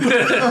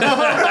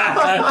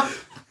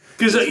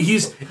because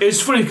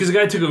it's funny because the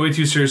guy took it way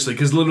too seriously,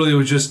 because literally it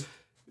was just.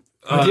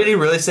 Did he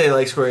really say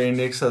like Square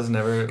Enix has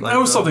never? Like, it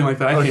was something like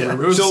that. I can't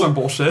remember. It was some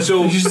bullshit.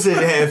 So you should say,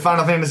 hey,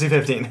 Final Fantasy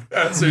 15.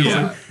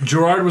 Yeah,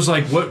 Gerard was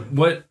like, "What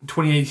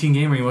 2018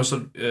 game are you most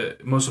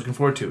looking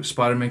forward to?"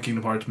 Spider-Man,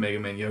 Kingdom Hearts, Mega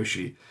Man,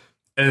 Yoshi,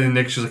 and then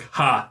Nick's just like,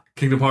 "Ha,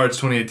 Kingdom Hearts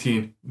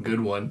 2018, good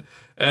one."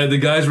 And the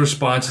guy's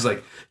response is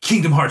like,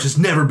 "Kingdom Hearts has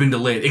never been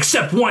delayed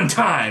except one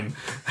time."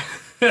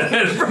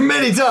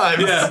 Many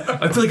times. Yeah,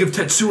 I feel like if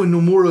Tetsuya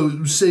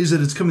Nomura says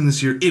that it's coming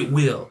this year, it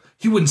will.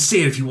 He wouldn't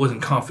say it if he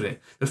wasn't confident.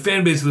 The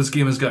fan base of this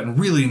game has gotten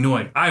really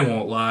annoying. I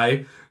won't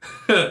lie.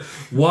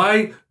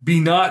 Why be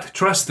not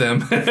trust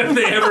them if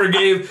they ever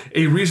gave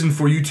a reason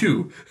for you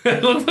to?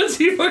 What's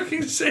he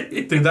fucking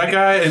saying? Dude, that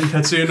guy and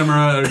Tetsuya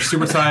Nomura are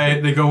super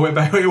tight. They go way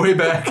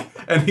back.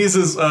 and he's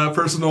his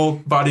personal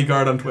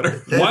bodyguard on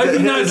Twitter. Why do you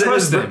not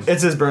trust them?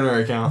 It's his burner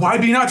account. Why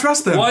do you not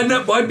trust them?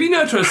 Why be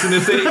not trusting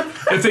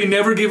if they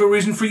never give a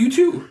reason for you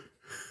to?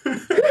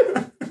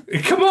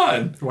 Come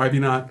on. Why be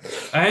not?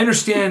 I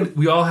understand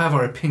we all have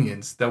our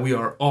opinions that we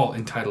are all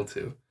entitled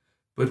to,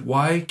 but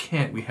why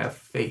can't we have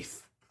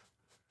faith?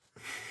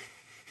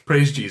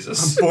 Praise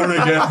Jesus. Born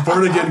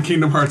again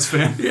Kingdom Hearts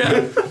fan.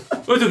 Yeah.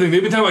 What's the thing?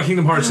 They've been talking about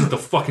Kingdom Hearts since the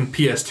fucking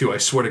PS2, I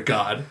swear to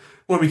God.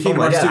 Well, I mean,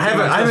 Kingdom Hearts 2 I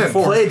haven't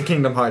played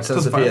Kingdom Hearts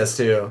since the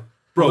PS2.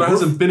 Bro, there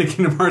hasn't been a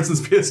Kingdom Hearts since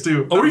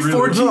PS2. Are we 14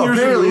 Well, years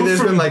apparently removed there's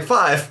from... been like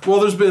 5.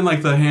 Well, there's been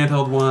like the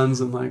handheld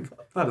ones and like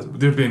that is.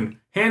 There've been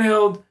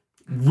handheld,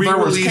 There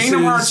was re-releases,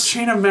 Kingdom Hearts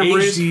Chain of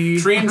Memories,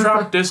 HD. Dream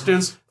Drop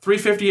Distance,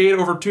 358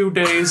 over 2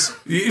 days,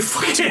 You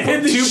fucking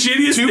had the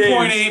shittiest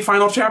 2.8 names.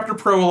 Final Chapter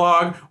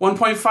Prologue,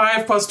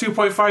 1.5 plus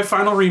 2.5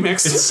 Final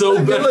Remix. It's so I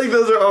feel bad. like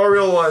those are all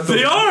real ones.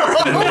 They are!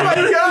 Oh my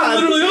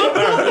god! Literally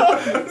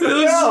are.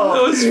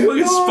 That was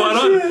fucking spot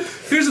on.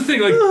 Here's the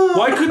thing, like,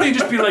 why couldn't they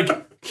just be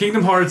like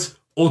Kingdom Hearts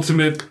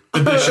Ultimate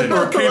Edition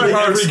or Kingdom Like,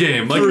 Hearts every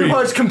game? Like, Kingdom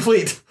Hearts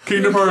complete.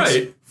 Kingdom Hearts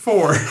Right.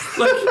 4. like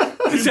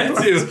that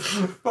too.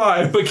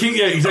 5. But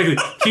exactly.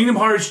 Kingdom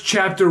Hearts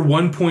Chapter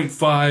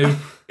 1.5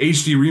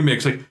 HD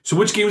remix. Like, so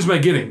which games am I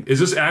getting? Is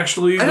this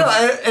actually? I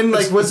know, and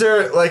like, was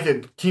there like a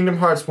Kingdom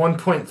Hearts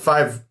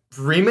 1.5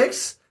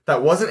 remix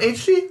that wasn't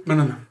HD? No.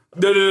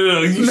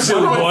 No. You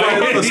silly boy.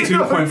 Plus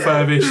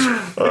 2.5 ish.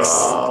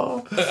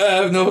 Oh. I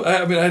have no.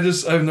 I mean, I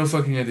have no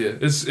fucking idea.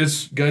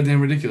 It's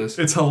goddamn ridiculous.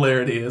 It's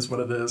hilarity, is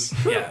what it is.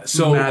 Yeah.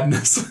 So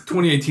Madness.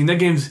 2018. That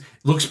game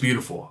looks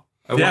beautiful.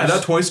 Yeah,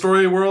 that Toy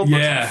Story world.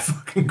 Yeah, looks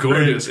fucking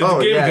gorgeous. great. Oh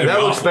The game is yeah, gonna that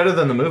be looks awful. better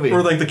than the movie.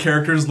 Or like the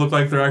characters look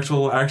like they're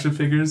actual action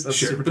figures. That's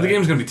Sure, super but the tight.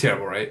 game's gonna be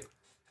terrible, right?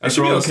 It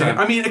should be After all this okay. time.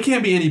 I mean, it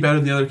can't be any better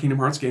than the other Kingdom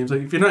Hearts games.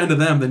 Like, if you're not into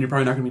them, then you're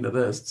probably not going to be into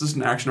this. It's just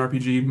an action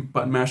RPG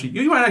button mashy.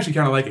 You might actually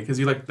kind of like it because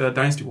you like the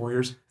Dynasty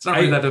Warriors. It's not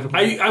really that difficult.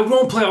 I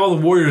won't play all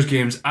the Warriors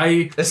games.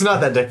 I It's not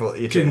that difficult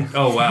either. can.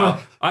 Oh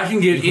wow, I can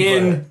get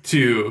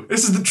into.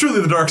 This is truly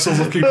the Dark Souls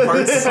of Kingdom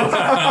Hearts.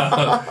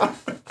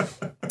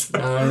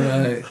 All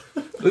right,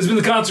 this has been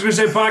the Constant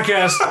Crusade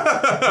podcast.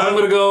 I'm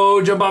gonna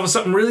go jump off of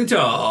something really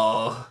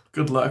tall.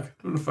 Good luck.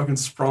 I'm in a fucking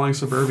sprawling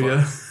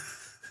suburbia.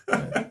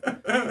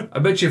 I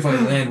bet you if I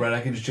land right,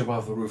 I can just jump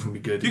off the roof and be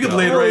good. to You could go.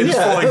 land right just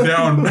yeah. falling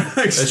down.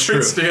 Like, straight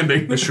true.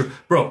 standing. That's true,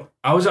 bro.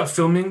 I was out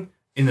filming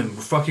in the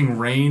fucking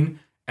rain,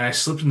 and I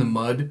slipped in the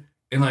mud,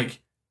 and like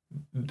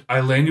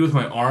I landed with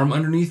my arm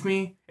underneath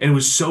me, and it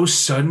was so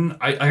sudden.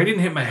 I didn't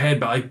hit my head,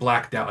 but I like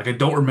blacked out. Like I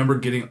don't remember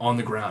getting on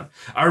the ground.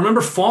 I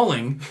remember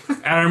falling,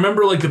 and I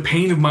remember like the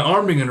pain of my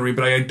arm being under me,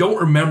 but I don't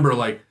remember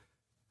like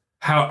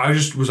how I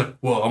just was like,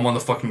 whoa, I'm on the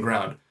fucking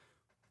ground.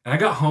 And I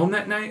got home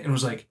that night and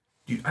was like,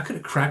 dude, I could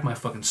have cracked my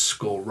fucking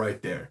skull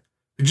right there.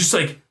 It just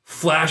like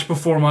flashed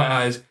before my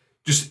eyes.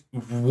 Just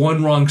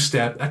one wrong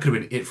step, that could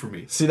have been it for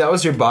me. See, that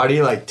was your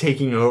body like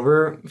taking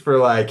over for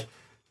like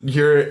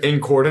your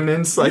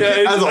incoordinates, like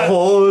Yeah, as a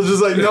whole. It was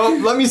just like, no,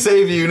 let me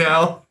save you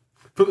now.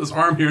 Put this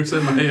arm here instead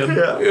of my head.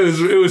 Yeah.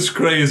 It was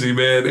crazy,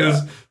 man. It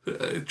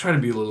was trying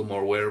to be a little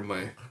more aware of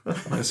my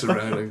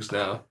surroundings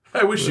now.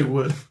 I wish you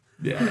would.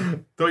 Yeah,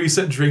 Though you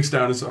set drinks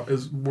down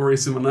is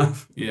worrisome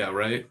enough. yeah,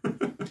 right.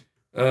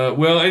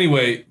 Well,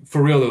 anyway,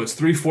 for real though, it's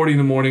 3:40 in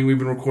the morning. We've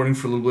been recording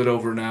for a little bit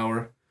over an hour.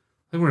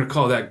 I think we're gonna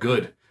call that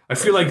good. I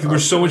feel like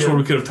there's so much more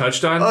we could have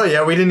touched on. Oh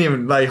yeah, we didn't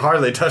even like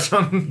hardly touch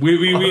on.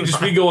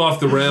 We go off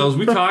the rails.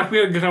 We talked. We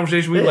had a good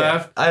conversation. We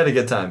laughed. I had a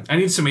good time. I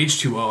need some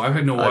H2O. I've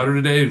had no water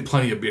today and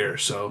plenty of beer.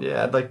 So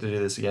Yeah, I'd like to do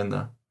this again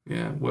though.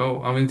 yeah.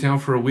 Well, I'm in town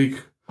for a week.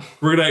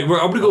 I'm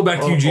gonna go back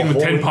to Eugene with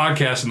 10 holy-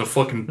 podcasts in the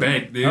fucking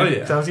bank, dude. Oh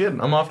yeah. Sounds good.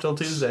 I'm off till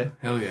Tuesday.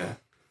 Hell yeah.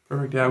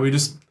 Perfect. Yeah, we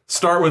just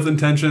start with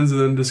intentions and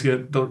then just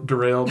get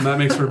derailed. And that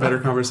makes for a better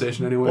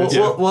conversation anyways.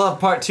 We'll have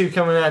part 2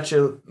 coming at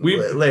you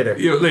later.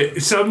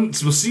 We'll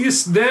see you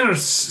then or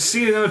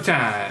see you another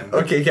time.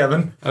 Okay,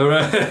 Kevin. All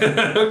right.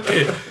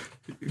 Okay.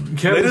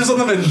 Kevin, Ladies on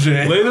the Minge.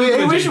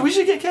 Hey, we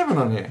should get Kevin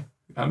on here.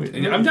 I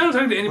mean, I'm down to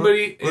talk to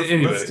anybody.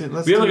 let's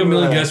We have like a do,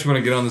 million guests we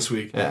want to get on this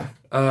week. Yeah.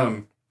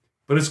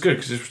 But it's good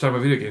because we're talking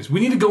about video games. We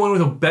need to go in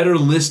with a better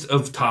list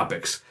of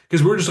topics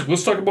because we're just like,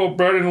 let's talk about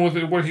Brandon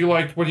with what he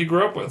liked, what he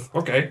grew up with.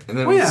 Okay. And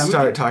then Well, we yeah,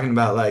 start talking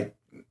about like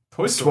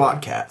Toy Story.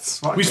 SWAT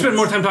cats. We spent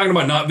more time talking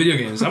about not video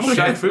games. I'm okay.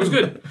 Shaq Fu. It was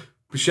good.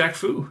 Shaq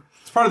Fu.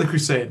 It's part of the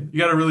crusade. You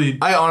got to really.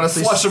 I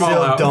honestly Flush them all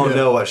still out. don't Yeah.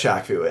 know what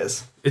Shaq Fu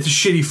is. It's a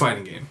shitty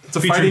fighting game. It's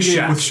a fighting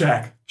game with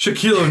Shaq.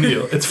 Shaquille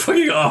O'Neal. It's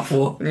fucking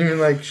awful. You mean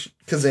like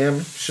Shazam?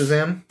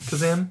 Shazam?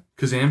 Shazam?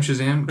 It's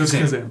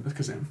Kazam. It's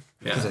Kazam.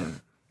 Yeah. Shazam.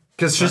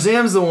 Because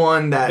Shazam's the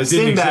one that It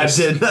didn't Sinbad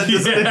exist. did.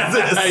 That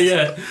doesn't exist.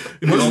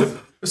 Yeah.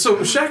 So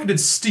Shaq did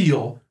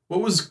Steel. What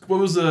was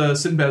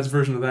Sinbad's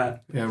version of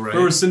that? Yeah, right.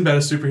 Where was Sinbad a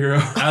superhero?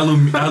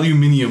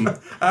 Aluminium.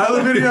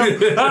 Aluminium.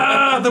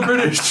 The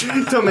British.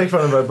 Don't make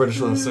fun of our British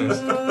listeners.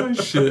 Oh,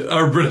 shit.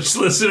 Our British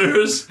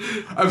listeners.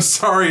 I'm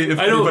sorry if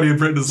I know anybody in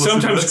Britain is listening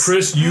to sometimes this.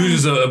 Chris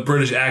uses a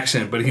British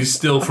accent, but he's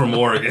still from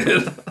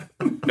Oregon.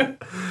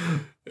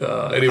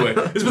 Anyway,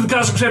 this has been the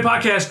Constant Crusade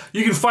podcast.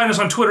 You can find us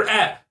on Twitter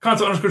at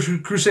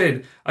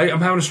Constant_Crusade. I'm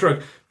having a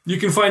stroke. You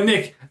can find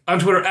Nick on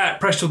Twitter at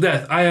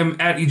PressTillDeath. I am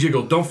at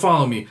eJiggle. Don't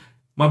follow me.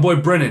 My boy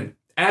Brennan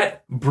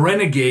at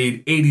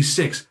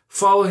Brenegade86.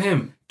 Follow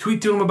him.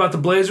 Tweet to him about the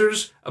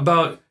Blazers,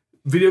 about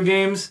video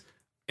games,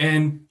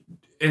 and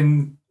I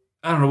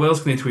don't know, what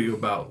else can they tweet you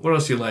about? What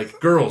else do you like?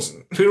 Girls.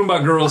 Tweet them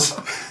about girls.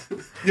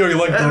 You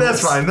like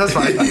girls? That's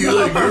fine. You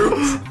like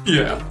girls?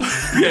 Yeah.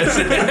 Yes.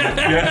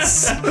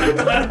 Yes.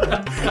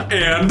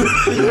 And.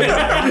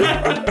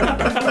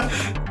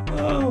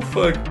 Oh,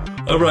 fuck.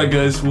 All right,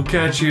 guys. We'll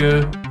catch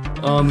you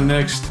on the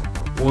next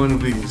one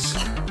of these.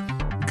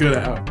 Good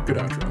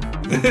outro.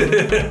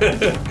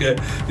 Okay.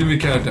 Give me a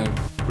countdown.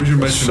 Where's your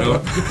mention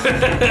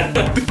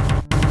note?